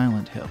nurses in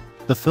Silent Hill.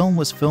 The film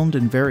was filmed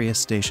in various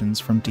stations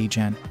from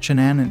Daejeon,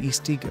 Cheonan, and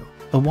East Daegu.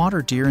 The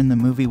water deer in the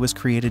movie was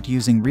created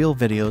using real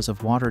videos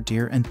of water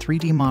deer and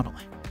 3D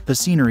modeling. The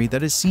scenery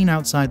that is seen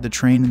outside the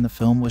train in the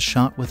film was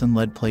shot with an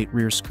lead plate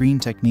rear screen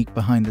technique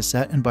behind the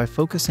set and by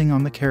focusing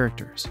on the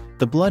characters.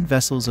 The blood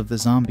vessels of the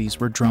zombies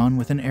were drawn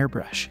with an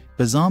airbrush.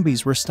 The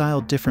zombies were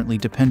styled differently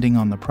depending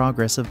on the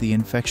progress of the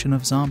infection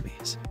of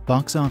zombies.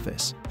 Box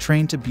office.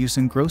 Train to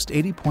Busan grossed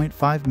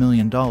 $80.5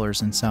 million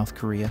in South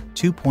Korea,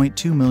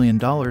 $2.2 million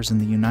in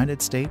the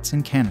United States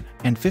and Canada,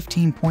 and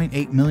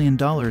 $15.8 million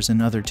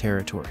in other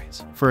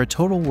territories, for a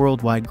total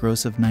worldwide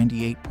gross of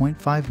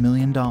 $98.5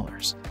 million.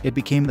 It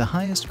became the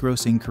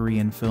highest-grossing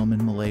Korean film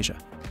in Malaysia,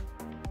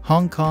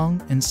 Hong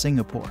Kong, and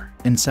Singapore.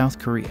 In South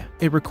Korea,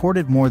 it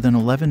recorded more than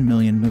 11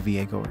 million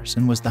moviegoers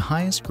and was the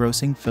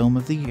highest-grossing film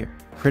of the year.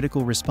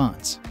 Critical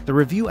response. The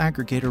review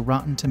aggregator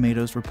Rotten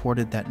Tomatoes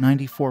reported that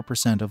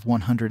 94% of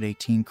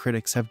 118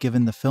 critics have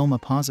given the film a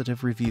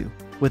positive review,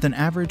 with an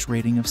average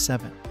rating of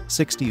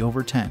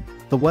 7.60/10.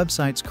 The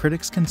website's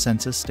critics'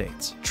 consensus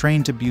states,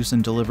 Train to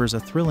Busan delivers a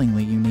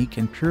thrillingly unique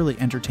and purely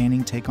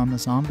entertaining take on the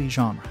zombie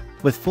genre,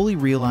 with fully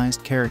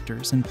realized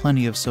characters and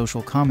plenty of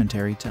social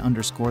commentary to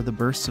underscore the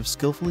bursts of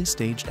skillfully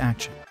staged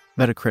action.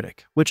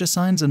 Metacritic, which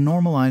assigns a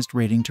normalized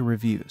rating to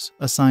reviews,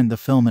 assigned the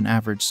film an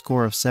average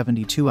score of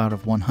 72 out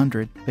of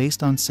 100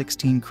 based on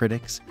 16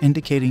 critics,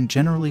 indicating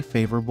generally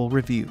favorable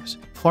reviews.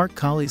 Clark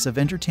Collies of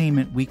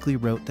Entertainment Weekly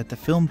wrote that the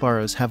film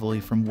borrows heavily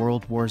from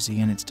World War Z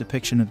in its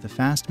depiction of the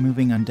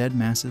fast-moving undead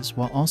masses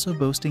while also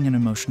boasting an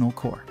emotional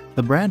core.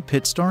 The Brad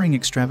Pitt starring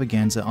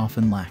extravaganza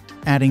often lacked,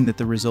 adding that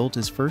the result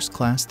is first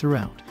class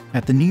throughout.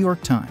 At the New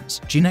York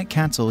Times, Jeanette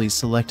Katzeles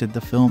selected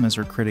the film as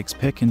her critic's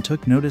pick and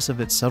took notice of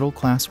its subtle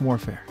class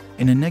warfare.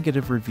 In a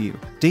negative review,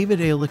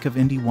 David Alick of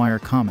IndieWire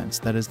comments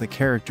that as the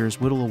characters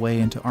whittle away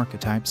into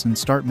archetypes and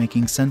start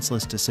making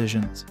senseless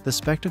decisions, the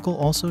spectacle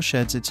also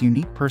sheds its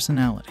unique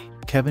personality.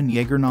 Kevin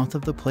Yeagernoth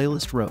of The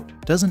Playlist wrote,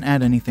 doesn't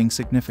add anything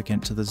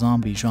significant to the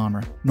zombie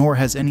genre, nor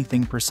has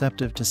anything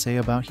perceptive to say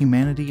about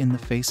humanity in the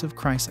face of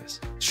crisis.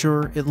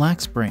 Sure, it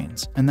lacks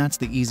brains, and that's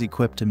the easy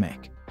quip to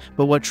make.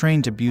 But what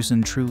Train to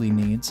Busan truly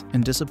needs,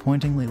 and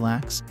disappointingly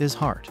lacks, is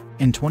heart.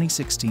 In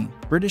 2016,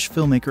 British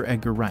filmmaker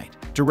Edgar Wright,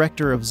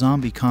 director of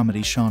zombie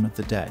comedy Shaun of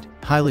the Dead,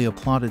 highly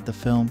applauded the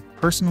film,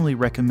 personally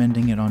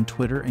recommending it on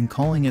Twitter and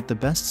calling it the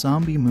best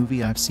zombie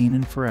movie I've seen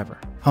in forever.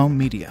 Home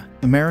media.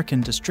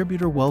 American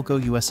distributor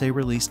Welgo USA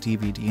released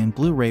DVD and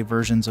Blu-ray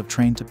versions of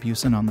Train to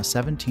Busan on the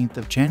 17th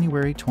of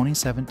January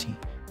 2017.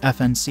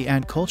 FNC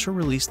Ad Culture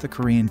released the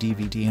Korean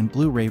DVD and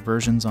Blu-ray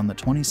versions on the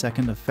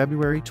 22nd of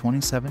February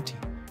 2017.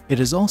 It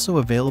is also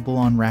available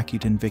on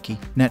Rakuten Viki,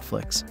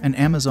 Netflix, and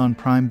Amazon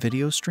Prime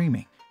Video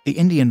streaming. The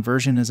Indian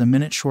version is a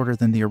minute shorter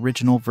than the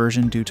original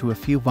version due to a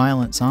few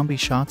violent zombie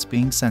shots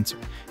being censored.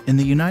 In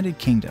the United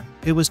Kingdom,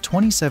 it was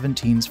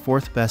 2017's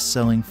fourth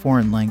best-selling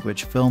foreign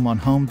language film on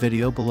home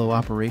video below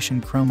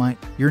Operation Chromite,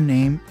 Your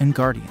Name, and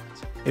Guardians.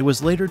 It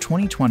was later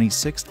 2020's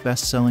sixth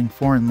best-selling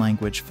foreign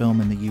language film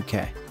in the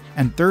UK,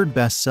 and third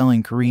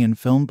best-selling Korean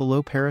film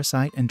below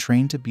Parasite and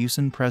Train to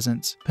Busan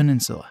Presents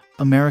Peninsula.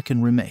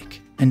 American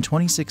remake. In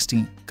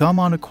 2016,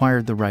 Gaumont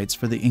acquired the rights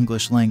for the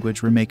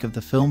English-language remake of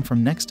the film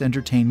from Next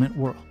Entertainment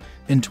World.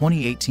 In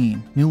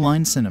 2018, New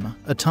Line Cinema,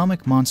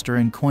 Atomic Monster,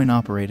 and Coin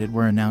Operated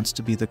were announced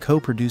to be the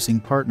co-producing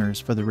partners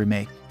for the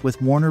remake,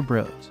 with Warner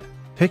Bros.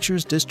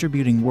 Pictures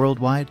distributing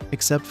worldwide,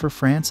 except for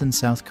France and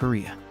South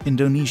Korea.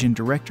 Indonesian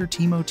director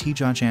Timo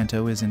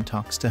Tjahjanto is in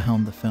talks to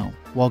helm the film,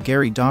 while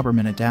Gary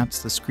Dauberman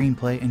adapts the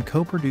screenplay and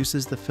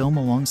co-produces the film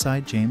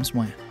alongside James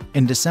Wan.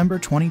 In December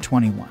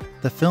 2021,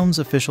 the film's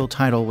official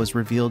title was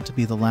revealed to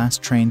be The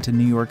Last Train to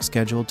New York,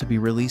 scheduled to be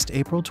released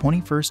April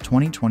 21,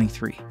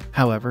 2023.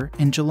 However,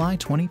 in July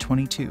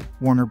 2022,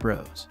 Warner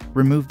Bros.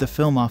 Removed the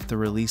film off the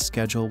release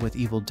schedule, with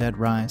Evil Dead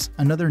Rise,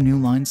 another New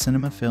Line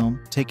Cinema film,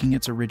 taking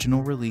its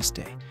original release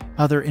date.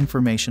 Other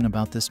information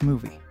about this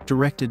movie: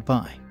 directed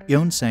by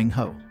Yeon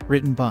Sang-ho,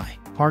 written by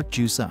Park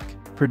Joo-suk,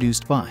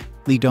 produced by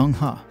Lee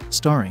Dong-ha,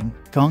 starring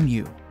Gong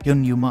Yoo,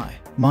 Yeon Yoo-mai,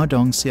 Ma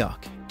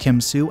Dong-seok, Kim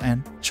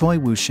Soo-en, Choi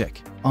Woo-shik,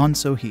 Ahn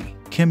So-hee,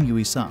 Kim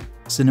Yui-sung.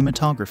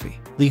 Cinematography: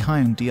 Lee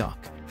Hyung-deok.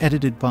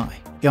 Edited by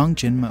Yang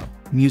Jin-mo.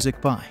 Music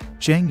by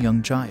Jang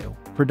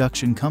Young-jae.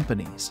 Production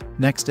companies: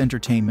 Next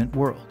Entertainment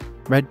World,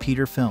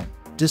 RedPeter Film.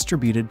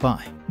 Distributed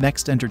by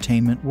Next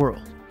Entertainment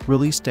World.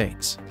 Release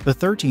dates: the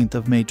 13th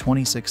of May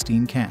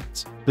 2016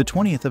 Cannes, the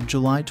 20th of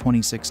July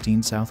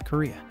 2016 South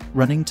Korea.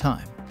 Running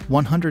time: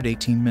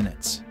 118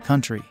 minutes.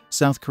 Country: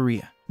 South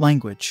Korea.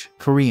 Language: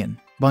 Korean.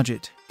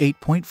 Budget: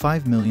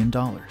 $8.5 million.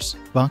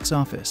 Box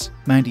office: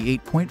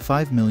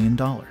 $98.5 million.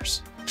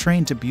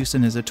 Train to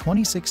Busan is a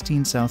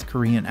 2016 South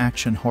Korean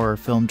action horror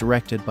film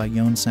directed by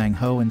Yeon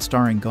Sang-ho and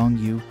starring Gong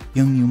Yoo,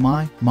 Yeon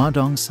Yoo-mai, Ma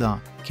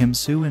Dong-seok, Kim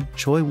Soo-en,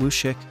 Choi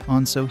Woo-shik,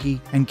 Ahn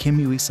So-hee, and Kim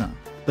Yui-sung.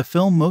 The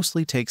film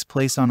mostly takes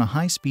place on a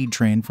high-speed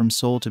train from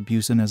Seoul to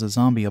Busan as a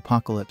zombie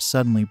apocalypse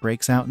suddenly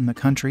breaks out in the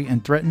country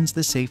and threatens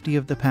the safety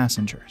of the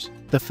passengers.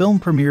 The film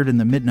premiered in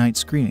the midnight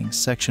screenings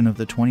section of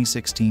the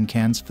 2016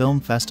 Cannes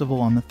Film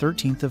Festival on the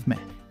 13th of May.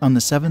 On the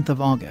 7th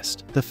of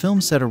August, the film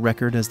set a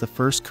record as the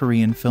first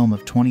Korean film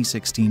of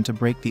 2016 to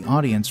break the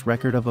audience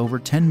record of over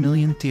 10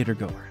 million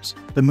theatergoers.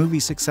 The movie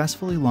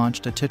successfully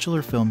launched a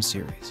titular film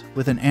series,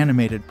 with an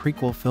animated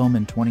prequel film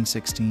in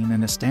 2016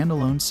 and a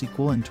standalone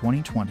sequel in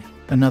 2020.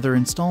 Another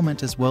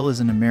installment as well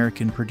as an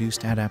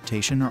American-produced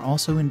adaptation are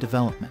also in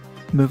development.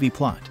 Movie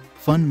plot: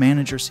 fund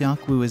manager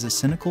Seok-woo is a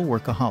cynical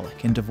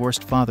workaholic and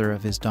divorced father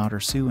of his daughter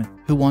Soo-en,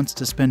 who wants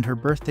to spend her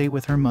birthday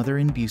with her mother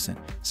in Busan.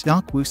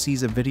 Seok-woo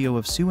sees a video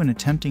of Soo-en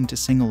attempting to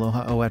sing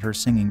Aloha O at her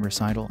singing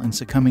recital and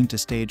succumbing to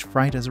stage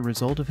fright as a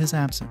result of his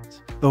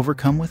absence.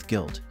 Overcome with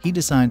guilt, he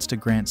decides to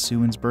grant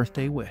Soo-en's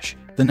birthday wish.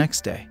 The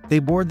next day, they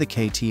board the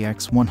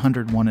KTX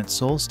 101 at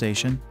Seoul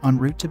Station, en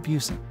route to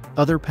Busan.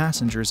 Other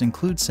passengers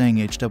include Sang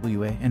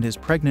Hwa and his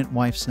pregnant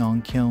wife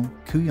Song-kyung,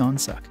 Koo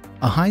Yeon-suk,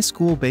 a high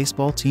school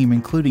baseball team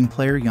including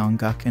player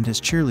Yong-guk and his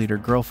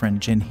cheerleader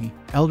girlfriend Jin-hee,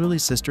 elderly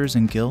sisters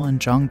In-gil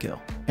and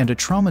Jong-gil, and a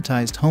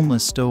traumatized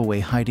homeless stowaway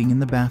hiding in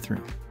the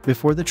bathroom.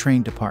 Before the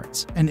train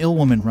departs, an ill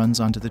woman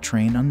runs onto the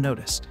train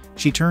unnoticed.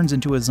 She turns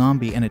into a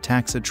zombie and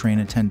attacks a train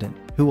attendant,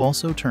 who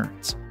also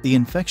turns. The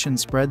infection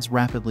spreads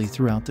rapidly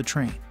throughout the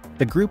train.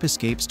 The group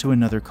escapes to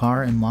another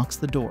car and locks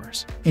the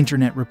doors.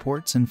 Internet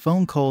reports and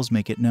phone calls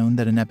make it known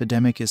that an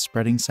epidemic is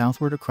spreading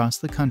southward across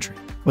the country.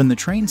 When the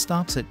train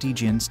stops at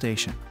Daejeon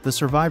Station, the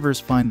survivors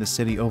find the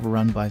city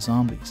overrun by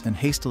zombies and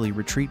hastily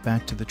retreat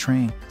back to the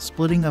train,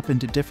 splitting up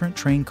into different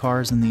train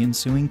cars in the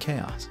ensuing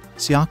chaos.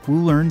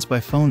 Seok-woo learns by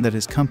phone that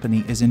his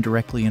company is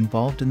indirectly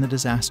involved in the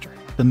disaster.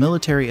 The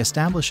military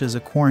establishes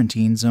a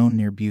quarantine zone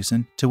near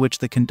Busan, to which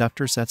the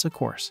conductor sets a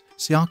course.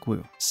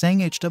 Seok-woo, Sang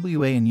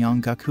Hwa and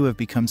Yong-guk, who have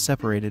become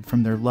separated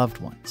from their loved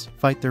ones,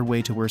 fight their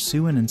way to where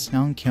Soo-en and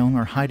Song-kyung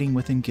are hiding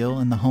with In-gil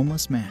and the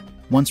homeless man.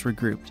 Once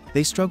regrouped,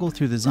 they struggle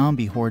through the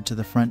zombie horde to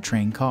the front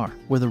train car,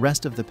 where the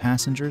rest of the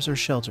passengers are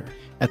sheltered.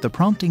 At the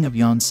prompting of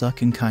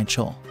Yeon-suk and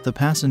Kai-chul, the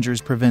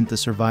passengers prevent the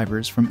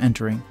survivors from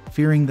entering,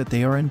 fearing that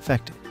they are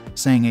infected.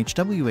 Sang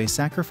Hwa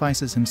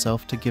sacrifices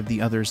himself to give the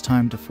others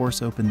time to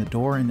force open the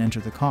door and enter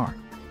the car,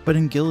 but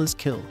In-gil is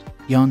killed.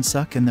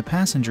 Yeon-suk and the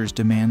passengers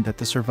demand that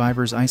the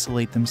survivors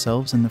isolate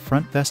themselves in the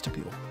front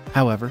vestibule.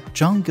 However,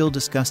 Jong-gil,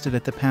 disgusted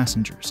at the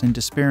passengers and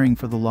despairing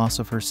for the loss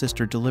of her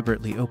sister,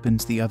 deliberately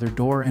opens the other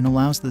door and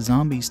allows the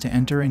zombies to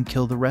enter and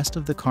kill the rest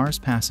of the car's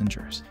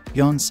passengers.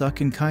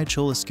 Yeon-suk and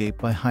Kai-chul escape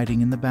by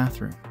hiding in the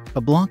bathroom.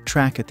 A blocked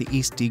track at the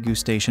East Daegu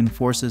station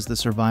forces the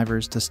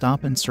survivors to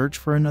stop and search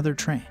for another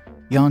train.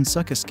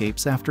 Yeon-suk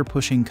escapes after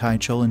pushing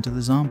Kai-chul into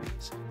the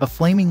zombies. A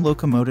flaming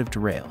locomotive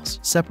derails,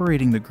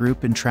 separating the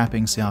group and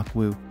trapping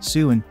Seok-woo,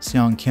 Soo-en,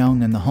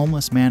 Song-kyung, and the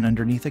homeless man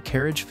underneath a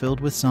carriage filled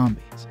with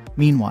zombies.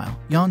 Meanwhile,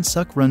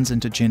 Yeon-suk runs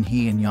into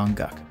Jin-hee and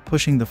Yong-guk,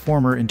 pushing the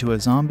former into a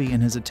zombie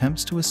in his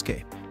attempts to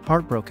escape.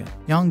 Heartbroken,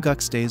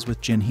 Yong-guk stays with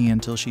Jin-hee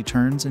until she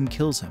turns and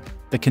kills him.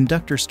 The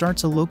conductor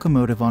starts a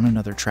locomotive on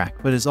another track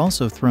but is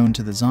also thrown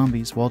to the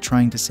zombies while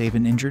trying to save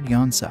an injured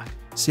Yeon-suk.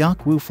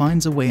 Seok-woo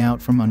finds a way out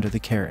from under the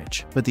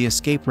carriage, but the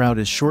escape route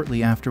is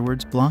shortly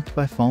afterwards blocked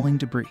by falling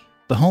debris.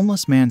 The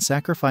homeless man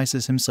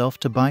sacrifices himself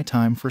to buy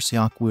time for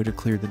Seok-woo to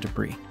clear the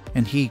debris,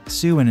 and he,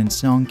 Soo-en, and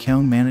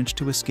Song-kyung manage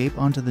to escape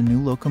onto the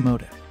new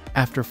locomotive.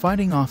 After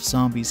fighting off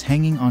zombies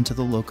hanging onto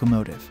the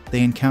locomotive,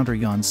 they encounter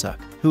Yeon-suk,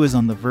 who is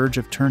on the verge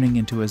of turning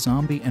into a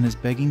zombie and is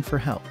begging for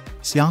help.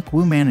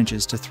 Seok-woo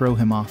manages to throw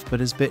him off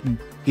but is bitten.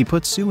 He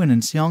puts Soo-in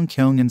and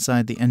Seong-kyung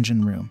inside the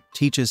engine room,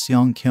 teaches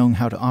Seong-kyung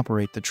how to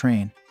operate the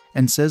train,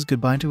 and says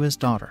goodbye to his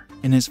daughter.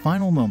 In his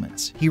final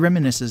moments, he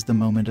reminisces the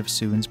moment of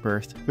Soo-in's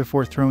birth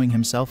before throwing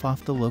himself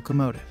off the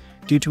locomotive.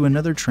 Due to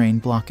another train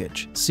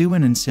blockage,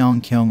 Soo-in and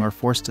Seong-kyung are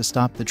forced to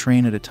stop the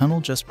train at a tunnel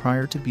just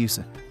prior to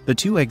Busan. The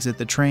two exit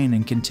the train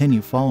and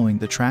continue following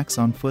the tracks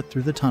on foot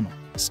through the tunnel.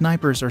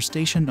 Snipers are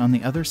stationed on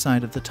the other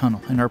side of the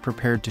tunnel and are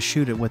prepared to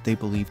shoot at what they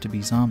believe to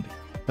be zombies,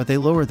 but they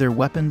lower their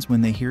weapons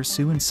when they hear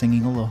Soo-in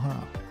singing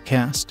Aloha.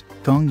 Cast: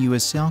 Gong Yoo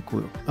as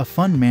Seok-woo, a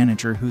fun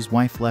manager whose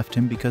wife left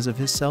him because of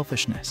his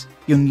selfishness.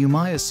 Yoon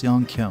Yoo-mai as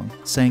Seong-kyung,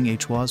 sang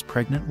Hwa's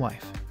pregnant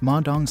wife. Ma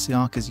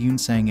Dong-seok as Yoon,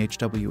 sang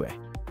Hwa.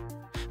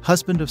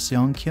 Husband of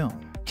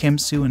Seong-kyung. Kim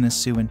Soo-in as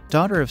Soo-in,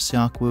 daughter of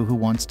Seok-woo who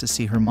wants to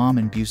see her mom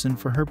in Busan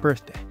for her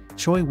birthday.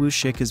 Choi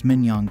Woo-shik as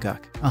Min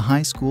Young-guk, a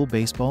high school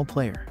baseball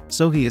player.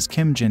 So-hee as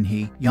Kim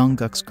Jin-hee,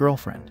 Young-guk's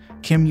girlfriend.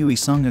 Kim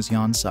Ui-sung as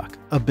Yeon-suk,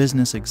 a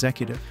business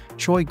executive.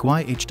 Choi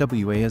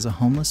Gwi-hwa as a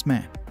homeless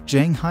man.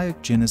 Jang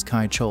Hyuk-jin as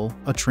Kai-chol,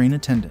 a train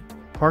attendant.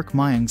 Park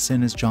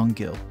Myung-sin as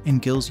Jong-gil,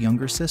 In-gil's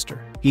younger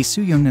sister. Lee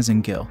Soo-young as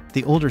In-gil,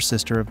 the older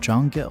sister of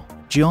Jong-gil.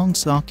 Jeong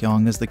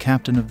Sok-young as the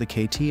captain of the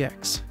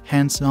KTX.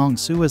 Han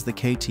Seong-soo as the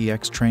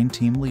KTX train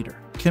team leader.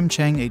 Kim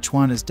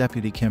Chang-hwan as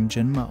deputy Kim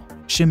Jin-mo.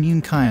 Shim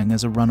Yoon-kyung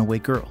as a runaway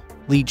girl.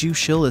 Lee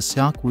Joo-shil as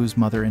Seok-woo's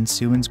mother and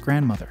Soo-in's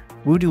grandmother.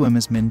 Woo Do-im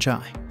as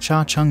Min-jae.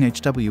 Cha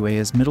Chung-hwa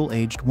as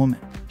middle-aged woman.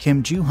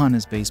 Kim Joo-han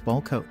as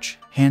baseball coach.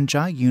 Han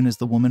Jae-yoon as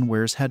the woman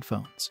wears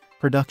headphones.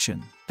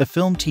 Production. The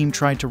film team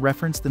tried to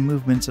reference the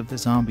movements of the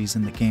zombies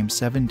in the game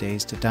 7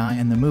 Days to Die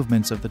and the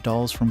movements of the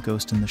dolls from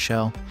Ghost in the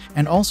Shell,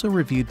 and also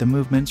reviewed the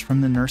movements from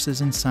the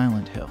nurses in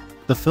Silent Hill.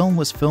 The film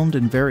was filmed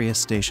in various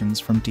stations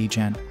from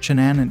Daejeon,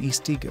 Cheonan, and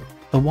East Daegu.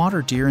 The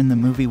water deer in the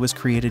movie was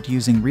created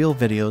using real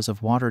videos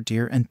of water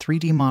deer and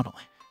 3D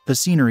modeling. The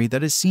scenery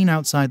that is seen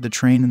outside the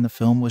train in the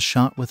film was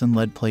shot with an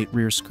lead plate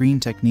rear screen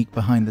technique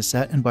behind the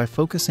set and by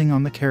focusing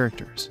on the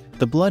characters.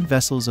 The blood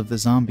vessels of the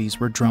zombies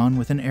were drawn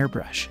with an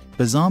airbrush.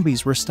 The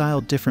zombies were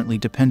styled differently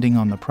depending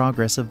on the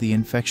progress of the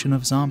infection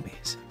of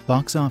zombies.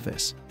 Box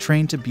office.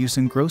 Train to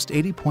Busan grossed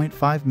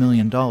 $80.5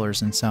 million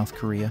in South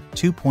Korea,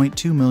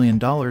 $2.2 million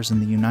in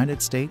the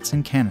United States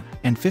and Canada,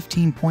 and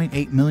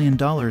 $15.8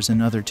 million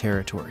in other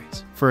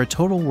territories, for a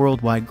total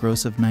worldwide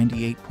gross of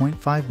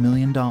 $98.5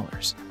 million.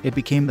 It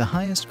became the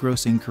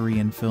highest-grossing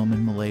Korean film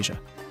in Malaysia,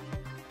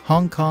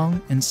 Hong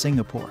Kong, and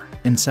Singapore.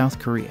 In South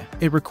Korea,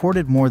 it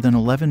recorded more than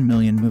 11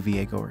 million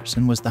moviegoers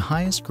and was the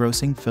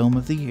highest-grossing film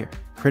of the year.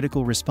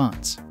 Critical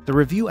response. The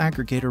review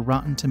aggregator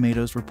Rotten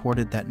Tomatoes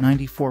reported that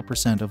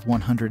 94% of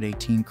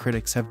 118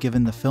 critics have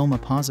given the film a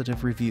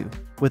positive review,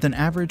 with an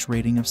average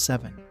rating of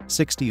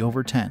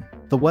 7.60/10.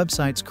 The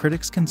website's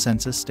critics'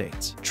 consensus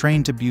states,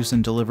 Train to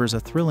Busan delivers a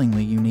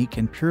thrillingly unique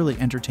and purely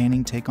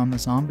entertaining take on the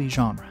zombie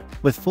genre,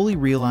 with fully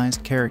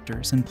realized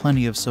characters and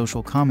plenty of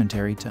social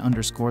commentary to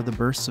underscore the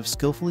bursts of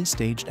skillfully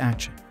staged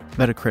action.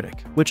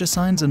 Metacritic, which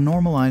assigns a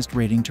normalized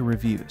rating to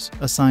reviews,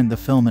 assigned the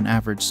film an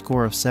average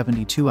score of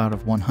 72 out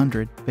of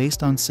 100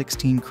 based on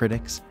 16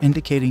 critics,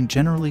 indicating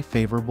generally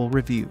favorable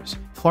reviews.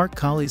 Clark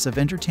Collies of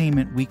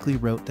Entertainment Weekly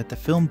wrote that the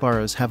film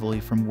borrows heavily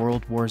from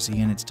World War Z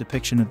in its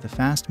depiction of the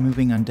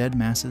fast-moving undead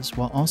masses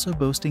while also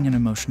boasting an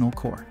emotional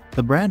core.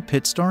 The Brad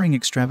Pitt starring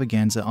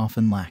extravaganza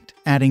often lacked,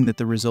 adding that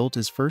the result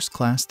is first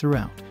class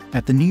throughout.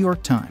 At the New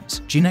York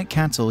Times, Jeanette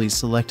Katzeles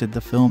selected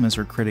the film as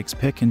her critic's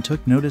pick and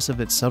took notice of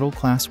its subtle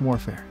class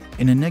warfare.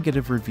 In a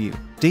negative review,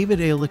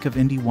 David Alick of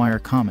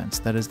IndieWire comments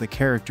that as the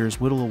characters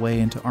whittle away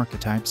into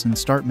archetypes and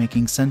start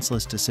making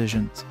senseless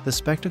decisions, the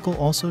spectacle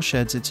also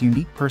sheds its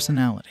unique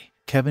personality.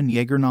 Kevin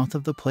Yeagernoth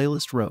of The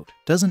Playlist wrote,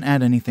 doesn't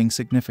add anything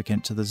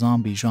significant to the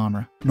zombie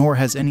genre, nor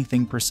has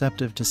anything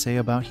perceptive to say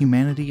about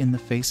humanity in the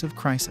face of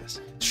crisis.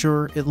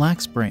 Sure, it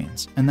lacks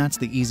brains, and that's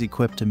the easy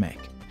quip to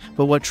make.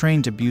 But what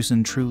Train to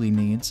Busan truly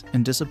needs,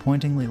 and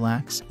disappointingly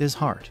lacks, is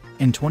heart.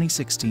 In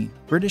 2016,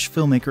 British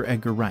filmmaker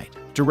Edgar Wright,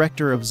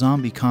 director of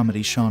zombie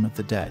comedy Shaun of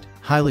the Dead,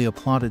 highly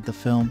applauded the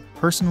film,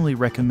 personally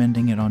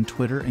recommending it on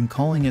Twitter and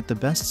calling it the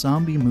best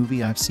zombie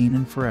movie I've seen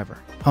in forever.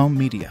 Home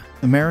media.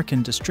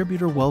 American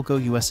distributor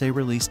Welgo USA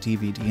released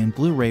DVD and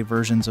Blu-ray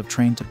versions of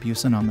Train to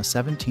Busan on the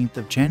 17th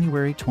of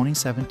January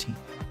 2017.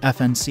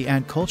 FNC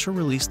Ad Culture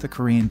released the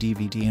Korean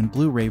DVD and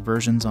Blu-ray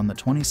versions on the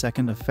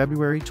 22nd of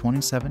February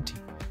 2017.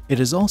 It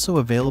is also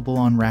available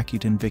on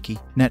Rakuten Viki,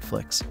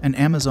 Netflix, and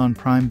Amazon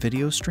Prime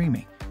Video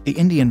streaming. The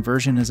Indian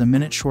version is a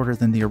minute shorter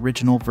than the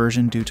original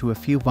version due to a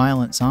few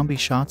violent zombie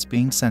shots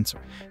being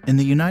censored. In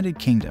the United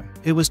Kingdom,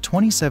 it was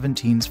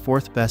 2017's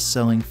fourth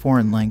best-selling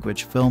foreign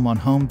language film on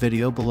home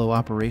video below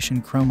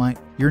Operation Chromite,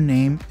 Your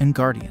Name, and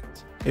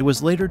Guardians. It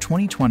was later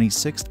 2020's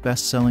sixth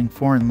best-selling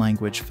foreign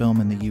language film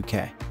in the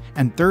UK,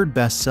 and third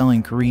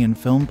best-selling Korean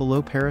film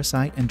below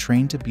Parasite and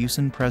Train to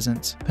Busan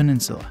Presents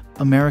Peninsula,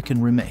 American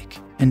remake.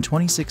 In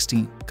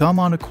 2016,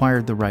 Gaumont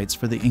acquired the rights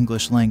for the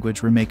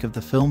English-language remake of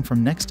the film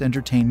from Next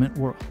Entertainment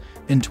World.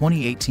 In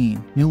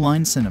 2018, New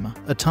Line Cinema,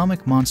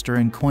 Atomic Monster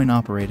and Coin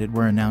Operated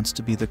were announced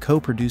to be the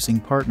co-producing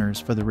partners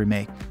for the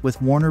remake,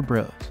 with Warner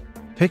Bros.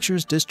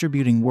 Pictures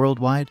distributing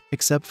worldwide,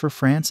 except for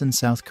France and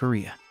South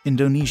Korea.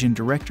 Indonesian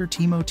director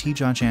Timo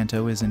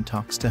Tjahjanto is in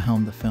talks to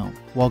helm the film,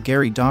 while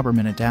Gary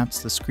Dauberman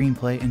adapts the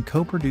screenplay and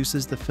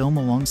co-produces the film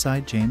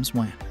alongside James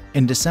Wan.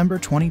 In December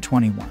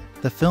 2021,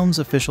 the film's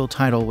official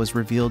title was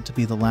revealed to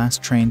be The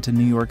Last Train to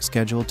New York,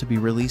 scheduled to be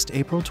released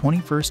April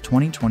 21,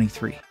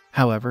 2023.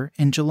 However,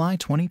 in July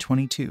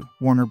 2022,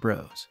 Warner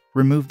Bros.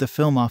 Removed the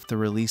film off the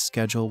release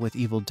schedule, with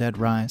Evil Dead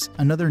Rise,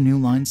 another New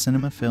Line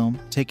Cinema film,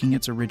 taking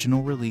its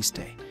original release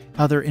date.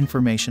 Other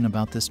information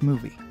about this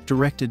movie: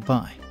 directed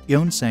by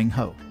Yeon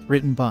Sang-ho,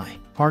 written by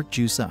Park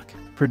Joo-suk,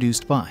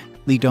 produced by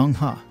Lee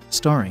Dong-ha,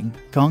 starring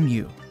Gong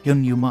Yoo,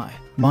 Yeon Yoo-mai,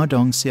 Ma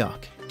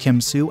Dong-seok, Kim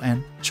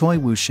Soo-en, Choi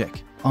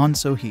Woo-shik, Ahn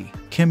So-hee,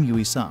 Kim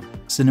Yui-sung.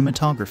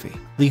 Cinematography: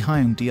 Lee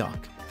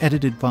Hyung-deok.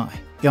 Edited by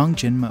Yang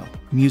Jin-mo.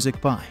 Music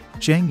by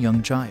Jang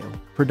Young-jae.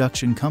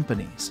 Production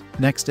companies: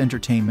 Next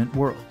Entertainment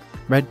World.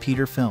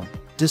 RedPeter Film.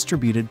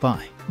 Distributed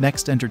by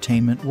Next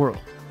Entertainment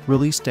World.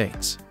 Release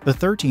dates: the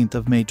 13th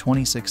of May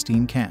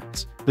 2016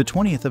 Cannes, the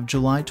 20th of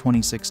July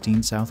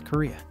 2016 South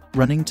Korea.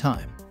 Running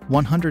time: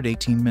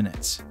 118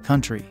 minutes.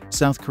 Country: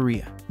 South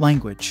Korea.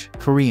 Language: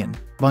 Korean.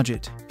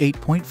 Budget: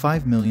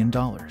 $8.5 million.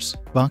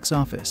 Box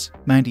office: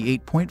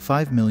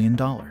 $98.5 million.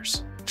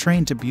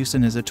 Train to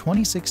Busan is a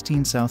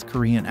 2016 South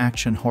Korean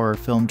action horror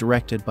film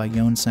directed by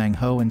Yeon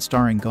Sang-ho and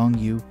starring Gong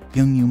Yoo,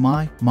 Yeon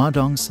Yoo-mai, Ma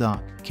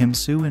Dong-seok, Kim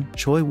Soo-en,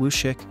 Choi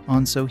Woo-shik,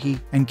 Ahn So-hee,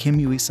 and Kim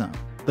Yui-sung.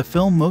 The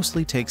film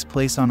mostly takes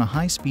place on a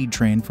high-speed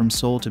train from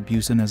Seoul to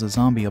Busan as a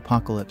zombie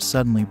apocalypse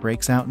suddenly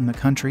breaks out in the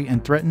country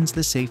and threatens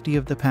the safety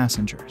of the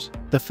passengers.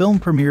 The film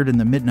premiered in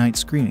the midnight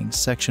screenings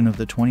section of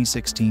the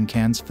 2016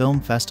 Cannes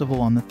Film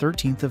Festival on the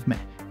 13th of May.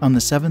 On the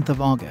 7th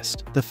of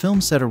August, the film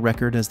set a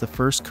record as the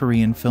first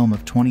Korean film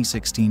of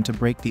 2016 to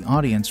break the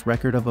audience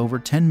record of over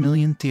 10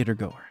 million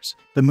theatergoers.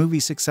 The movie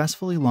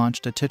successfully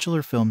launched a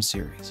titular film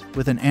series,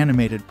 with an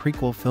animated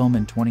prequel film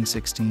in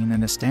 2016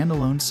 and a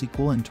standalone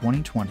sequel in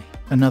 2020.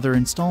 Another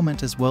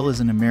installment as well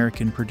as an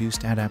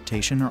American-produced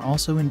adaptation are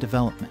also in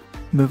development.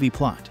 Movie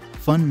plot: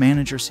 fund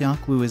manager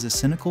Seok-woo is a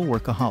cynical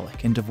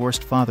workaholic and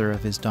divorced father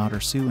of his daughter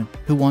Soo-en,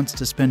 who wants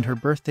to spend her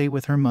birthday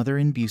with her mother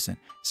in Busan.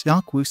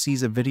 Seok-woo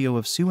sees a video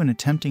of Soo-en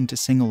attempting to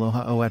sing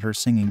Aloha O at her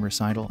singing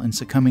recital and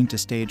succumbing to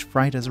stage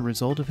fright as a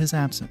result of his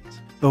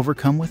absence.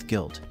 Overcome with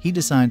guilt, he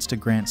decides to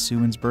grant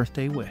Soo-en's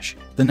birthday wish.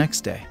 The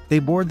next day, they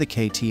board the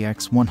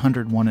KTX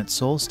 101 at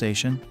Seoul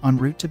Station, en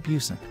route to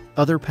Busan.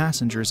 Other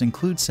passengers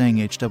include Sang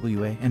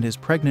Hwa and his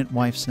pregnant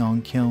wife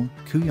Song-kyung,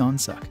 Koo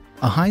Yeon-suk,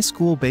 a high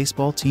school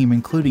baseball team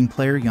including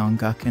player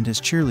Yong-guk and his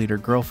cheerleader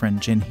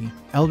girlfriend Jin-hee,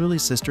 elderly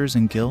sisters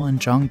In-gil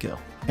and Jong-gil,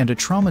 and a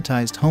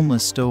traumatized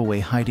homeless stowaway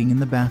hiding in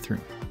the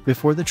bathroom.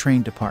 Before the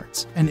train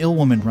departs, an ill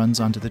woman runs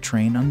onto the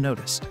train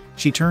unnoticed.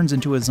 She turns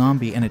into a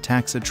zombie and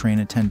attacks a train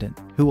attendant,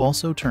 who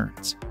also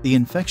turns. The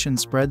infection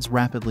spreads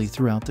rapidly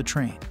throughout the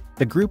train.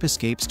 The group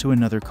escapes to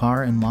another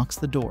car and locks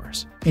the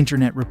doors.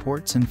 Internet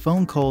reports and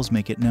phone calls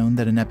make it known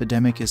that an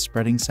epidemic is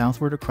spreading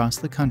southward across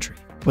the country.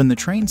 When the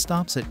train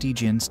stops at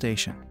Daejeon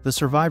Station, the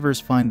survivors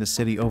find the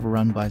city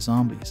overrun by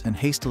zombies and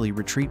hastily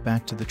retreat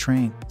back to the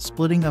train,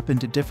 splitting up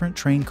into different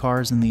train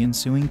cars in the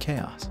ensuing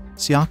chaos.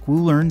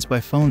 Seok-woo learns by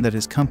phone that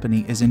his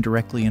company is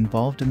indirectly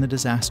involved in the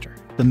disaster.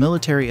 The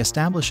military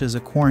establishes a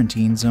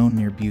quarantine zone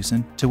near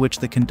Busan, to which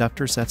the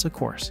conductor sets a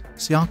course.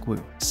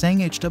 Seok-woo, Sang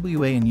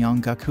Hwa and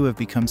Yong-guk, who have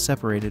become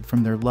separated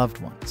from their loved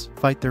ones,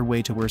 fight their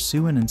way to where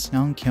Soo-en and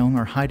Song-kyung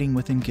are hiding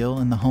with In-gil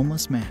and the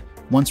homeless man.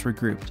 Once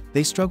regrouped,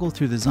 they struggle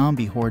through the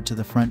zombie horde to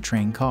the front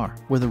train car,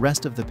 where the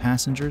rest of the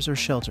passengers are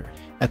sheltered.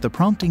 At the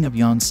prompting of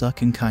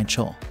Yeon-suk and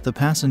Kai-chul, the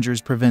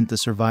passengers prevent the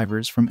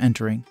survivors from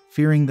entering,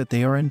 fearing that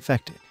they are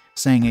infected.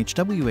 Sang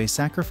Hwa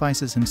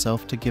sacrifices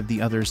himself to give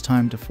the others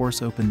time to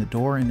force open the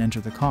door and enter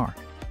the car,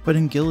 but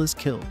In-gil is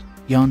killed.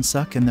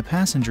 Yeon-suk and the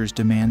passengers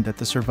demand that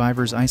the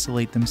survivors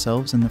isolate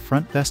themselves in the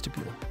front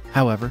vestibule.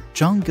 However,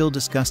 Jong-gil,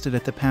 disgusted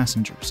at the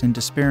passengers and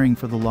despairing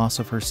for the loss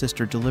of her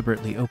sister,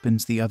 deliberately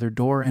opens the other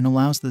door and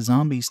allows the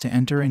zombies to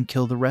enter and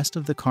kill the rest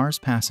of the car's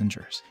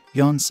passengers.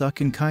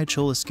 Yeon-suk and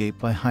Kai-chul escape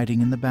by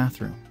hiding in the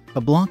bathroom.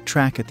 A blocked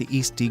track at the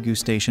East Daegu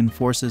station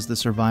forces the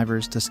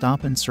survivors to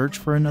stop and search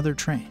for another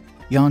train.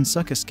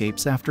 Yeon-suk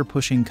escapes after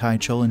pushing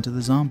Kai-chul into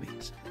the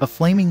zombies. A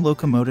flaming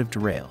locomotive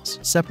derails,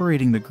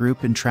 separating the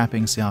group and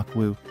trapping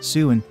Seok-woo,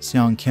 Soo-en,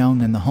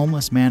 Song-kyung, and the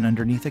homeless man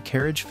underneath a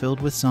carriage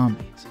filled with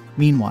zombies.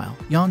 Meanwhile,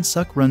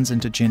 Yeon-suk runs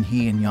into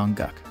Jin-hee and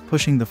Yong-guk,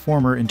 pushing the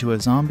former into a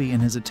zombie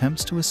in his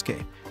attempts to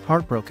escape.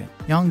 Heartbroken,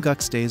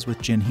 Yong-guk stays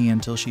with Jin-hee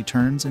until she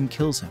turns and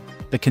kills him.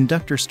 The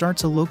conductor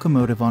starts a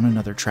locomotive on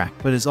another track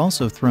but is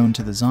also thrown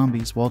to the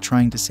zombies while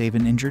trying to save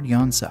an injured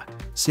Yeon-suk.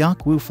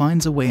 Seok-woo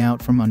finds a way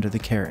out from under the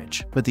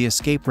carriage, but the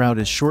escape route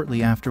is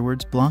shortly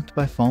afterwards blocked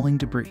by falling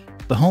debris.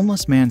 The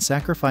homeless man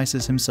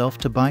sacrifices himself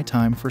to buy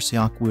time for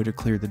Seok-woo to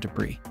clear the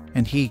debris,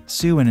 and he,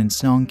 Soo-en, and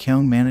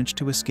Song-kyung manage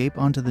to escape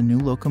onto the new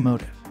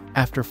locomotive.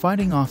 After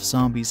fighting off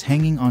zombies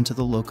hanging onto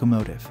the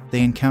locomotive,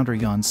 they encounter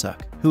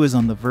Yeon-suk, who is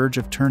on the verge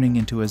of turning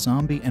into a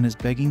zombie and is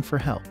begging for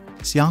help.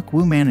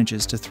 Seok-woo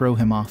manages to throw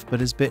him off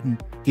but is bitten.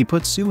 He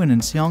puts Soo-in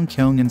and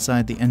Seong-kyung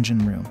inside the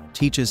engine room,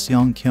 teaches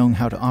Seong-kyung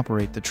how to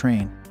operate the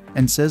train,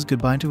 and says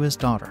goodbye to his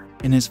daughter.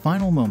 In his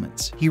final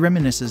moments, he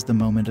reminisces the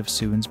moment of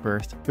Soo-in's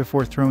birth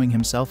before throwing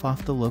himself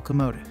off the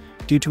locomotive.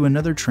 Due to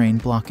another train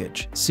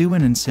blockage,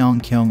 Soo-in and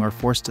Seong-kyung are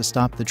forced to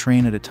stop the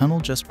train at a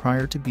tunnel just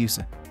prior to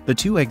Busan. The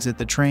two exit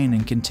the train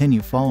and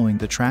continue following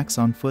the tracks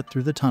on foot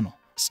through the tunnel.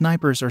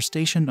 Snipers are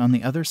stationed on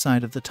the other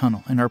side of the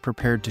tunnel and are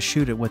prepared to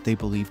shoot at what they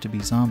believe to be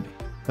zombies.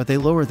 But they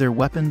lower their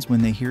weapons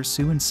when they hear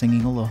Soo-in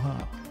singing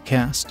Aloha.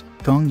 Cast: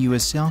 Gong Yoo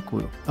as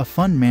Seok-woo, a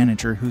fun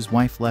manager whose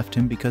wife left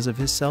him because of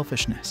his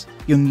selfishness.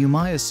 Jung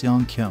Yoo-mai as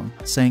Seong-kyung,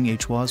 sang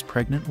Hwa's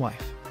pregnant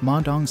wife.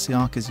 Ma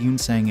Dong-seok as Yoon,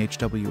 sang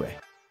Hwa.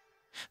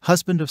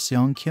 Husband of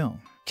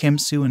Seong-kyung. Kim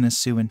Soo-in as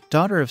Soo-in,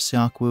 daughter of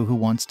Seok-woo who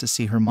wants to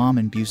see her mom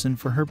in Busan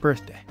for her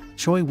birthday.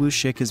 Choi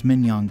Woo-shik as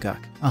Min Young-guk,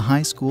 a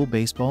high school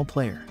baseball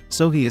player.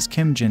 So-hee as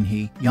Kim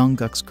Jin-hee,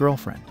 Young-guk's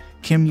girlfriend.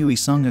 Kim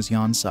Yoo-sung as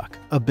Yeon-suk,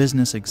 a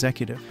business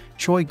executive.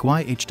 Choi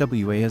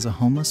Hwa as a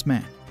homeless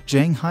man.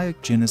 Jang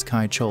Hyuk-jin as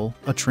Kai-chol,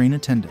 a train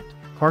attendant.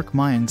 Park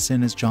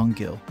Myung-sin as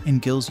Jong-gil,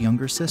 In-gil's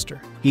younger sister.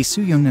 Lee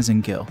Soo-young as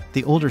In-gil,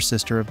 the older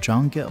sister of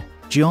Jong-gil.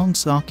 Jeong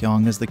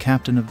Sok-yong as the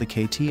captain of the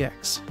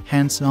KTX.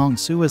 Han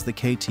Seong-soo as the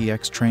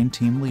KTX train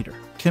team leader.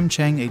 Kim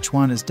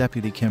Chang-hwan as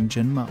deputy Kim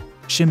Jin-mo.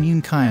 Shim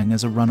Yoon-kyung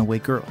as a runaway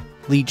girl.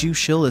 Lee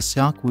Joo-shil as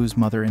Seok-woo's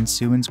mother and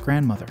Soo-in's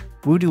grandmother.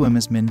 Woo Do-im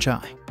as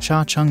Min-jae.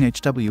 Cha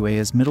Chung-hwa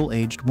as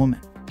middle-aged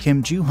woman.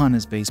 Kim Joo-han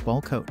as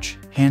baseball coach.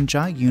 Han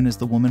Jae-yoon as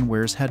the woman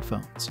wears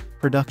headphones.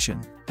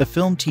 Production. The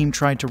film team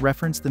tried to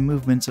reference the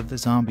movements of the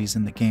zombies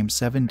in the game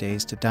 7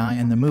 Days to Die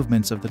and the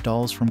movements of the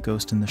dolls from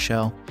Ghost in the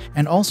Shell,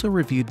 and also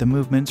reviewed the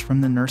movements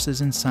from the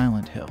nurses in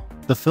Silent Hill.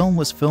 The film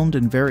was filmed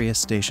in various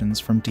stations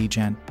from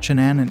Daejeon,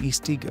 Cheonan, and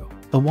East Daegu.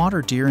 The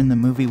water deer in the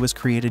movie was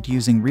created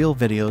using real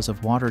videos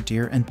of water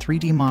deer and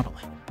 3D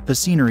modeling. The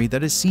scenery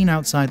that is seen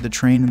outside the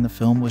train in the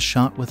film was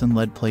shot with an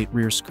lead plate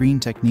rear screen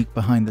technique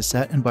behind the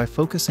set and by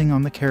focusing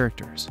on the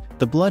characters.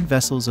 The blood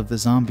vessels of the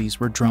zombies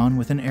were drawn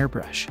with an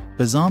airbrush.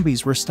 The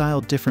zombies were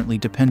styled differently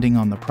depending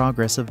on the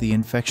progress of the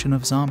infection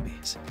of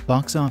zombies.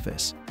 Box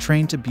office.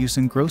 Train to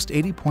Busan grossed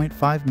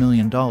 $80.5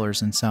 million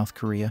in South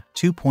Korea,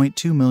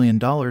 $2.2 million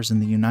in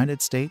the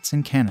United States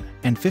and Canada,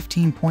 and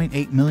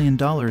 $15.8 million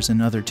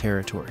in other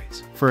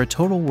territories, for a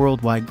total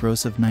worldwide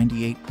gross of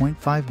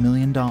 $98.5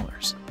 million.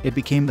 It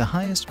became the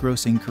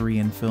highest-grossing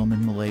Korean film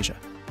in Malaysia,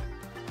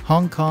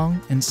 Hong Kong,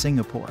 and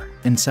Singapore.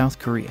 In South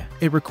Korea,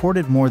 it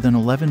recorded more than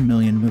 11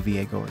 million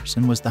moviegoers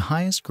and was the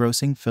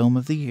highest-grossing film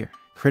of the year.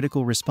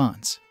 Critical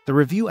response. The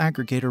review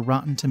aggregator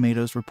Rotten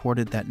Tomatoes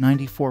reported that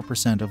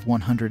 94% of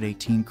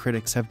 118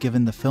 critics have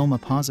given the film a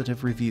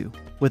positive review,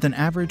 with an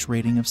average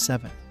rating of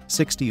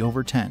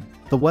 7.60/10.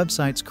 The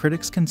website's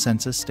critics'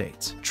 consensus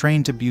states,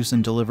 Train to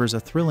Busan delivers a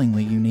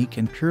thrillingly unique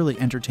and purely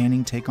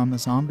entertaining take on the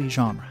zombie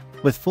genre,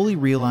 with fully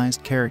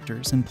realized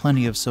characters and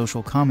plenty of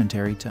social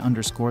commentary to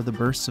underscore the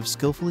bursts of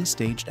skillfully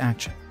staged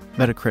action.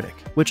 Metacritic,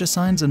 which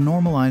assigns a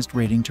normalized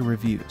rating to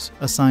reviews,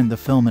 assigned the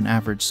film an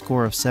average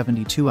score of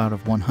 72 out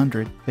of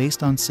 100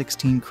 based on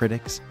 16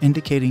 critics,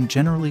 indicating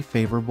generally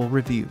favorable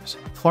reviews.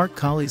 Clark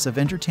Collies of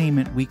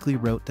Entertainment Weekly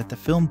wrote that the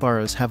film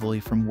borrows heavily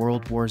from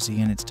World War Z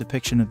in its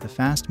depiction of the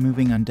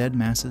fast-moving undead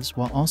masses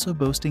while also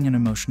boasting an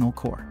emotional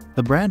core.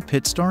 The Brad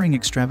Pitt starring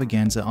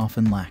extravaganza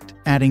often lacked,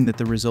 adding that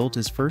the result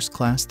is first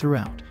class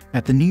throughout.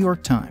 At the New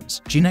York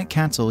Times, Jeanette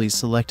Katzeles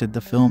selected the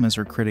film as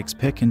her critic's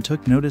pick and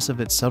took notice of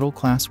its subtle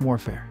class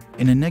warfare.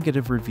 In a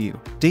negative review,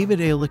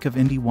 David Alick of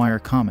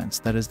IndieWire comments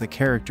that as the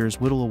characters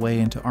whittle away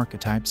into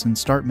archetypes and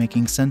start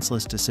making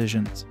senseless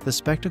decisions, the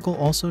spectacle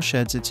also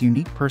sheds its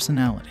unique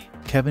personality.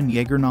 Kevin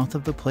Yeagernoth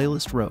of The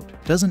Playlist wrote,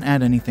 doesn't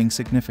add anything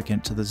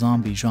significant to the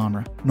zombie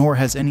genre, nor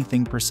has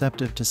anything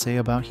perceptive to say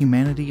about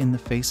humanity in the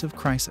face of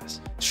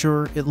crisis.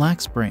 Sure, it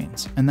lacks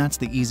brains, and that's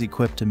the easy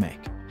quip to make.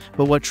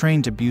 But what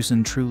Train to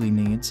Busan truly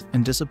needs,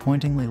 and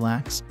disappointingly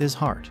lacks, is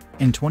heart.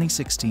 In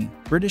 2016,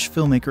 British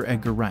filmmaker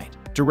Edgar Wright,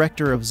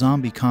 director of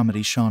zombie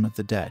comedy Shaun of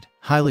the Dead,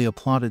 highly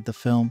applauded the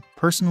film,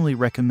 personally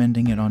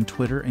recommending it on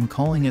Twitter and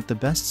calling it the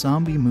best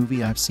zombie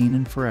movie I've seen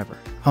in forever.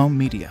 Home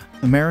media.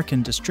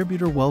 American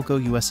distributor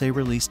Welgo USA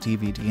released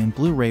DVD and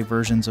Blu-ray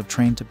versions of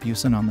Train to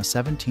Busan on the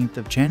 17th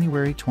of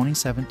January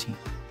 2017.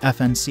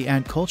 FNC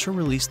Ad Culture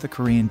released the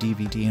Korean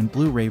DVD and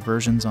Blu-ray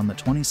versions on the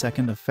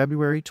 22nd of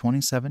February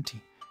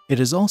 2017. It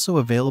is also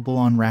available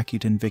on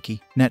Rakuten Viki,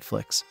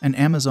 Netflix, and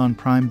Amazon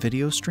Prime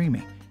Video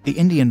streaming. The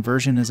Indian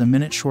version is a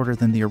minute shorter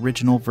than the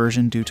original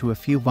version due to a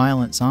few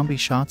violent zombie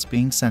shots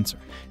being censored.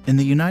 In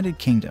the United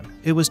Kingdom,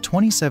 it was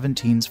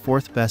 2017's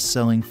fourth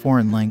best-selling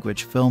foreign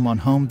language film on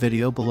home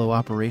video below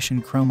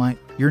Operation Chromite,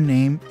 Your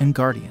Name, and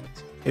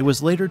Guardians. It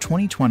was later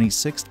 2020's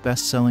sixth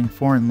best-selling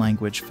foreign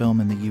language film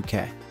in the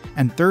UK,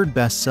 and third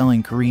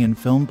best-selling Korean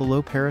film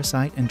below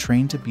Parasite and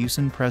Train to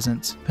Busan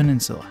Presents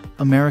Peninsula.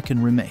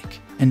 American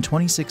remake. In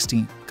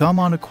 2016,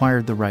 Gaumont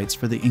acquired the rights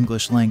for the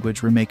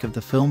English-language remake of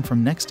the film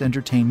from Next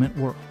Entertainment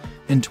World.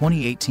 In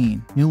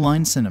 2018, New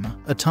Line Cinema,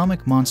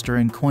 Atomic Monster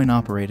and Coin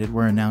Operated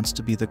were announced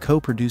to be the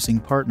co-producing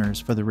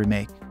partners for the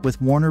remake,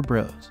 with Warner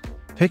Bros.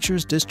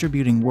 Pictures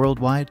distributing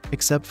worldwide,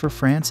 except for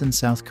France and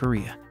South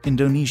Korea.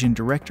 Indonesian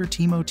director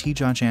Timo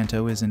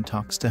Tjahjanto is in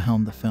talks to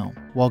helm the film,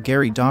 while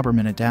Gary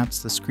Dauberman adapts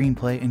the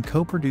screenplay and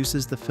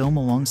co-produces the film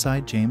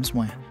alongside James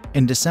Wan.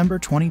 In December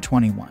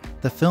 2021,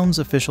 the film's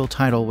official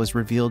title was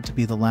revealed to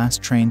be The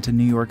Last Train to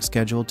New York,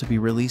 scheduled to be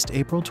released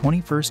April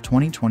 21,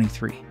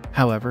 2023.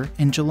 However,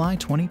 in July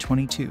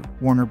 2022,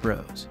 Warner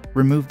Bros.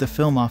 Removed the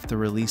film off the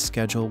release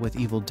schedule, with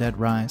Evil Dead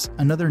Rise,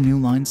 another New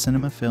Line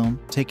Cinema film,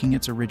 taking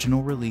its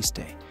original release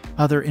date.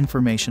 Other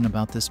information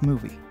about this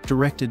movie: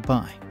 directed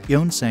by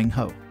Yeon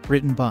Sang-ho,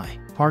 written by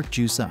Park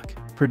Joo-suk,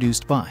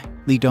 produced by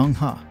Lee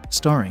Dong-ha,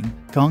 starring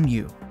Gong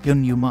Yoo,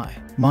 Yeon Yoo-mai,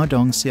 Ma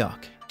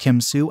Dong-seok, Kim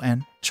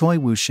Soo-en, Choi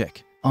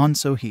Woo-shik, Ahn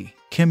So-hee,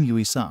 Kim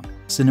Yui-sung.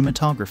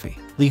 Cinematography: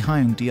 Lee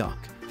Hyung-deok.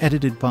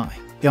 Edited by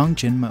Yang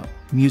Jin-mo.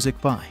 Music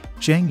by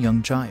Jang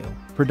Young-jae.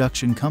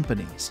 Production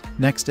companies: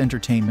 Next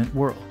Entertainment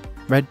World,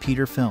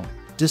 RedPeter Film.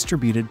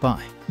 Distributed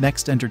by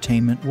Next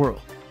Entertainment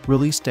World.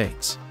 Release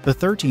dates: the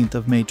 13th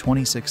of May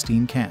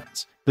 2016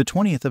 Cannes, the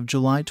 20th of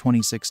July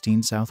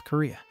 2016 South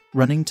Korea.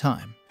 Running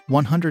time: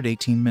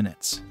 118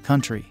 minutes.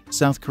 Country: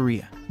 South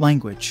Korea.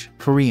 Language: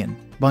 Korean.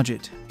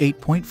 Budget: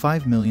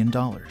 $8.5 million.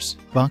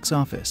 Box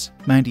office: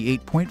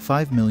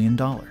 $98.5 million.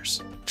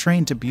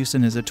 Train to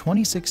Busan is a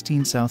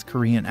 2016 South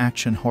Korean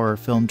action horror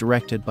film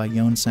directed by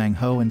Yeon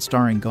Sang-ho and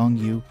starring Gong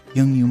Yoo,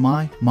 Yeon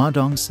Yoo-mai, Ma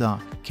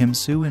Dong-seok, Kim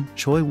Soo-en,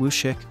 Choi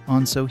Woo-shik,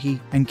 Ahn So-hee,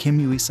 and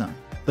Kim Yui-sung.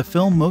 The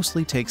film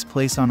mostly takes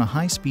place on a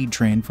high-speed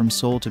train from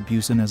Seoul to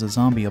Busan as a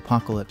zombie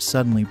apocalypse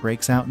suddenly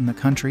breaks out in the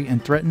country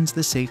and threatens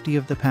the safety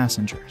of the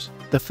passengers.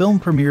 The film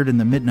premiered in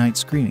the midnight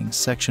screenings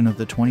section of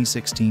the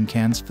 2016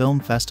 Cannes Film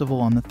Festival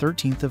on the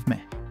 13th of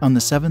May. On the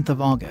 7th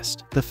of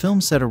August, the film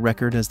set a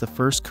record as the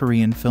first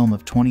Korean film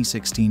of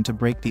 2016 to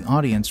break the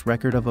audience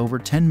record of over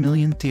 10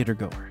 million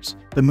theatergoers.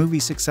 The movie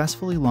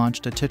successfully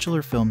launched a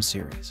titular film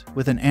series,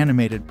 with an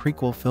animated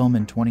prequel film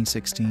in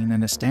 2016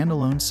 and a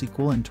standalone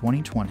sequel in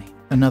 2020.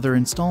 Another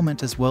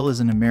installment as well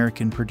as an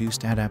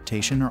American-produced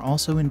adaptation are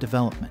also in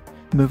development.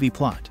 Movie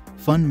plot: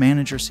 fund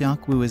manager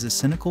Seok-woo is a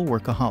cynical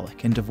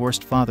workaholic and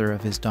divorced father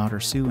of his daughter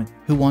Soo-en,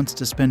 who wants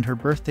to spend her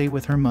birthday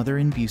with her mother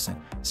in Busan.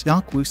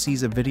 Seok-woo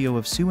sees a video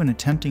of Soo-en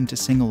attempting to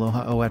sing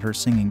Aloha O at her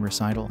singing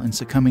recital and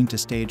succumbing to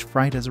stage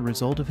fright as a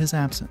result of his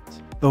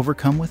absence.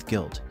 Overcome with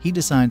guilt, he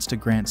decides to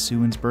grant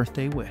Soo-en's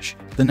birthday wish.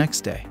 The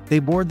next day, they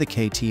board the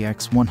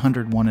KTX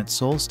 101 at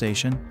Seoul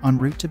Station, en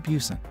route to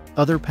Busan.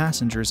 Other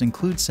passengers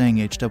include Sang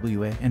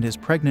Hwa and his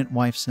pregnant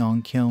wife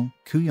Seong-kyung,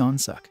 Koo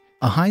Yeon-suk,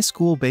 a high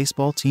school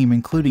baseball team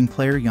including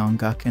player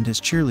Yong-guk and his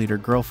cheerleader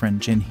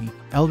girlfriend Jin-hee,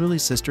 elderly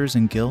sisters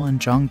In-gil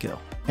and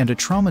Jong-gil, and a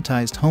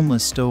traumatized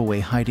homeless stowaway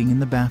hiding in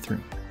the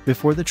bathroom.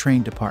 Before the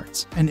train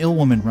departs, an ill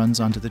woman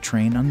runs onto the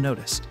train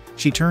unnoticed.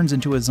 She turns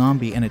into a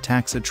zombie and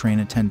attacks a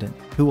train attendant,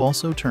 who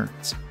also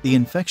turns. The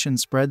infection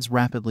spreads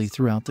rapidly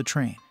throughout the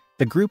train.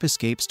 The group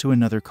escapes to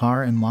another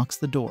car and locks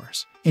the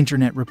doors.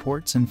 Internet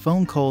reports and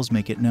phone calls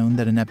make it known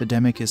that an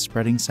epidemic is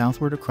spreading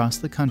southward across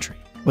the country.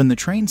 When the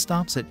train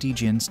stops at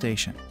Daejeon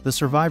Station, the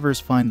survivors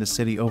find the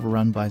city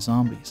overrun by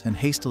zombies and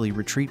hastily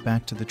retreat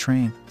back to the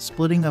train,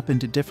 splitting up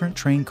into different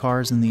train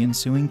cars in the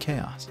ensuing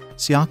chaos.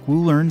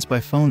 Seok-woo learns by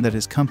phone that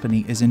his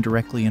company is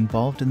indirectly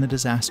involved in the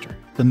disaster.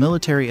 The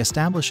military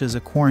establishes a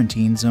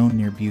quarantine zone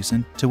near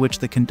Busan, to which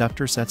the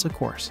conductor sets a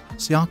course.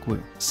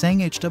 Seok-woo, Sang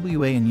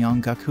Hwa and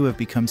Yong-guk, who have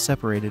become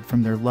separated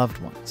from their loved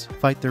ones,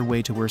 fight their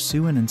way to where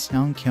Soo-en and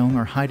Seong-kyung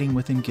are hiding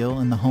with In-gil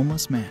and the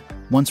homeless man.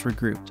 Once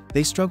regrouped,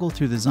 they struggle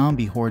through the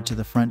zombie horde to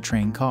the front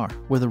train car,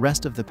 where the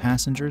rest of the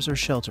passengers are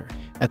sheltered.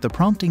 At the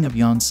prompting of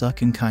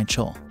Yeon-suk and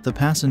Kai-chul, the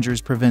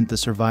passengers prevent the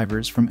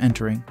survivors from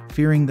entering,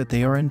 fearing that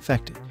they are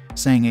infected.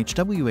 Sang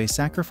Hwa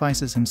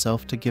sacrifices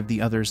himself to give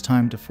the others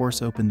time to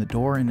force open the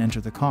door and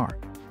enter the car,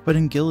 but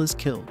In-gil is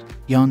killed.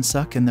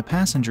 Yeon-suk and the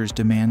passengers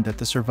demand that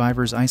the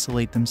survivors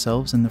isolate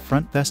themselves in the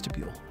front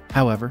vestibule.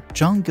 However,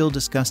 Jong-gil,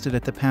 disgusted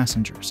at the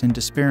passengers and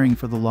despairing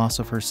for the loss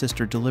of her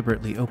sister,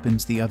 deliberately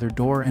opens the other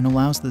door and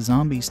allows the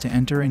zombies to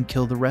enter and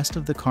kill the rest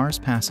of the car's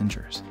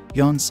passengers.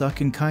 Yeon-suk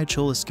and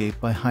Kai-chul escape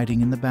by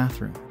hiding in the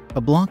bathroom.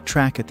 A blocked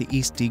track at the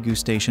East Daegu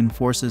station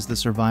forces the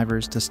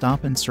survivors to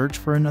stop and search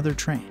for another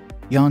train.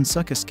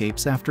 Yeon-suk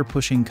escapes after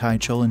pushing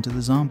Kai-chul into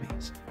the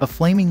zombies. A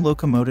flaming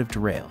locomotive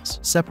derails,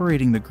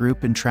 separating the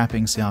group and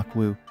trapping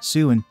Seok-woo,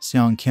 Soo-en,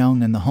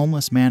 Seong-kyung, and the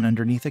homeless man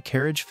underneath a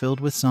carriage filled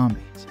with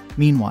zombies.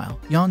 Meanwhile,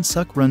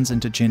 Yeon-suk runs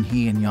into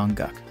Jin-hee and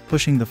Yong-guk,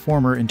 pushing the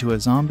former into a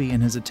zombie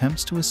in his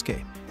attempts to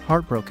escape.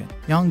 Heartbroken,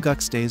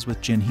 Yong-guk stays with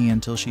Jin-hee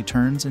until she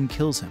turns and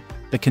kills him.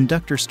 The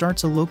conductor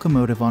starts a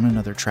locomotive on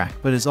another track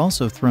but is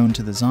also thrown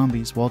to the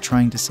zombies while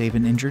trying to save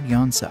an injured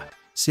Yeon-suk.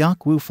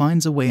 Seok-woo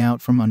finds a way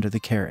out from under the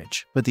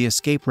carriage, but the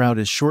escape route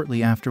is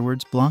shortly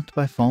afterwards blocked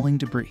by falling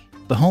debris.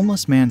 The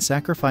homeless man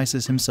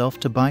sacrifices himself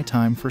to buy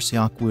time for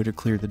Seok-woo to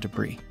clear the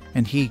debris,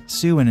 and he,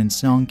 Soo-en, and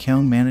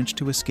Seong-kyung manage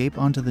to escape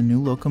onto the new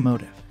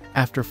locomotive.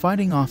 After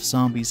fighting off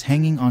zombies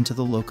hanging onto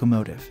the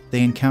locomotive,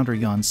 they encounter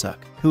Yeon-suk,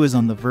 who is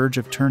on the verge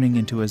of turning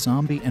into a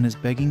zombie and is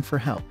begging for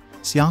help.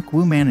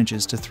 Seok-woo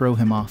manages to throw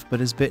him off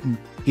but is bitten.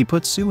 He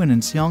puts Soo-in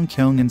and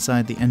Seong-kyung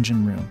inside the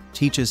engine room,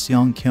 teaches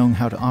Seong-kyung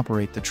how to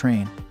operate the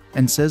train,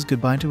 and says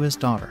goodbye to his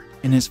daughter.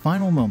 In his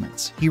final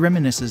moments, he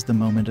reminisces the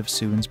moment of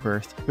Soo-in's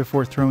birth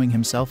before throwing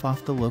himself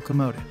off the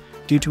locomotive.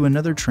 Due to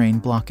another train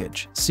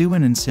blockage,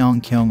 Soo-in and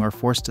Seong-kyung are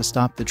forced to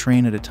stop the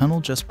train at a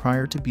tunnel just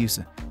prior to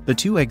Busan. The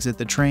two exit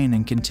the train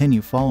and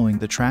continue following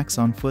the tracks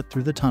on foot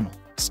through the tunnel.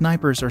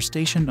 Snipers are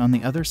stationed on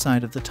the other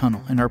side of the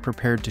tunnel and are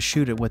prepared to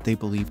shoot at what they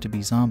believe to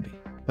be zombie,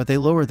 but they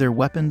lower their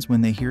weapons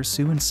when they hear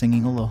Soo-in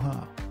singing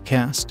Aloha.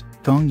 Cast: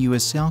 Gong Yoo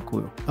as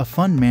Seok-woo, a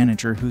fun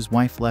manager whose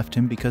wife left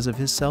him because of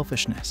his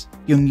selfishness.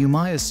 Jung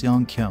Yoo-mai as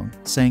Seong-kyung,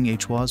 sang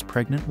Hwa's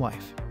pregnant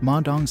wife.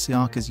 Ma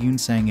Dong-seok as Yoon,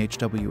 sang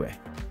Hwa,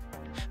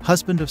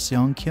 husband of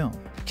Seong-kyung.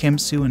 Kim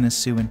Soo-in as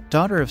Soo-in,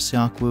 daughter of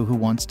Seok-woo who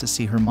wants to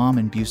see her mom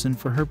in Busan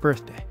for her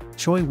birthday.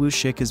 Choi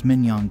Woo-shik as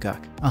Min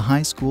Young-guk, a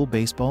high school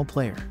baseball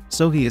player.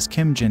 So-hee as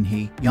Kim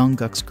Jin-hee,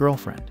 Young-guk's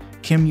girlfriend.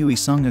 Kim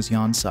Yui-sung as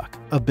Yeon-suk,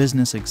 a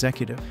business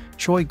executive.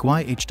 Choi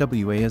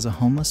Gwi-hwa as a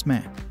homeless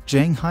man.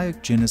 Jang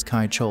Hyuk-jin as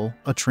Kai-chol,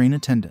 a train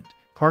attendant.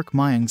 Park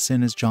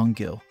Myung-sin as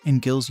Jong-gil,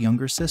 In-gil's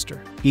younger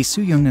sister. Lee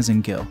Soo-young as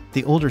In-gil,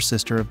 the older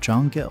sister of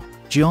Jong-gil.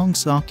 Jeong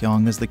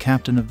Sok-young as the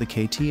captain of the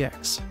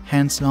KTX.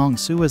 Han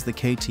Seong-soo as the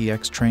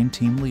KTX train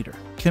team leader.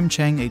 Kim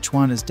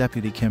Chang-hwan as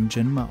deputy Kim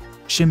Jin-mo.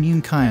 Shim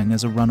Yoon-kyung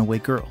as a runaway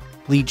girl.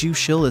 Lee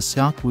Joo-shil as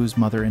Seok-woo's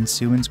mother and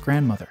Soo-in's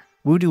grandmother.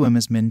 Woo Do-im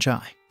as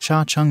Min-jae.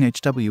 Cha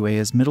Chung-hwa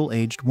as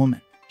middle-aged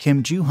woman.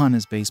 Kim Joo-hun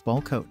as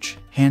baseball coach.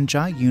 Han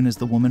Jae-yoon as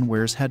the woman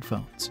wears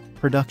headphones.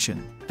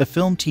 Production. The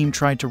film team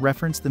tried to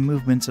reference the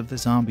movements of the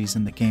zombies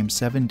in the game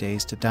 7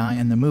 Days to Die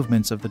and the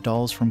movements of the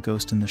dolls from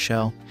Ghost in the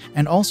Shell,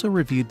 and also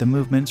reviewed the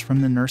movements from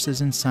the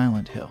nurses in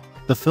Silent Hill.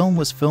 The film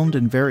was filmed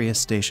in various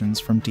stations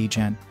from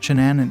Daejeon,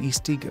 Cheonan, and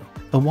East Daegu.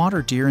 The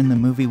water deer in the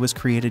movie was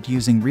created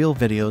using real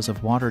videos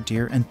of water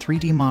deer and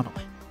 3D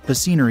modeling. The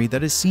scenery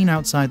that is seen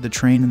outside the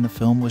train in the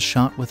film was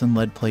shot with an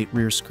lead plate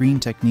rear screen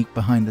technique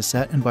behind the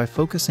set and by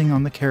focusing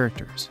on the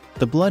characters.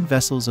 The blood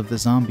vessels of the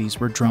zombies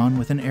were drawn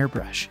with an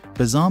airbrush.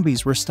 The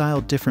zombies were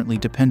styled differently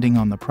depending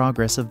on the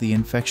progress of the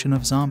infection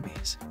of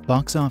zombies.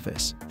 Box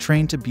office.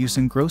 Train to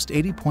Busan grossed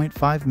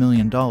 $80.5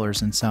 million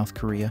in South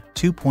Korea,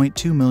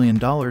 $2.2 million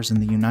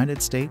in the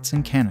United States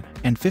and Canada,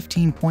 and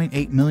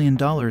 $15.8 million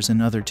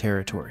in other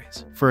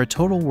territories, for a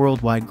total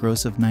worldwide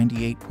gross of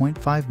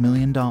 $98.5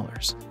 million.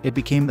 It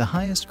became the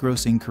highest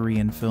grossing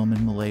Korean film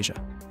in Malaysia,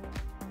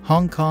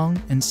 Hong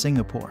Kong, and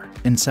Singapore.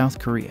 In South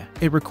Korea,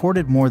 it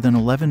recorded more than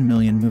 11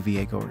 million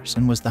moviegoers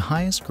and was the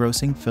highest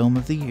grossing film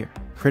of the year.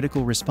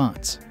 Critical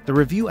response. The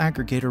review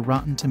aggregator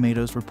Rotten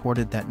Tomatoes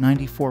reported that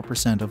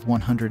 94% of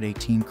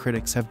 118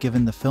 critics have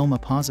given the film a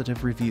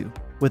positive review,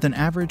 with an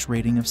average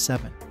rating of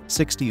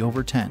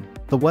 7.60/10.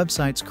 The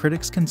website's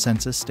critics'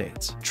 consensus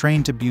states,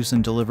 Train to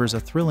Busan delivers a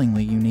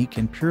thrillingly unique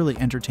and purely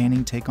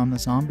entertaining take on the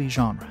zombie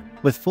genre,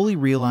 with fully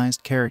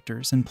realized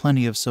characters and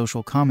plenty of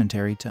social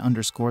commentary to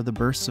underscore the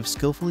bursts of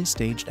skillfully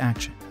staged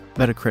action.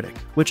 Metacritic,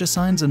 which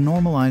assigns a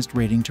normalized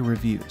rating to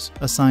reviews,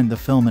 assigned the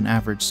film an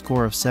average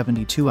score of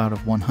 72 out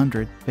of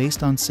 100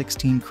 based on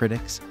 16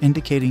 critics,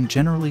 indicating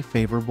generally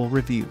favorable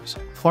reviews.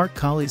 Clark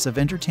Collies of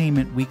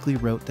Entertainment Weekly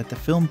wrote that the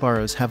film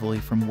borrows heavily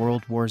from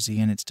World War Z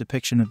in its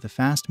depiction of the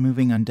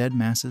fast-moving undead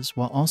masses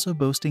while also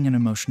boasting an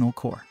emotional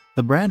core.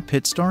 The Brad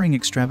Pitt starring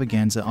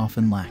extravaganza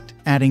often lacked,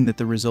 adding that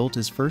the result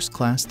is first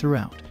class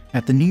throughout.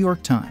 At the New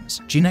York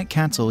Times, Jeanette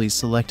Katzeles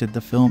selected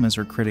the film as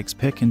her critic's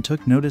pick and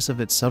took notice of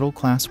its subtle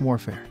class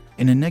warfare.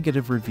 In a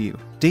negative review,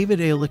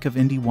 David Alick of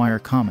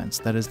IndieWire comments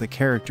that as the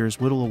characters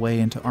whittle away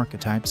into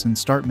archetypes and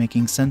start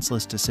making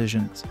senseless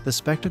decisions, the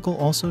spectacle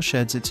also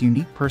sheds its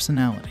unique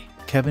personality.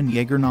 Kevin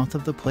Yeagernoth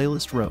of The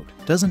Playlist wrote,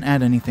 doesn't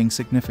add anything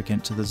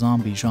significant to the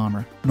zombie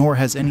genre, nor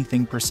has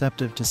anything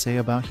perceptive to say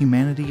about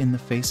humanity in the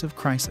face of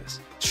crisis.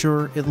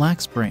 Sure, it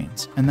lacks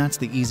brains, and that's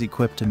the easy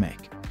quip to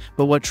make.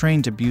 But what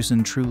Train to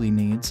Busan truly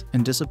needs,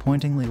 and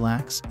disappointingly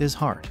lacks, is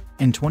heart.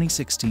 In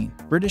 2016,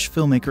 British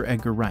filmmaker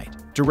Edgar Wright,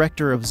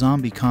 director of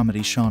zombie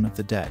comedy Shaun of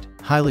the Dead,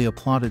 highly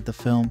applauded the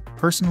film,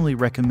 personally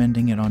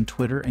recommending it on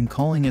Twitter and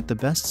calling it the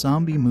best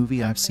zombie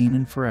movie I've seen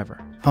in forever.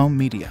 Home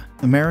media.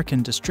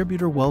 American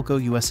distributor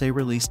Welco USA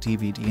released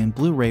DVD and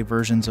Blu-ray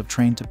versions of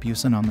Train to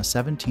Busan on the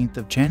 17th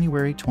of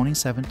January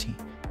 2017.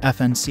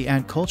 FNC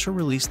Ad Culture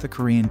released the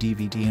Korean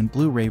DVD and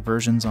Blu-ray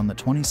versions on the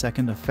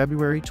 22nd of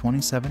February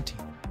 2017.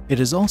 It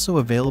is also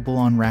available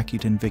on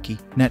Rakuten Viki,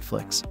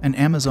 Netflix, and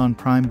Amazon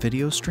Prime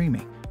Video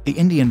streaming. The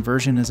Indian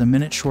version is a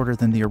minute shorter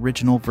than the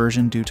original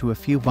version due to a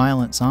few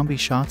violent zombie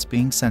shots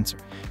being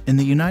censored. In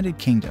the United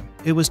Kingdom,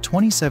 it was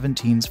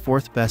 2017's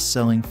fourth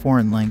best-selling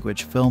foreign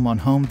language film on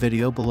home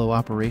video below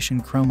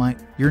Operation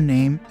Chromite, Your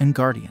Name, and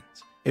Guardians.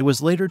 It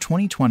was later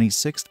 2020's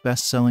sixth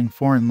best-selling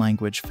foreign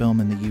language film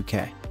in the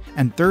UK,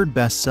 and third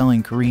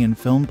best-selling Korean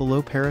film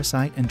below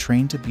Parasite and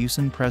Train to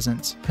Busan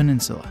Presents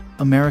Peninsula.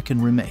 American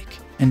remake.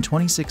 In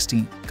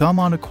 2016,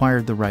 Gaumont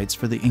acquired the rights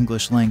for the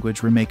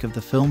English-language remake of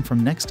the film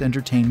from Next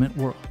Entertainment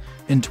World.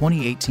 In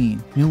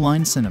 2018, New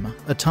Line Cinema,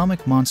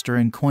 Atomic Monster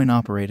and Coin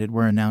Operated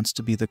were announced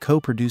to be the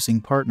co-producing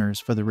partners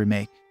for the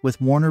remake,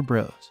 with Warner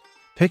Bros.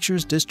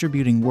 Pictures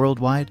distributing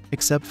worldwide,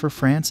 except for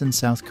France and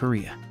South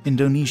Korea.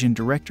 Indonesian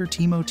director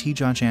Timo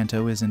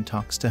Tjahjanto is in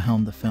talks to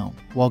helm the film,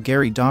 while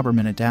Gary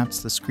Dauberman adapts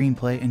the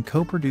screenplay and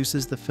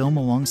co-produces the film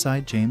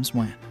alongside James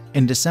Wan.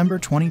 In December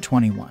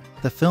 2021,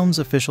 the film's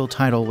official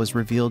title was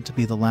revealed to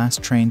be The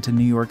Last Train to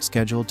New York,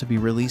 scheduled to be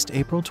released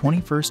April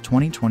 21,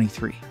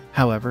 2023.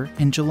 However,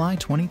 in July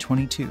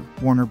 2022,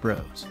 Warner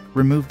Bros.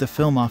 Removed the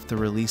film off the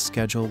release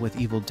schedule, with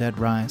Evil Dead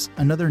Rise,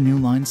 another New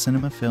Line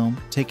Cinema film,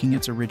 taking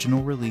its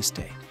original release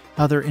date.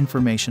 Other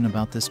information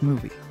about this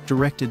movie: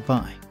 directed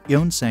by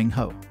Yeon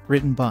Sang-ho,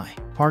 written by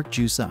Park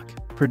Joo-suk,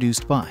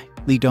 produced by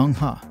Lee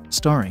Dong-ha,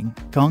 starring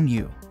Gong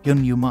Yoo,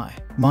 Yeon Yoo-mai,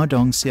 Ma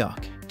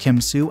Dong-seok, Kim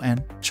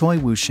Soo-en, Choi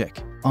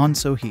Woo-shik, Ahn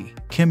So-hee,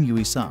 Kim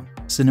Yui-sung.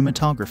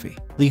 Cinematography: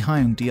 Lee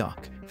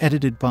Hyung-deok.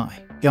 Edited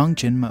by Yang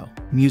Jin-mo.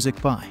 Music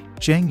by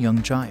Jang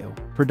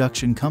Young-jae.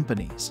 Production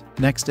companies: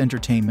 Next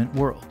Entertainment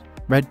World,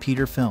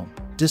 RedPeter Film.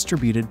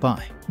 Distributed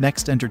by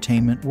Next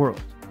Entertainment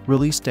World.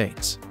 Release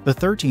dates: the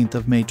 13th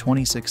of May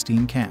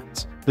 2016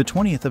 Cannes, the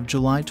 20th of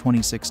July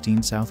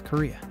 2016 South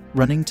Korea.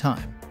 Running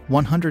time: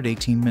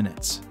 118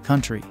 minutes.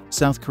 Country: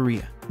 South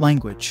Korea.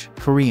 Language: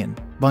 Korean.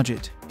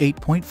 Budget: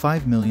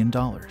 $8.5 million.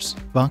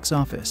 Box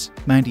office: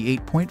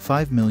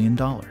 $98.5 million.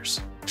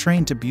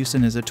 Train to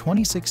Busan is a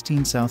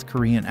 2016 South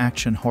Korean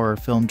action horror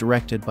film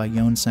directed by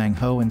Yeon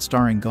Sang-ho and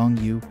starring Gong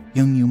Yoo,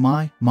 Yeon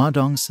Yoo-mai, Ma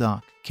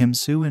Dong-seok, Kim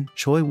Soo-en,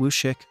 Choi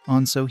Woo-shik,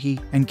 Ahn So-hee,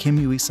 and Kim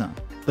Yui-sung.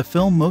 The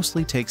film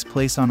mostly takes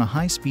place on a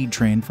high-speed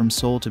train from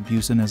Seoul to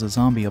Busan as a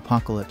zombie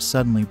apocalypse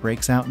suddenly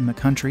breaks out in the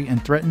country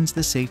and threatens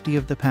the safety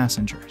of the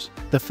passengers.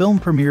 The film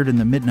premiered in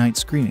the midnight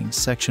screenings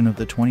section of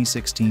the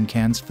 2016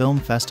 Cannes Film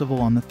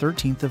Festival on the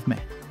 13th of May.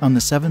 On the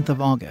 7th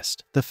of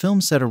August, the film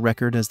set a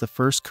record as the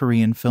first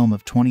Korean film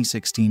of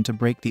 2016 to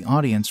break the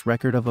audience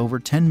record of over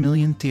 10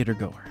 million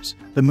theatergoers.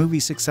 The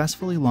movie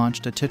successfully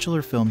launched a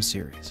titular film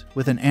series,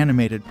 with an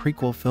animated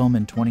prequel film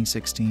in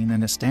 2016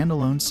 and a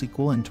standalone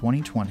sequel in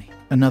 2020.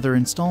 Another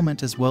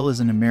installment as well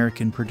as an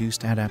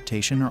American-produced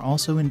adaptation are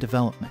also in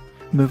development.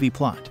 Movie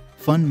plot: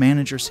 fund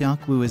manager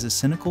Seok-woo is a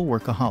cynical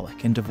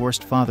workaholic and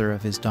divorced father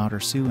of his daughter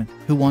Soo-en,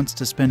 who wants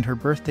to spend her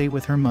birthday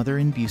with her mother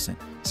in Busan.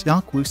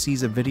 Seok-woo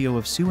sees a video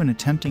of Soo-en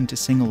attempting to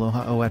sing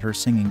Aloha O at her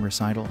singing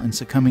recital and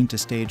succumbing to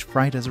stage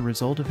fright as a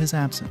result of his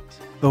absence.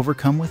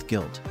 Overcome with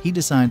guilt, he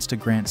decides to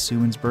grant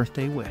Soo-en's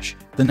birthday wish.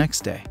 The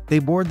next day, they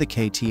board the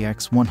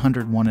KTX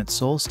 101 at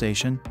Seoul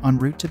Station, en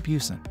route to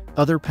Busan.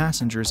 Other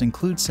passengers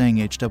include Sang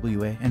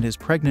Hwa and his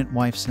pregnant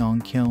wife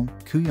Seong-kyung,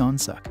 Koo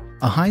Yeon-suk,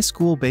 a high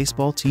school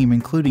baseball team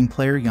including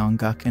player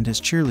Yong-guk and his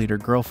cheerleader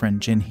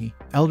girlfriend Jin-hee,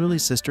 elderly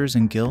sisters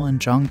In-gil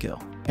and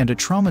Jong-gil, and a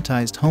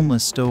traumatized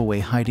homeless stowaway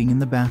hiding in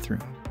the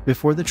bathroom.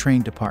 Before the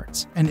train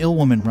departs, an ill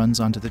woman runs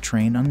onto the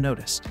train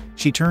unnoticed.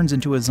 She turns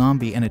into a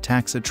zombie and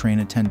attacks a train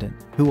attendant,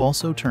 who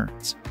also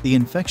turns. The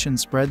infection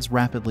spreads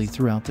rapidly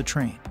throughout the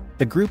train.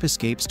 The group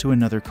escapes to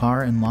another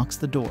car and locks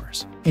the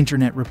doors.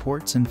 Internet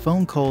reports and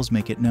phone calls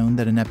make it known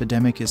that an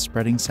epidemic is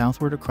spreading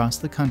southward across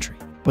the country.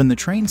 When the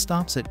train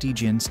stops at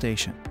Daejeon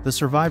Station, the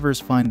survivors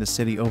find the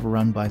city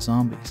overrun by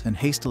zombies and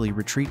hastily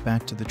retreat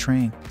back to the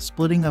train,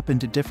 splitting up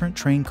into different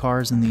train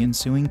cars in the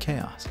ensuing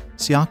chaos.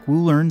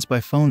 Seok-woo learns by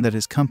phone that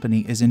his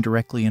company is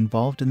indirectly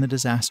involved in the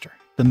disaster.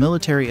 The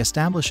military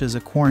establishes a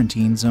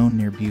quarantine zone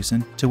near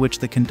Busan, to which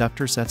the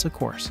conductor sets a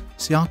course.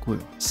 Seok-woo,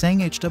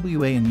 Sang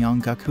Hwa and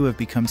Yong-guk, who have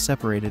become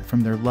separated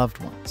from their loved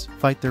ones,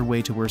 fight their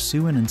way to where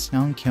Soo-en and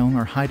Seong-kyung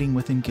are hiding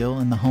with In-gil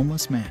and the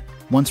homeless man.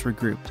 Once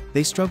regrouped,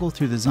 they struggle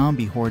through the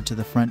zombie horde to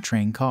the front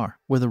train car,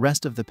 where the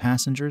rest of the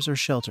passengers are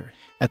sheltered.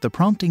 At the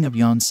prompting of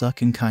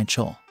Yeon-suk and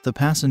Kai-chul, the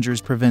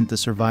passengers prevent the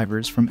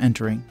survivors from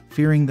entering,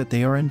 fearing that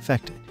they are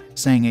infected.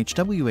 Sang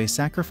Hwa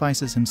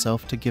sacrifices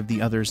himself to give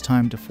the others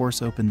time to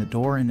force open the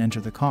door and enter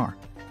the car,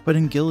 but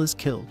In-gil is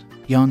killed.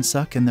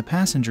 Yeon-suk and the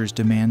passengers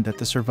demand that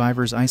the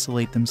survivors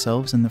isolate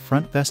themselves in the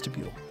front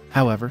vestibule.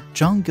 However,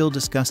 Jong-gil,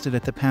 disgusted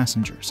at the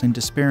passengers and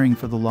despairing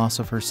for the loss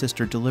of her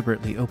sister,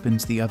 deliberately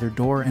opens the other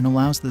door and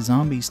allows the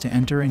zombies to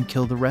enter and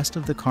kill the rest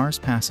of the car's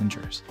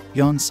passengers.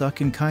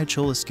 Yeon-suk and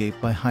Kai-chul escape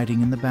by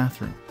hiding in the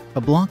bathroom.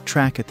 A blocked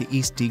track at the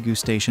East Daegu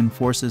station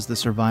forces the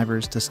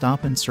survivors to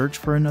stop and search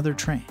for another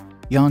train.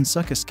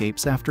 Yeon-suk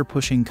escapes after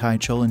pushing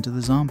Kai-chul into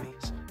the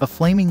zombies. A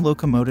flaming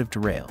locomotive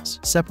derails,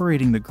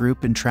 separating the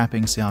group and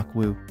trapping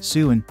Seok-woo,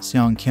 Soo-en,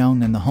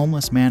 Seong-kyung, and the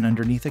homeless man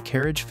underneath a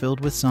carriage filled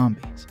with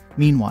zombies.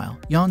 Meanwhile,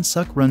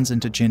 Yeon-suk runs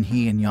into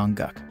Jin-hee and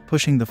Yong-guk,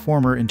 pushing the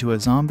former into a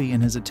zombie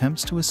in his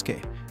attempts to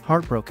escape.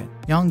 Heartbroken,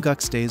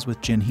 Yong-guk stays with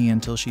Jin-hee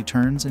until she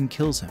turns and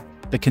kills him.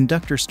 The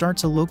conductor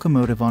starts a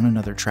locomotive on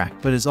another track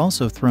but is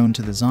also thrown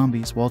to the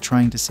zombies while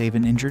trying to save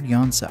an injured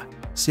Yeon-suk.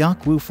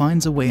 Seok-woo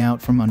finds a way out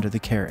from under the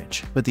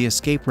carriage, but the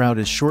escape route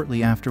is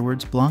shortly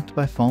afterwards blocked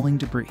by falling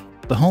debris.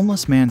 The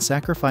homeless man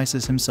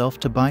sacrifices himself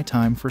to buy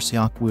time for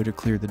Seok-woo to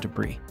clear the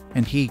debris,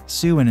 and he,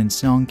 Soo-en, and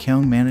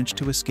Seong-kyung manage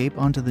to escape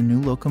onto the new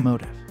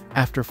locomotive.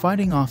 After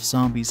fighting off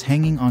zombies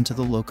hanging onto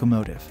the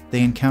locomotive,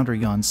 they encounter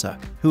Yeon-suk,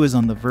 who is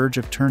on the verge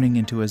of turning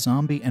into a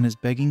zombie and is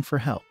begging for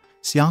help.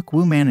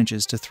 Seok-woo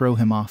manages to throw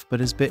him off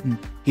but is bitten.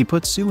 He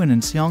puts Soo-in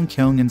and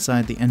Seong-kyung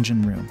inside the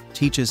engine room,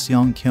 teaches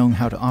Seong-kyung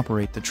how to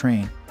operate the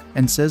train,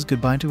 and says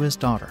goodbye to his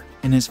daughter.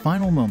 In his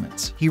final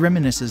moments, he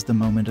reminisces the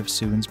moment of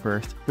Soo-in's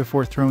birth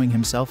before throwing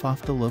himself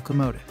off the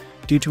locomotive.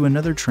 Due to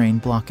another train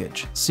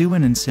blockage,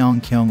 Soo-in and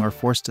Seong-kyung are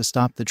forced to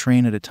stop the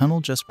train at a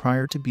tunnel just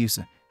prior to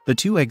Busan. The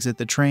two exit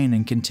the train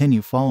and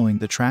continue following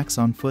the tracks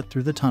on foot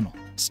through the tunnel.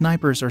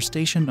 Snipers are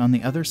stationed on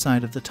the other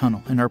side of the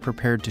tunnel and are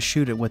prepared to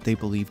shoot at what they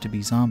believe to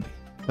be zombies.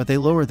 But they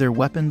lower their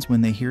weapons when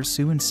they hear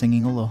Soo-in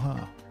singing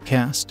Aloha.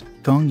 Cast: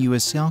 Gong Yoo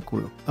as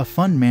Seok-woo, a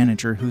fun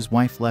manager whose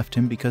wife left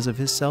him because of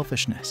his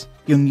selfishness.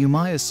 Jung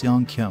Yoo-mai as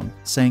Seong-kyung,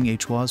 sang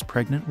Hwa's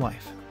pregnant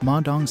wife.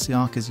 Ma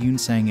Dong-seok as Yoon,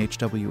 sang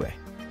Hwa,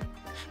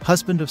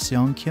 husband of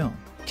Seong-kyung.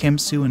 Kim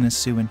Soo-in as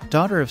Soo-in,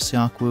 daughter of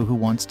Seok-woo who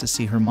wants to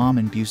see her mom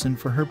in Busan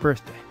for her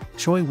birthday.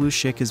 Choi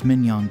Woo-shik as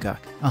Min Young-guk,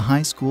 a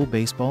high school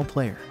baseball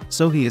player.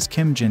 So-hee as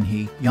Kim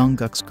Jin-hee,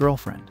 Young-guk's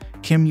girlfriend.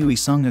 Kim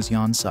Ui-sung as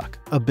Yeon-suk,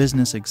 a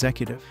business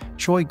executive.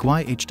 Choi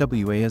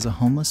Gwi-hwa as a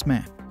homeless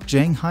man.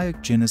 Jang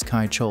Hyuk-jin as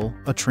Kai-chol,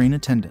 a train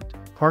attendant.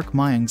 Park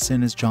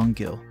Myung-sin as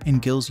Jong-gil,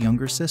 In-gil's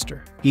younger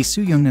sister. Lee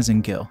Soo-young as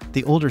In-gil,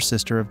 the older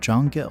sister of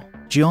Jong-gil.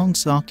 Jeong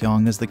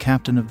Sok-yong as the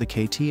captain of the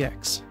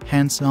KTX.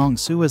 Han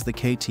Seong-soo as the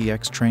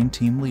KTX train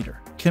team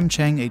leader. Kim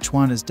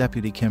Chang-hwan as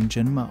Deputy Kim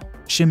Jin-mo.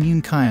 Shim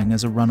Yoon-kyung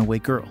as a runaway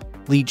girl.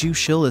 Lee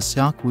Joo-shil as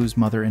Seok-woo's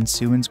mother and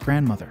Soo-in's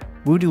grandmother.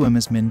 Woo Do-im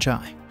as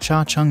Min-jae.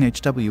 Cha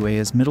Chung-hwa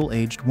as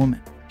middle-aged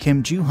woman.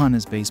 Kim Joo-hun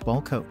as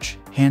baseball coach.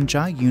 Han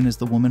Jae-yoon as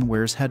the woman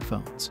wears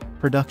headphones.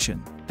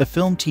 Production: the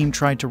film team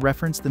tried to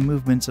reference the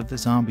movements of the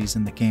zombies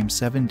in the game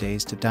 7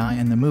 Days to Die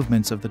and the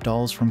movements of the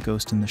dolls from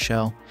Ghost in the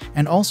Shell,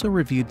 and also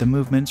reviewed the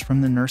movements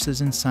from the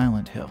nurses in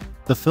Silent Hill.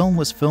 The film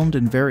was filmed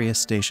in various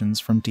stations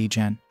from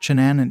Daejeon,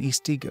 Cheonan, and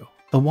East Daegu.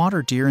 The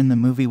water deer in the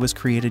movie was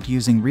created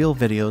using real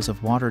videos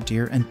of water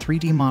deer and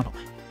 3D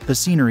modeling. The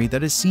scenery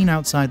that is seen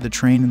outside the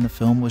train in the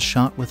film was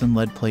shot with an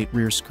lead plate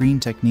rear screen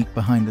technique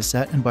behind the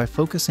set and by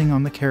focusing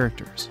on the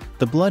characters.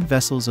 The blood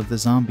vessels of the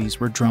zombies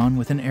were drawn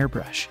with an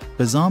airbrush.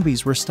 The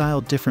zombies were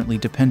styled differently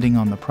depending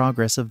on the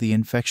progress of the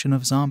infection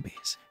of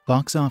zombies.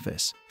 Box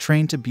office: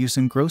 Train to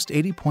Busan grossed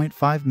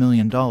 $80.5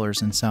 million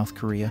in South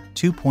Korea,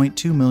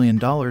 $2.2 million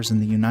in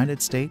the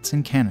United States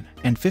and Canada,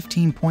 and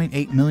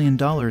 $15.8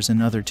 million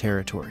in other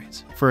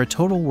territories, for a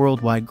total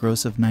worldwide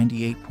gross of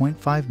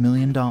 $98.5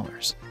 million.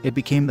 It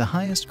became the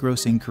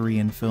highest-grossing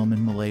Korean film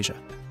in Malaysia,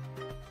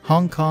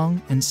 Hong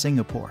Kong, and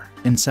Singapore.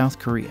 In South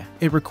Korea,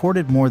 it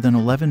recorded more than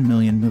 11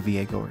 million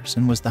moviegoers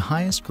and was the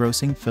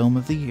highest-grossing film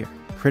of the year.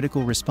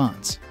 Critical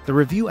response: the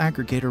review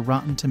aggregator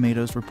Rotten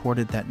Tomatoes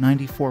reported that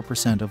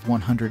 94% of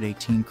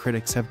 118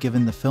 critics have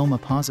given the film a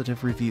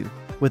positive review,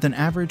 with an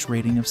average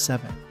rating of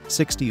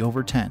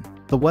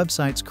 7.60/10. The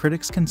website's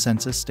critics'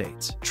 consensus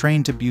states,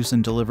 Train to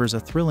Busan delivers a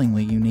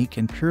thrillingly unique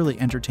and purely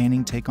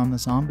entertaining take on the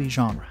zombie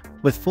genre,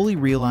 with fully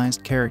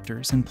realized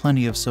characters and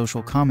plenty of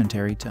social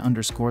commentary to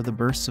underscore the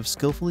bursts of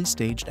skillfully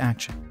staged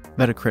action.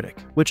 Metacritic,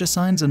 which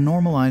assigns a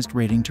normalized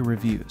rating to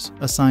reviews,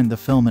 assigned the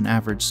film an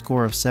average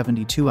score of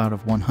 72 out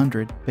of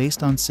 100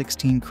 based on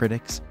 16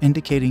 critics,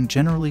 indicating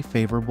generally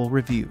favorable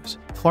reviews.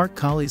 Clark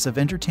Collies of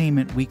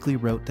Entertainment Weekly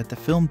wrote that the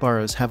film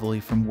borrows heavily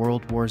from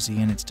World War Z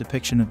in its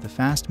depiction of the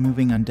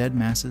fast-moving undead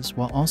masses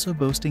while also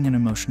boasting an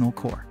emotional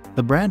core.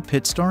 The Brad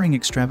Pitt starring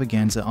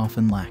extravaganza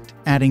often lacked,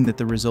 adding that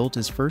the result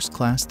is first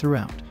class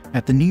throughout.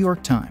 At the New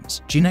York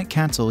Times, Jeanette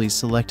Katzeles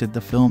selected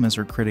the film as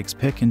her critic's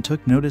pick and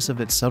took notice of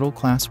its subtle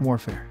class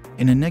warfare.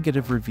 In a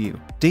negative review,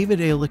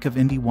 David Alick of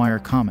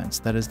IndieWire comments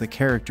that as the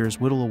characters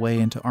whittle away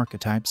into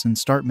archetypes and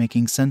start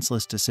making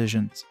senseless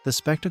decisions, the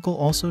spectacle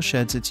also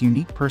sheds its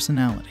unique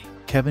personality.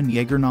 Kevin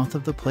Yeagernoth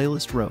of The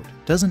Playlist wrote,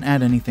 doesn't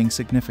add anything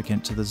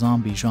significant to the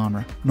zombie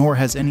genre, nor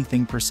has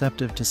anything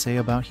perceptive to say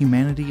about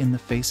humanity in the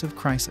face of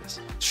crisis.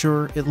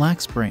 Sure, it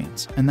lacks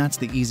brains, and that's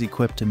the easy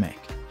quip to make.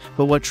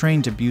 But what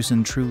Train to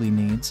Busan truly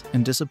needs,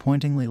 and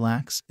disappointingly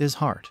lacks, is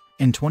heart.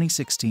 In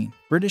 2016,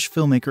 British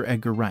filmmaker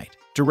Edgar Wright,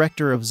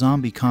 director of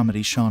zombie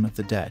comedy Shaun of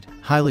the Dead,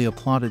 highly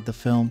applauded the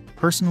film,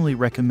 personally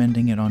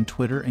recommending it on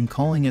Twitter and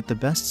calling it the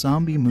best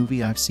zombie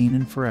movie I've seen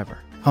in forever.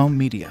 Home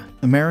media.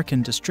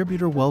 American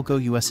distributor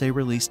Welgo USA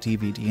released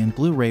DVD and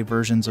Blu-ray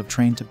versions of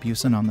Train to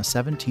Busan on the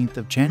 17th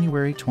of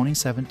January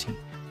 2017.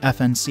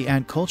 FNC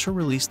Ad Culture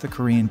released the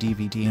Korean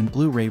DVD and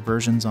Blu-ray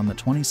versions on the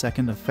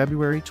 22nd of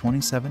February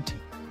 2017.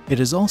 It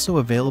is also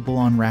available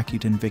on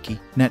Rakuten Viki,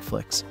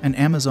 Netflix, and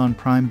Amazon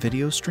Prime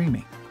Video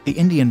streaming. The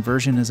Indian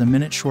version is a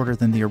minute shorter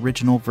than the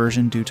original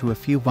version due to a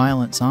few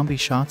violent zombie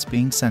shots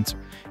being censored.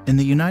 In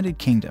the United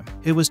Kingdom,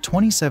 it was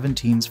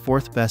 2017's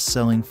fourth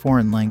best-selling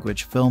foreign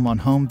language film on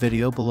home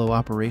video below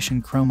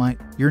Operation Chromite,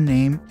 Your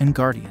Name, and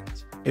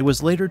Guardians. It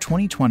was later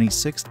 2020's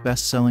sixth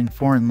best-selling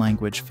foreign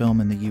language film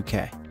in the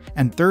UK,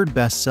 and third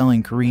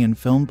best-selling Korean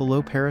film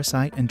below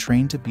Parasite and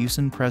Train to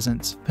Busan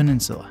Presents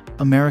Peninsula.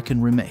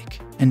 American remake.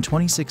 In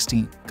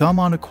 2016,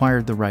 Gaumont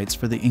acquired the rights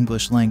for the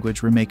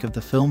English-language remake of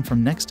the film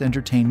from Next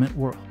Entertainment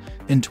World.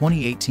 In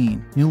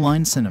 2018, New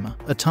Line Cinema,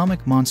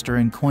 Atomic Monster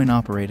and Coin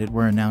Operated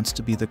were announced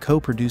to be the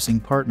co-producing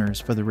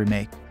partners for the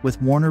remake,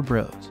 with Warner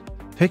Bros.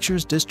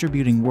 Pictures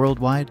distributing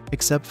worldwide,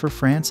 except for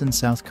France and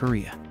South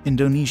Korea.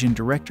 Indonesian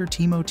director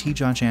Timo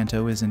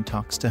Tjahjanto is in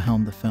talks to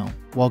helm the film,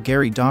 while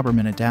Gary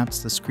Dauberman adapts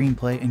the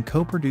screenplay and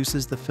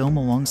co-produces the film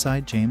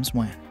alongside James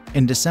Wan.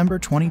 In December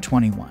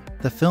 2021,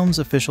 the film's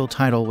official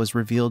title was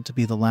revealed to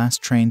be The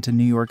Last Train to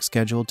New York,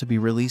 scheduled to be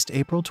released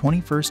April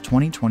 21,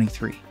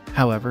 2023.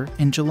 However,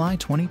 in July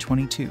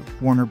 2022,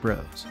 Warner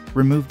Bros.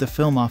 Removed the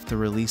film off the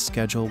release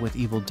schedule, with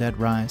Evil Dead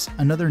Rise,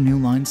 another New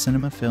Line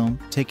Cinema film,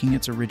 taking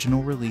its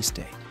original release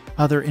date.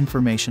 Other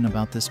information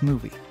about this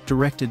movie: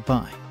 directed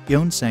by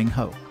Yeon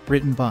Sang-ho,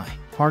 written by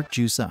Park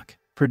Joo-suk,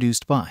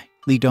 produced by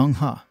Lee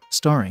Dong-ha,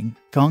 starring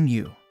Gong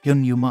Yoo,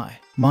 Yeon Yoo-mai,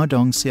 Ma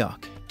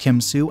Dong-seok, Kim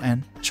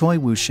Soo-en, Choi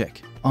Woo-shik,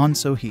 Ahn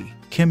So-hee,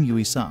 Kim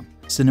Yui-sung.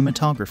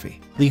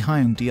 Cinematography: Lee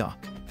Hyung-deok.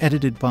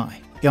 Edited by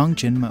Yang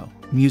Jin-mo.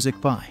 Music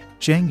by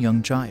Jang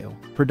Young-jae.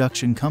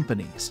 Production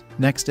companies: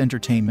 Next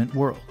Entertainment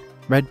World.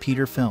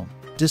 RedPeter Film.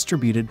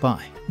 Distributed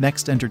by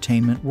Next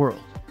Entertainment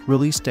World.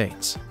 Release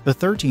dates: the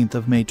 13th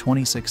of May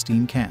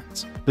 2016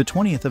 Cannes, the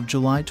 20th of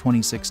July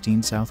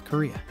 2016 South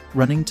Korea.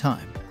 Running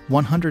time: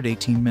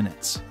 118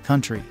 minutes.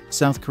 Country: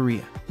 South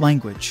Korea.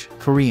 Language: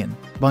 Korean.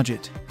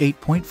 Budget: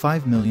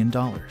 $8.5 million.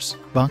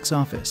 Box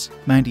office: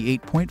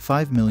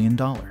 $98.5 million.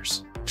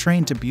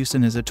 Train to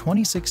Busan is a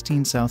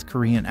 2016 South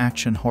Korean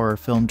action horror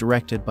film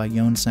directed by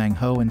Yeon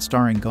Sang-ho and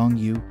starring Gong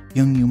Yoo,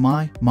 Yeon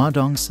Yoo-mai, Ma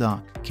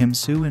Dong-seok, Kim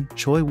Soo-en,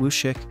 Choi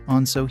Woo-shik,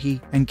 Ahn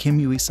So-hee, and Kim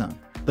Yui-sung.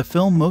 The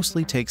film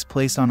mostly takes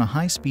place on a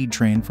high-speed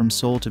train from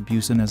Seoul to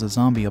Busan as a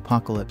zombie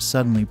apocalypse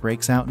suddenly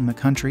breaks out in the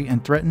country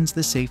and threatens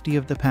the safety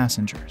of the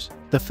passengers.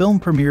 The film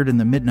premiered in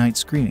the midnight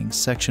screenings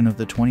section of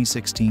the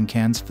 2016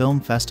 Cannes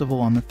Film Festival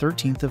on the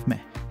 13th of May.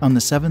 On the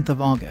 7th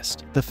of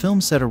August, the film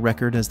set a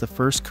record as the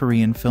first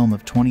Korean film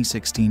of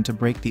 2016 to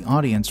break the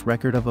audience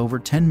record of over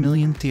 10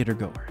 million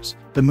theatergoers.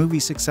 The movie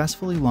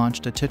successfully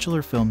launched a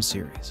titular film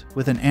series,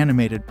 with an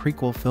animated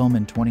prequel film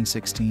in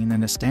 2016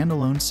 and a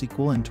standalone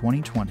sequel in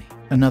 2020.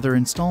 Another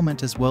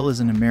installment as well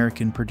as an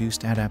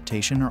American-produced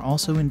adaptation are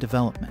also in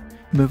development.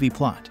 Movie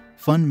plot: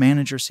 fund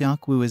manager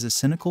Seok-woo is a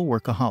cynical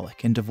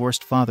workaholic and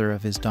divorced father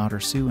of his daughter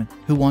Soo-en,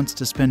 who wants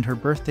to spend her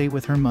birthday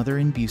with her mother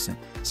in Busan.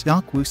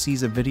 Seok-woo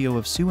sees a video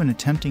of Soo-en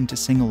attempting to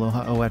sing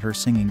Aloha-o at her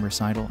singing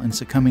recital and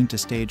succumbing to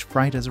stage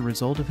fright as a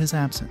result of his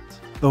absence.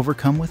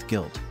 Overcome with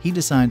guilt, he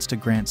decides to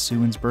grant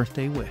Soo-en's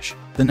birthday wish.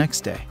 The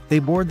next day, they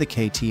board the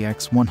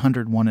KTX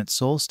 101 at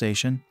Seoul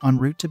Station, en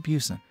route to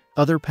Busan.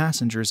 Other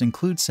passengers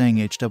include Sang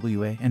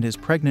Hwa and his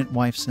pregnant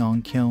wife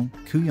Seong-kyung,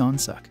 Koo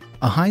Yeon-suk,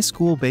 a high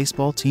school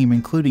baseball team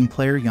including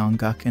player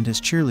Yong-guk and his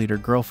cheerleader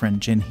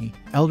girlfriend Jin-hee,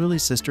 elderly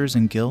sisters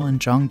In-gil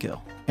and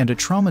Jong-gil, and a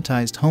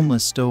traumatized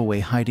homeless stowaway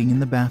hiding in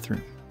the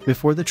bathroom.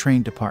 Before the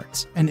train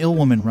departs, an ill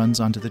woman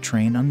runs onto the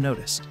train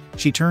unnoticed.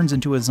 She turns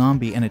into a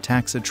zombie and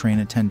attacks a train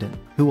attendant,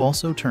 who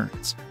also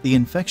turns. The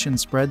infection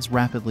spreads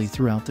rapidly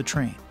throughout the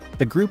train.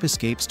 The group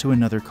escapes to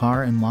another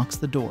car and locks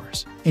the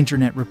doors.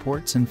 Internet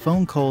reports and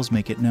phone calls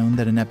make it known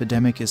that an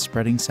epidemic is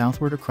spreading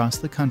southward across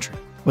the country.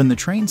 When the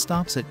train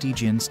stops at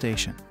Daejeon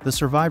Station, the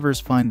survivors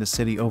find the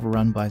city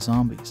overrun by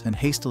zombies and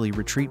hastily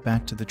retreat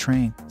back to the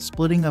train,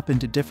 splitting up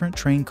into different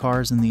train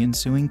cars in the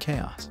ensuing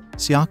chaos.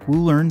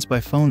 Seok-woo learns by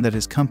phone that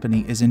his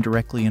company is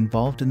indirectly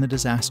involved in the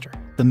disaster.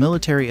 The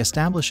military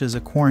establishes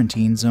a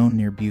quarantine zone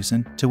near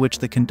Busan, to which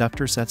the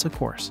conductor sets a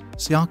course.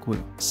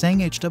 Seok-woo, Sang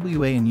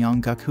Hwa and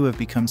Yong-guk, who have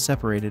become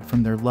separated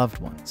from their loved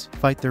ones,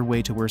 fight their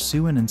way to where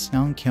Soo-en and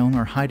Seong-kyung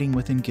are hiding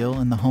with In-gil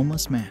and the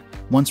homeless man.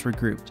 Once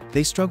regrouped,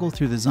 they struggle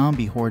through the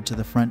zombie horde to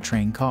the front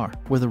train car,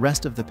 where the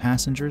rest of the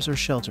passengers are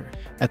sheltered.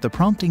 At the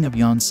prompting of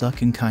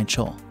Yeon-suk and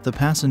Kai-chul, the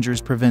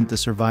passengers prevent the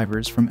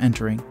survivors from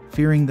entering,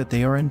 fearing that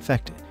they are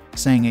infected.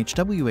 Sang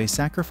Hwa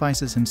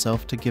sacrifices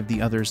himself to give the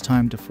others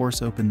time to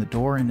force open the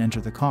door and enter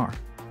the car,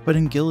 but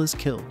In-gil is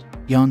killed.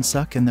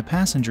 Yeon-suk and the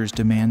passengers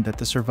demand that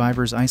the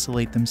survivors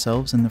isolate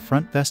themselves in the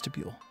front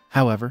vestibule.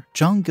 However,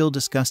 Jong-gil,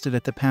 disgusted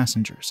at the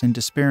passengers and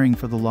despairing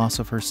for the loss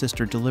of her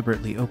sister,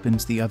 deliberately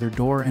opens the other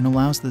door and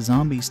allows the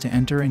zombies to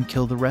enter and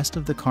kill the rest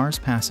of the car's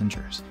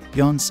passengers.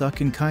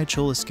 Yeon-suk and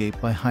Kai-chul escape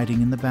by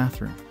hiding in the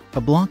bathroom. A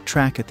blocked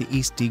track at the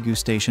East Daegu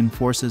station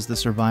forces the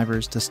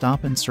survivors to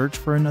stop and search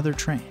for another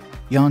train.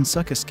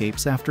 Yeon-suk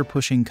escapes after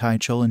pushing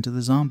Kai-chul into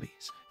the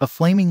zombies. A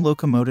flaming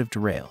locomotive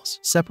derails,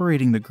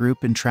 separating the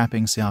group and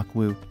trapping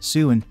Seok-woo,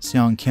 Soo-en,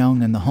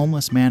 Seong-kyung, and the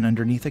homeless man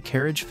underneath a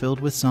carriage filled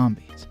with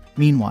zombies.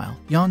 Meanwhile,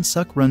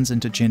 Yeon-suk runs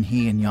into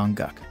Jin-hee and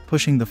Yong-guk,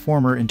 pushing the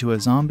former into a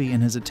zombie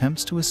in his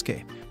attempts to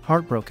escape.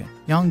 Heartbroken,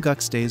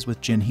 Yong-guk stays with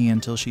Jin-hee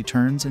until she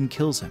turns and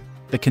kills him.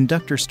 The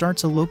conductor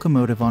starts a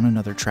locomotive on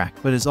another track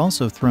but is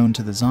also thrown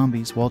to the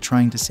zombies while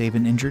trying to save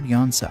an injured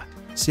Yeon-suk.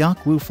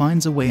 Seok-woo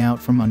finds a way out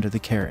from under the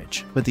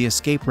carriage, but the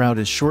escape route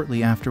is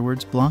shortly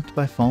afterwards blocked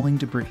by falling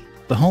debris.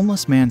 The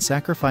homeless man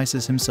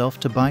sacrifices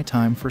himself to buy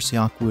time for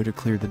Seok-woo to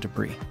clear the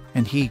debris,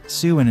 and he,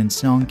 Soo-en, and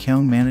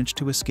Seong-kyung manage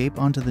to escape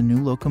onto the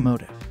new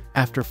locomotive.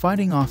 After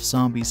fighting off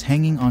zombies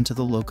hanging onto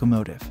the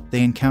locomotive,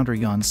 they encounter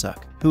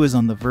Yeon-suk, who is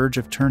on the verge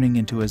of turning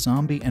into a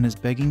zombie and is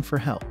begging for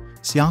help.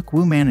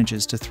 Seok-woo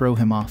manages to throw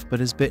him off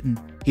but is bitten.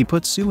 He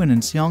puts Soo-in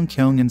and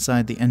Seong-kyung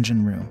inside the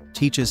engine room,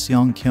 teaches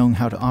Seong-kyung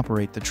how to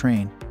operate the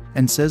train,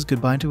 and says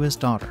goodbye to his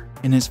daughter.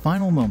 In his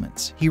final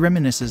moments, he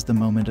reminisces the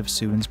moment of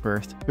Soo-in's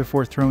birth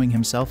before throwing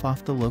himself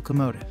off the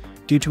locomotive.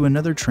 Due to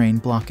another train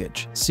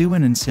blockage,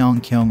 Soo-in and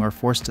Seong-kyung are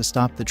forced to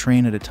stop the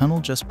train at a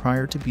tunnel just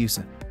prior to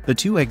Busan. The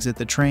two exit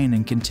the train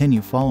and continue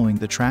following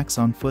the tracks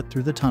on foot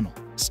through the tunnel.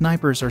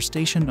 Snipers are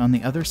stationed on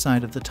the other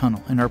side of the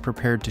tunnel and are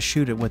prepared to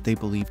shoot at what they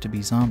believe to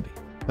be zombies,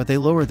 but they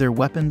lower their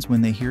weapons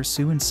when they hear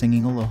Soo-in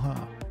singing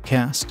Aloha.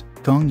 Cast: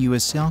 Gong Yoo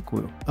as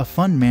Seok-woo, a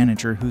fun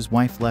manager whose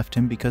wife left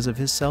him because of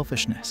his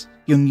selfishness.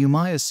 Jung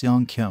Yoo-mai as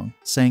Seong-kyung,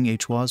 sang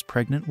Hwa's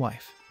pregnant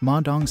wife.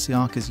 Ma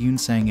Dong-seok as Yoon,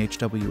 sang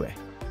Hwa,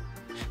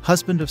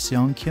 husband of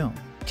Seong-kyung.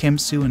 Kim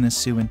Soo-in as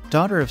Soo-in,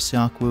 daughter of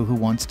Seok-woo who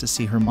wants to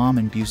see her mom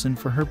in Busan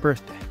for her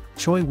birthday.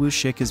 Choi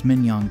Woo-shik as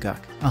Min Young-guk,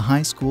 a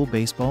high school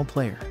baseball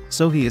player.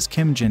 So-hee as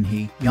Kim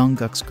Jin-hee,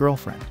 Young-guk's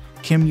girlfriend.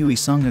 Kim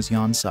Yui-sung as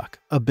Yeon-suk,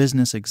 a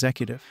business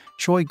executive.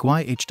 Choi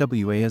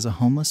Gwi-hwa as a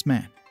homeless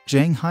man.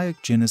 Jang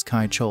Hyuk-jin as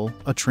Kai-chol,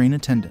 a train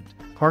attendant.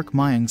 Park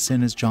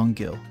Myung-sin as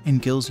Jong-gil,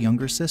 In-gil's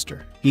younger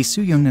sister. Lee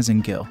Soo-young as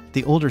In-gil,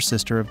 the older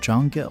sister of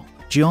Jong-gil.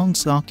 Jeong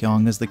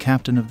Sok-young as the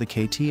captain of the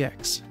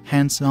KTX.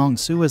 Han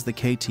Seong-soo as the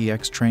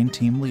KTX train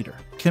team leader.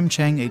 Kim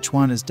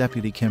Chang-hwan as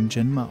deputy Kim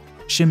Jin-mo.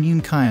 Shim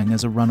Yoon-kyung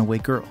as a runaway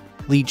girl.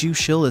 Lee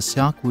Joo-shil as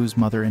Seok-woo's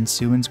mother and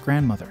Soo-in's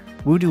grandmother.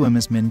 Woo Do-im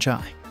as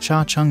Min-jae.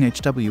 Cha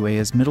Chung-hwa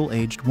as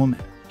middle-aged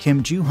woman.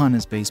 Kim Joo-han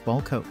as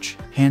baseball coach.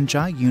 Han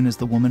Jae-yoon as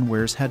the woman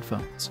wears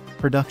headphones.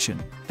 Production: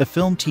 the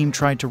film team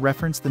tried to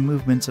reference the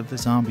movements of the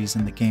zombies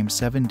in the game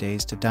 7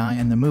 Days to Die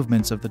and the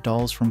movements of the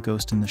dolls from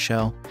Ghost in the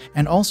Shell,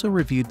 and also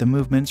reviewed the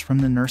movements from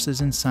the nurses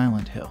in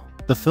Silent Hill.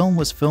 The film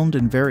was filmed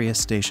in various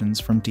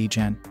stations from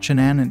Daejeon,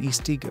 Cheonan, and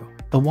East Daegu.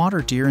 The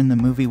water deer in the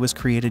movie was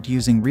created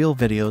using real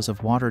videos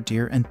of water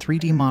deer and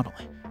 3D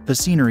modeling. The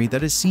scenery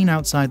that is seen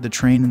outside the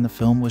train in the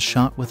film was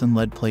shot with an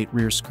lead plate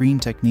rear screen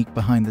technique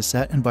behind the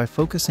set and by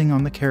focusing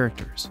on the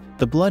characters.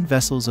 The blood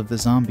vessels of the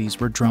zombies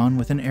were drawn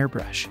with an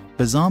airbrush.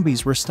 The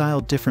zombies were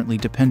styled differently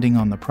depending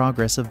on the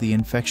progress of the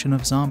infection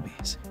of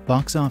zombies.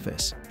 Box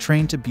office: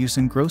 Train to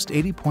Busan grossed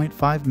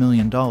 $80.5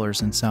 million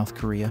in South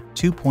Korea,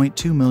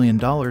 $2.2 million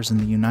in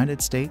the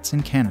United States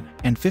and Canada,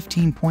 and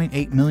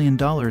 $15.8 million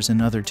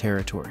in other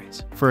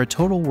territories, for a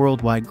total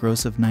worldwide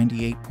gross of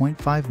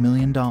 $98.5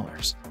 million.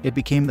 It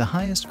became the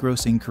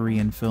highest-grossing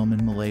Korean film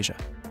in Malaysia,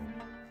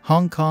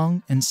 Hong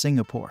Kong, and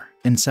Singapore.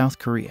 In South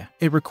Korea,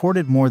 it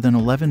recorded more than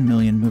 11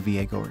 million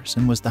moviegoers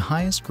and was the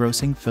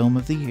highest-grossing film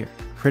of the year.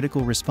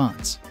 Critical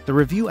response: the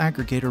review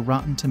aggregator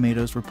Rotten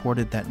Tomatoes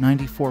reported that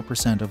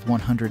 94% of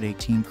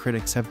 118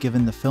 critics have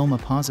given the film a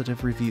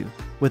positive review,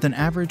 with an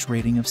average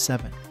rating of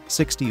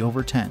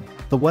 7.60/10.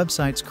 The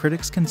website's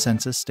critics'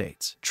 consensus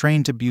states,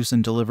 Train to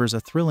Busan delivers a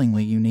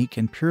thrillingly unique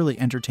and purely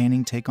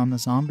entertaining take on the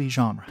zombie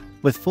genre,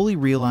 with fully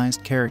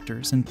realized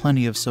characters and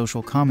plenty of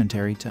social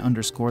commentary to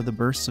underscore the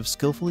bursts of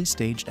skillfully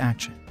staged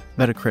action.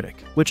 Metacritic,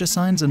 which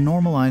assigns a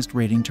normalized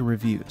rating to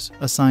reviews,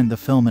 assigned the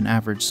film an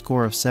average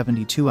score of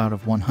 72 out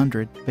of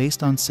 100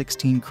 based on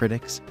 16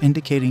 critics,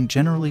 indicating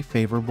generally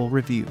favorable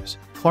reviews.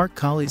 Clark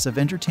Collies of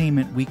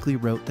Entertainment Weekly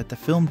wrote that the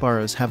film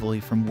borrows heavily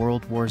from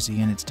World War Z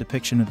in its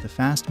depiction of the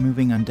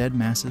fast-moving undead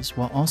masses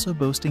while also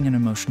boasting an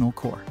emotional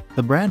core.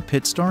 The Brad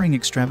Pitt starring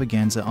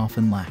extravaganza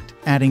often lacked,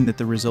 adding that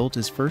the result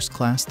is first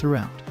class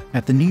throughout.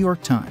 At the New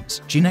York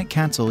Times, Jeanette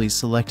Katzeles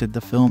selected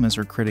the film as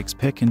her critic's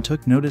pick and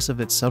took notice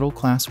of its subtle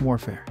class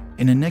warfare.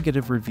 In a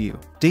negative review,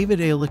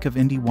 David Alick of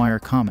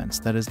IndieWire comments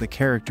that as the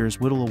characters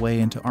whittle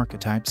away into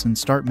archetypes and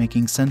start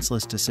making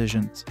senseless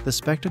decisions, the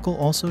spectacle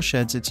also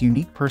sheds its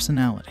unique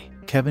personality.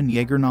 Kevin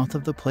Yeagernoth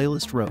of The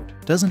Playlist wrote,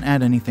 "Doesn't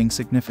add anything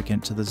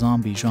significant to the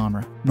zombie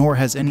genre, nor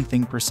has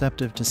anything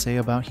perceptive to say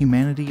about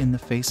humanity in the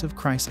face of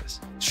crisis.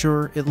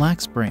 Sure, it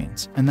lacks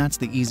brains, and that's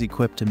the easy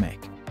quip to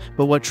make.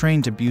 But what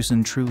Train to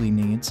Busan truly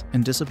needs,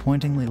 and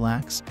disappointingly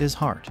lacks, is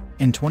heart."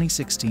 In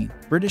 2016,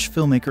 British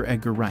filmmaker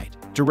Edgar Wright,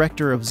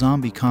 director of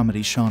zombie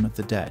comedy Shaun of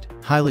the Dead,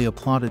 highly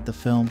applauded the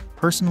film,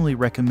 personally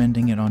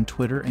recommending it on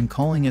Twitter and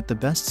calling it the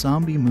best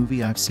zombie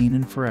movie I've seen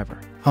in forever.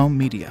 Home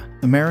media: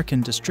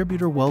 American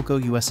distributor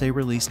Welgo USA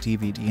released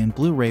DVD and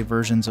Blu-ray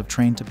versions of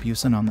Train to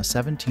Busan on the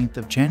 17th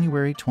of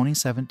January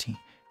 2017.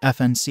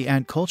 FNC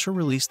Ad Culture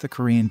released the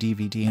Korean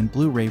DVD and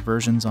Blu-ray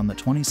versions on the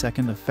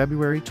 22nd of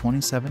February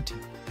 2017.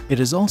 It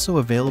is also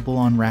available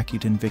on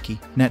Rakuten Viki,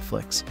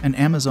 Netflix, and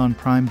Amazon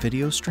Prime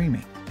Video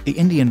streaming. The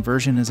Indian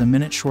version is a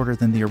minute shorter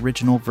than the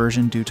original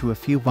version due to a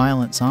few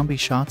violent zombie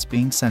shots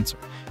being censored.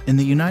 In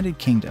the United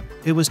Kingdom,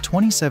 it was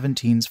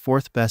 2017's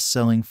fourth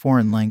best-selling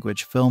foreign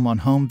language film on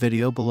home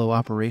video below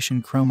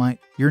Operation Chromite,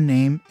 Your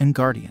Name, and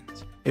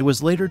Guardians. It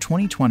was later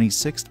 2020's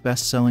sixth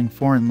best-selling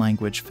foreign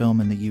language film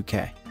in the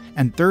UK,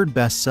 and third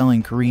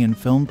best-selling Korean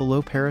film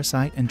below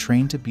Parasite and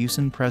Train to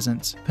Busan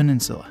presents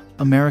Peninsula,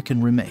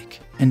 American remake.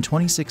 In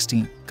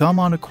 2016,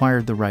 Gaumont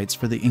acquired the rights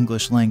for the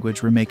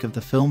English-language remake of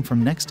the film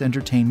from Next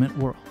Entertainment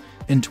World.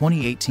 In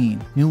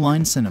 2018, New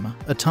Line Cinema,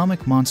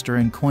 Atomic Monster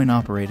and Coin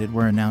Operated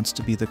were announced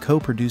to be the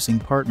co-producing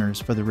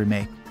partners for the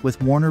remake,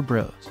 with Warner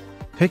Bros.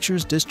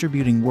 Pictures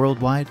distributing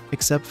worldwide,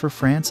 except for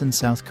France and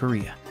South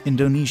Korea.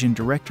 Indonesian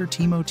director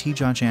Timo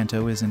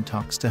Tjahjanto is in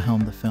talks to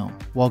helm the film,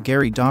 while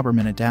Gary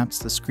Dauberman adapts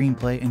the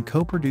screenplay and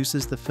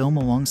co-produces the film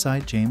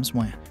alongside James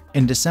Wan.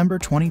 In December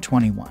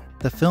 2021,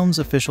 the film's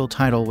official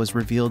title was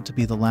revealed to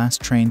be The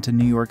Last Train to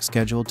New York,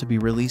 scheduled to be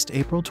released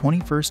April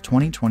 21,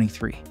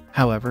 2023.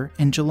 However,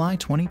 in July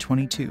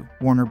 2022,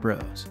 Warner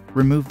Bros.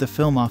 Removed the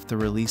film off the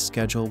release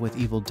schedule, with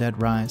Evil Dead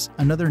Rise,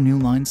 another New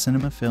Line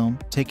Cinema film,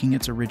 taking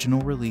its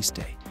original release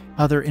date.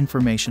 Other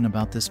information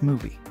about this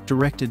movie: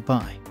 directed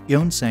by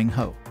Yeon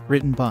Sang-ho,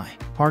 written by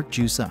Park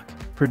Joo-suk,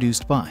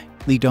 produced by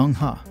Lee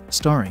Dong-ha,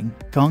 starring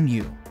Gong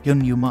Yoo,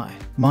 Yeon Yoo-mai,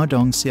 Ma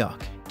Dong-seok,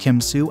 Kim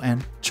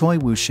Soo-en, Choi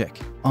Woo-shik,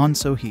 Ahn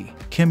So-hee,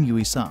 Kim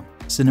Yui-sung.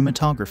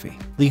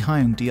 Cinematography: Lee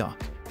Hyung-deok.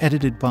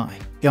 Edited by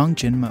Young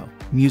Jin-mo.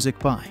 Music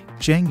by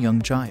Jang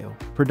Young-jae.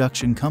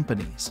 Production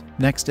companies: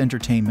 Next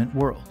Entertainment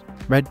World,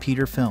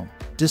 RedPeter Film.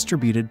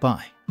 Distributed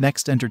by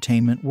Next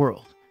Entertainment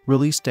World.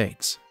 Release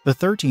dates: the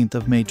 13th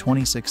of May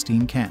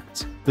 2016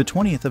 Cannes, the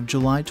 20th of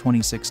July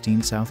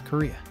 2016 South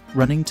Korea.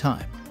 Running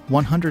time: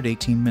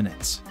 118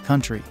 minutes.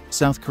 Country: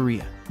 South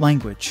Korea.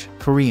 Language: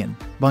 Korean.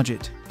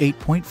 Budget: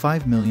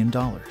 $8.5 million.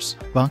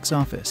 Box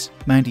office: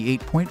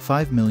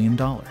 $98.5 million.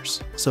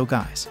 So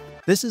guys,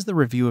 this is the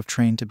review of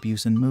Train to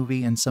Busan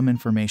movie and some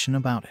information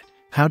about it.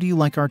 How do you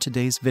like our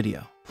today's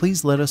video?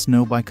 Please let us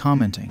know by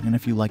commenting, and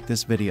if you like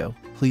this video,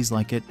 please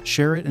like it,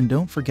 share it, and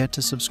don't forget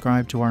to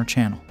subscribe to our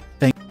channel.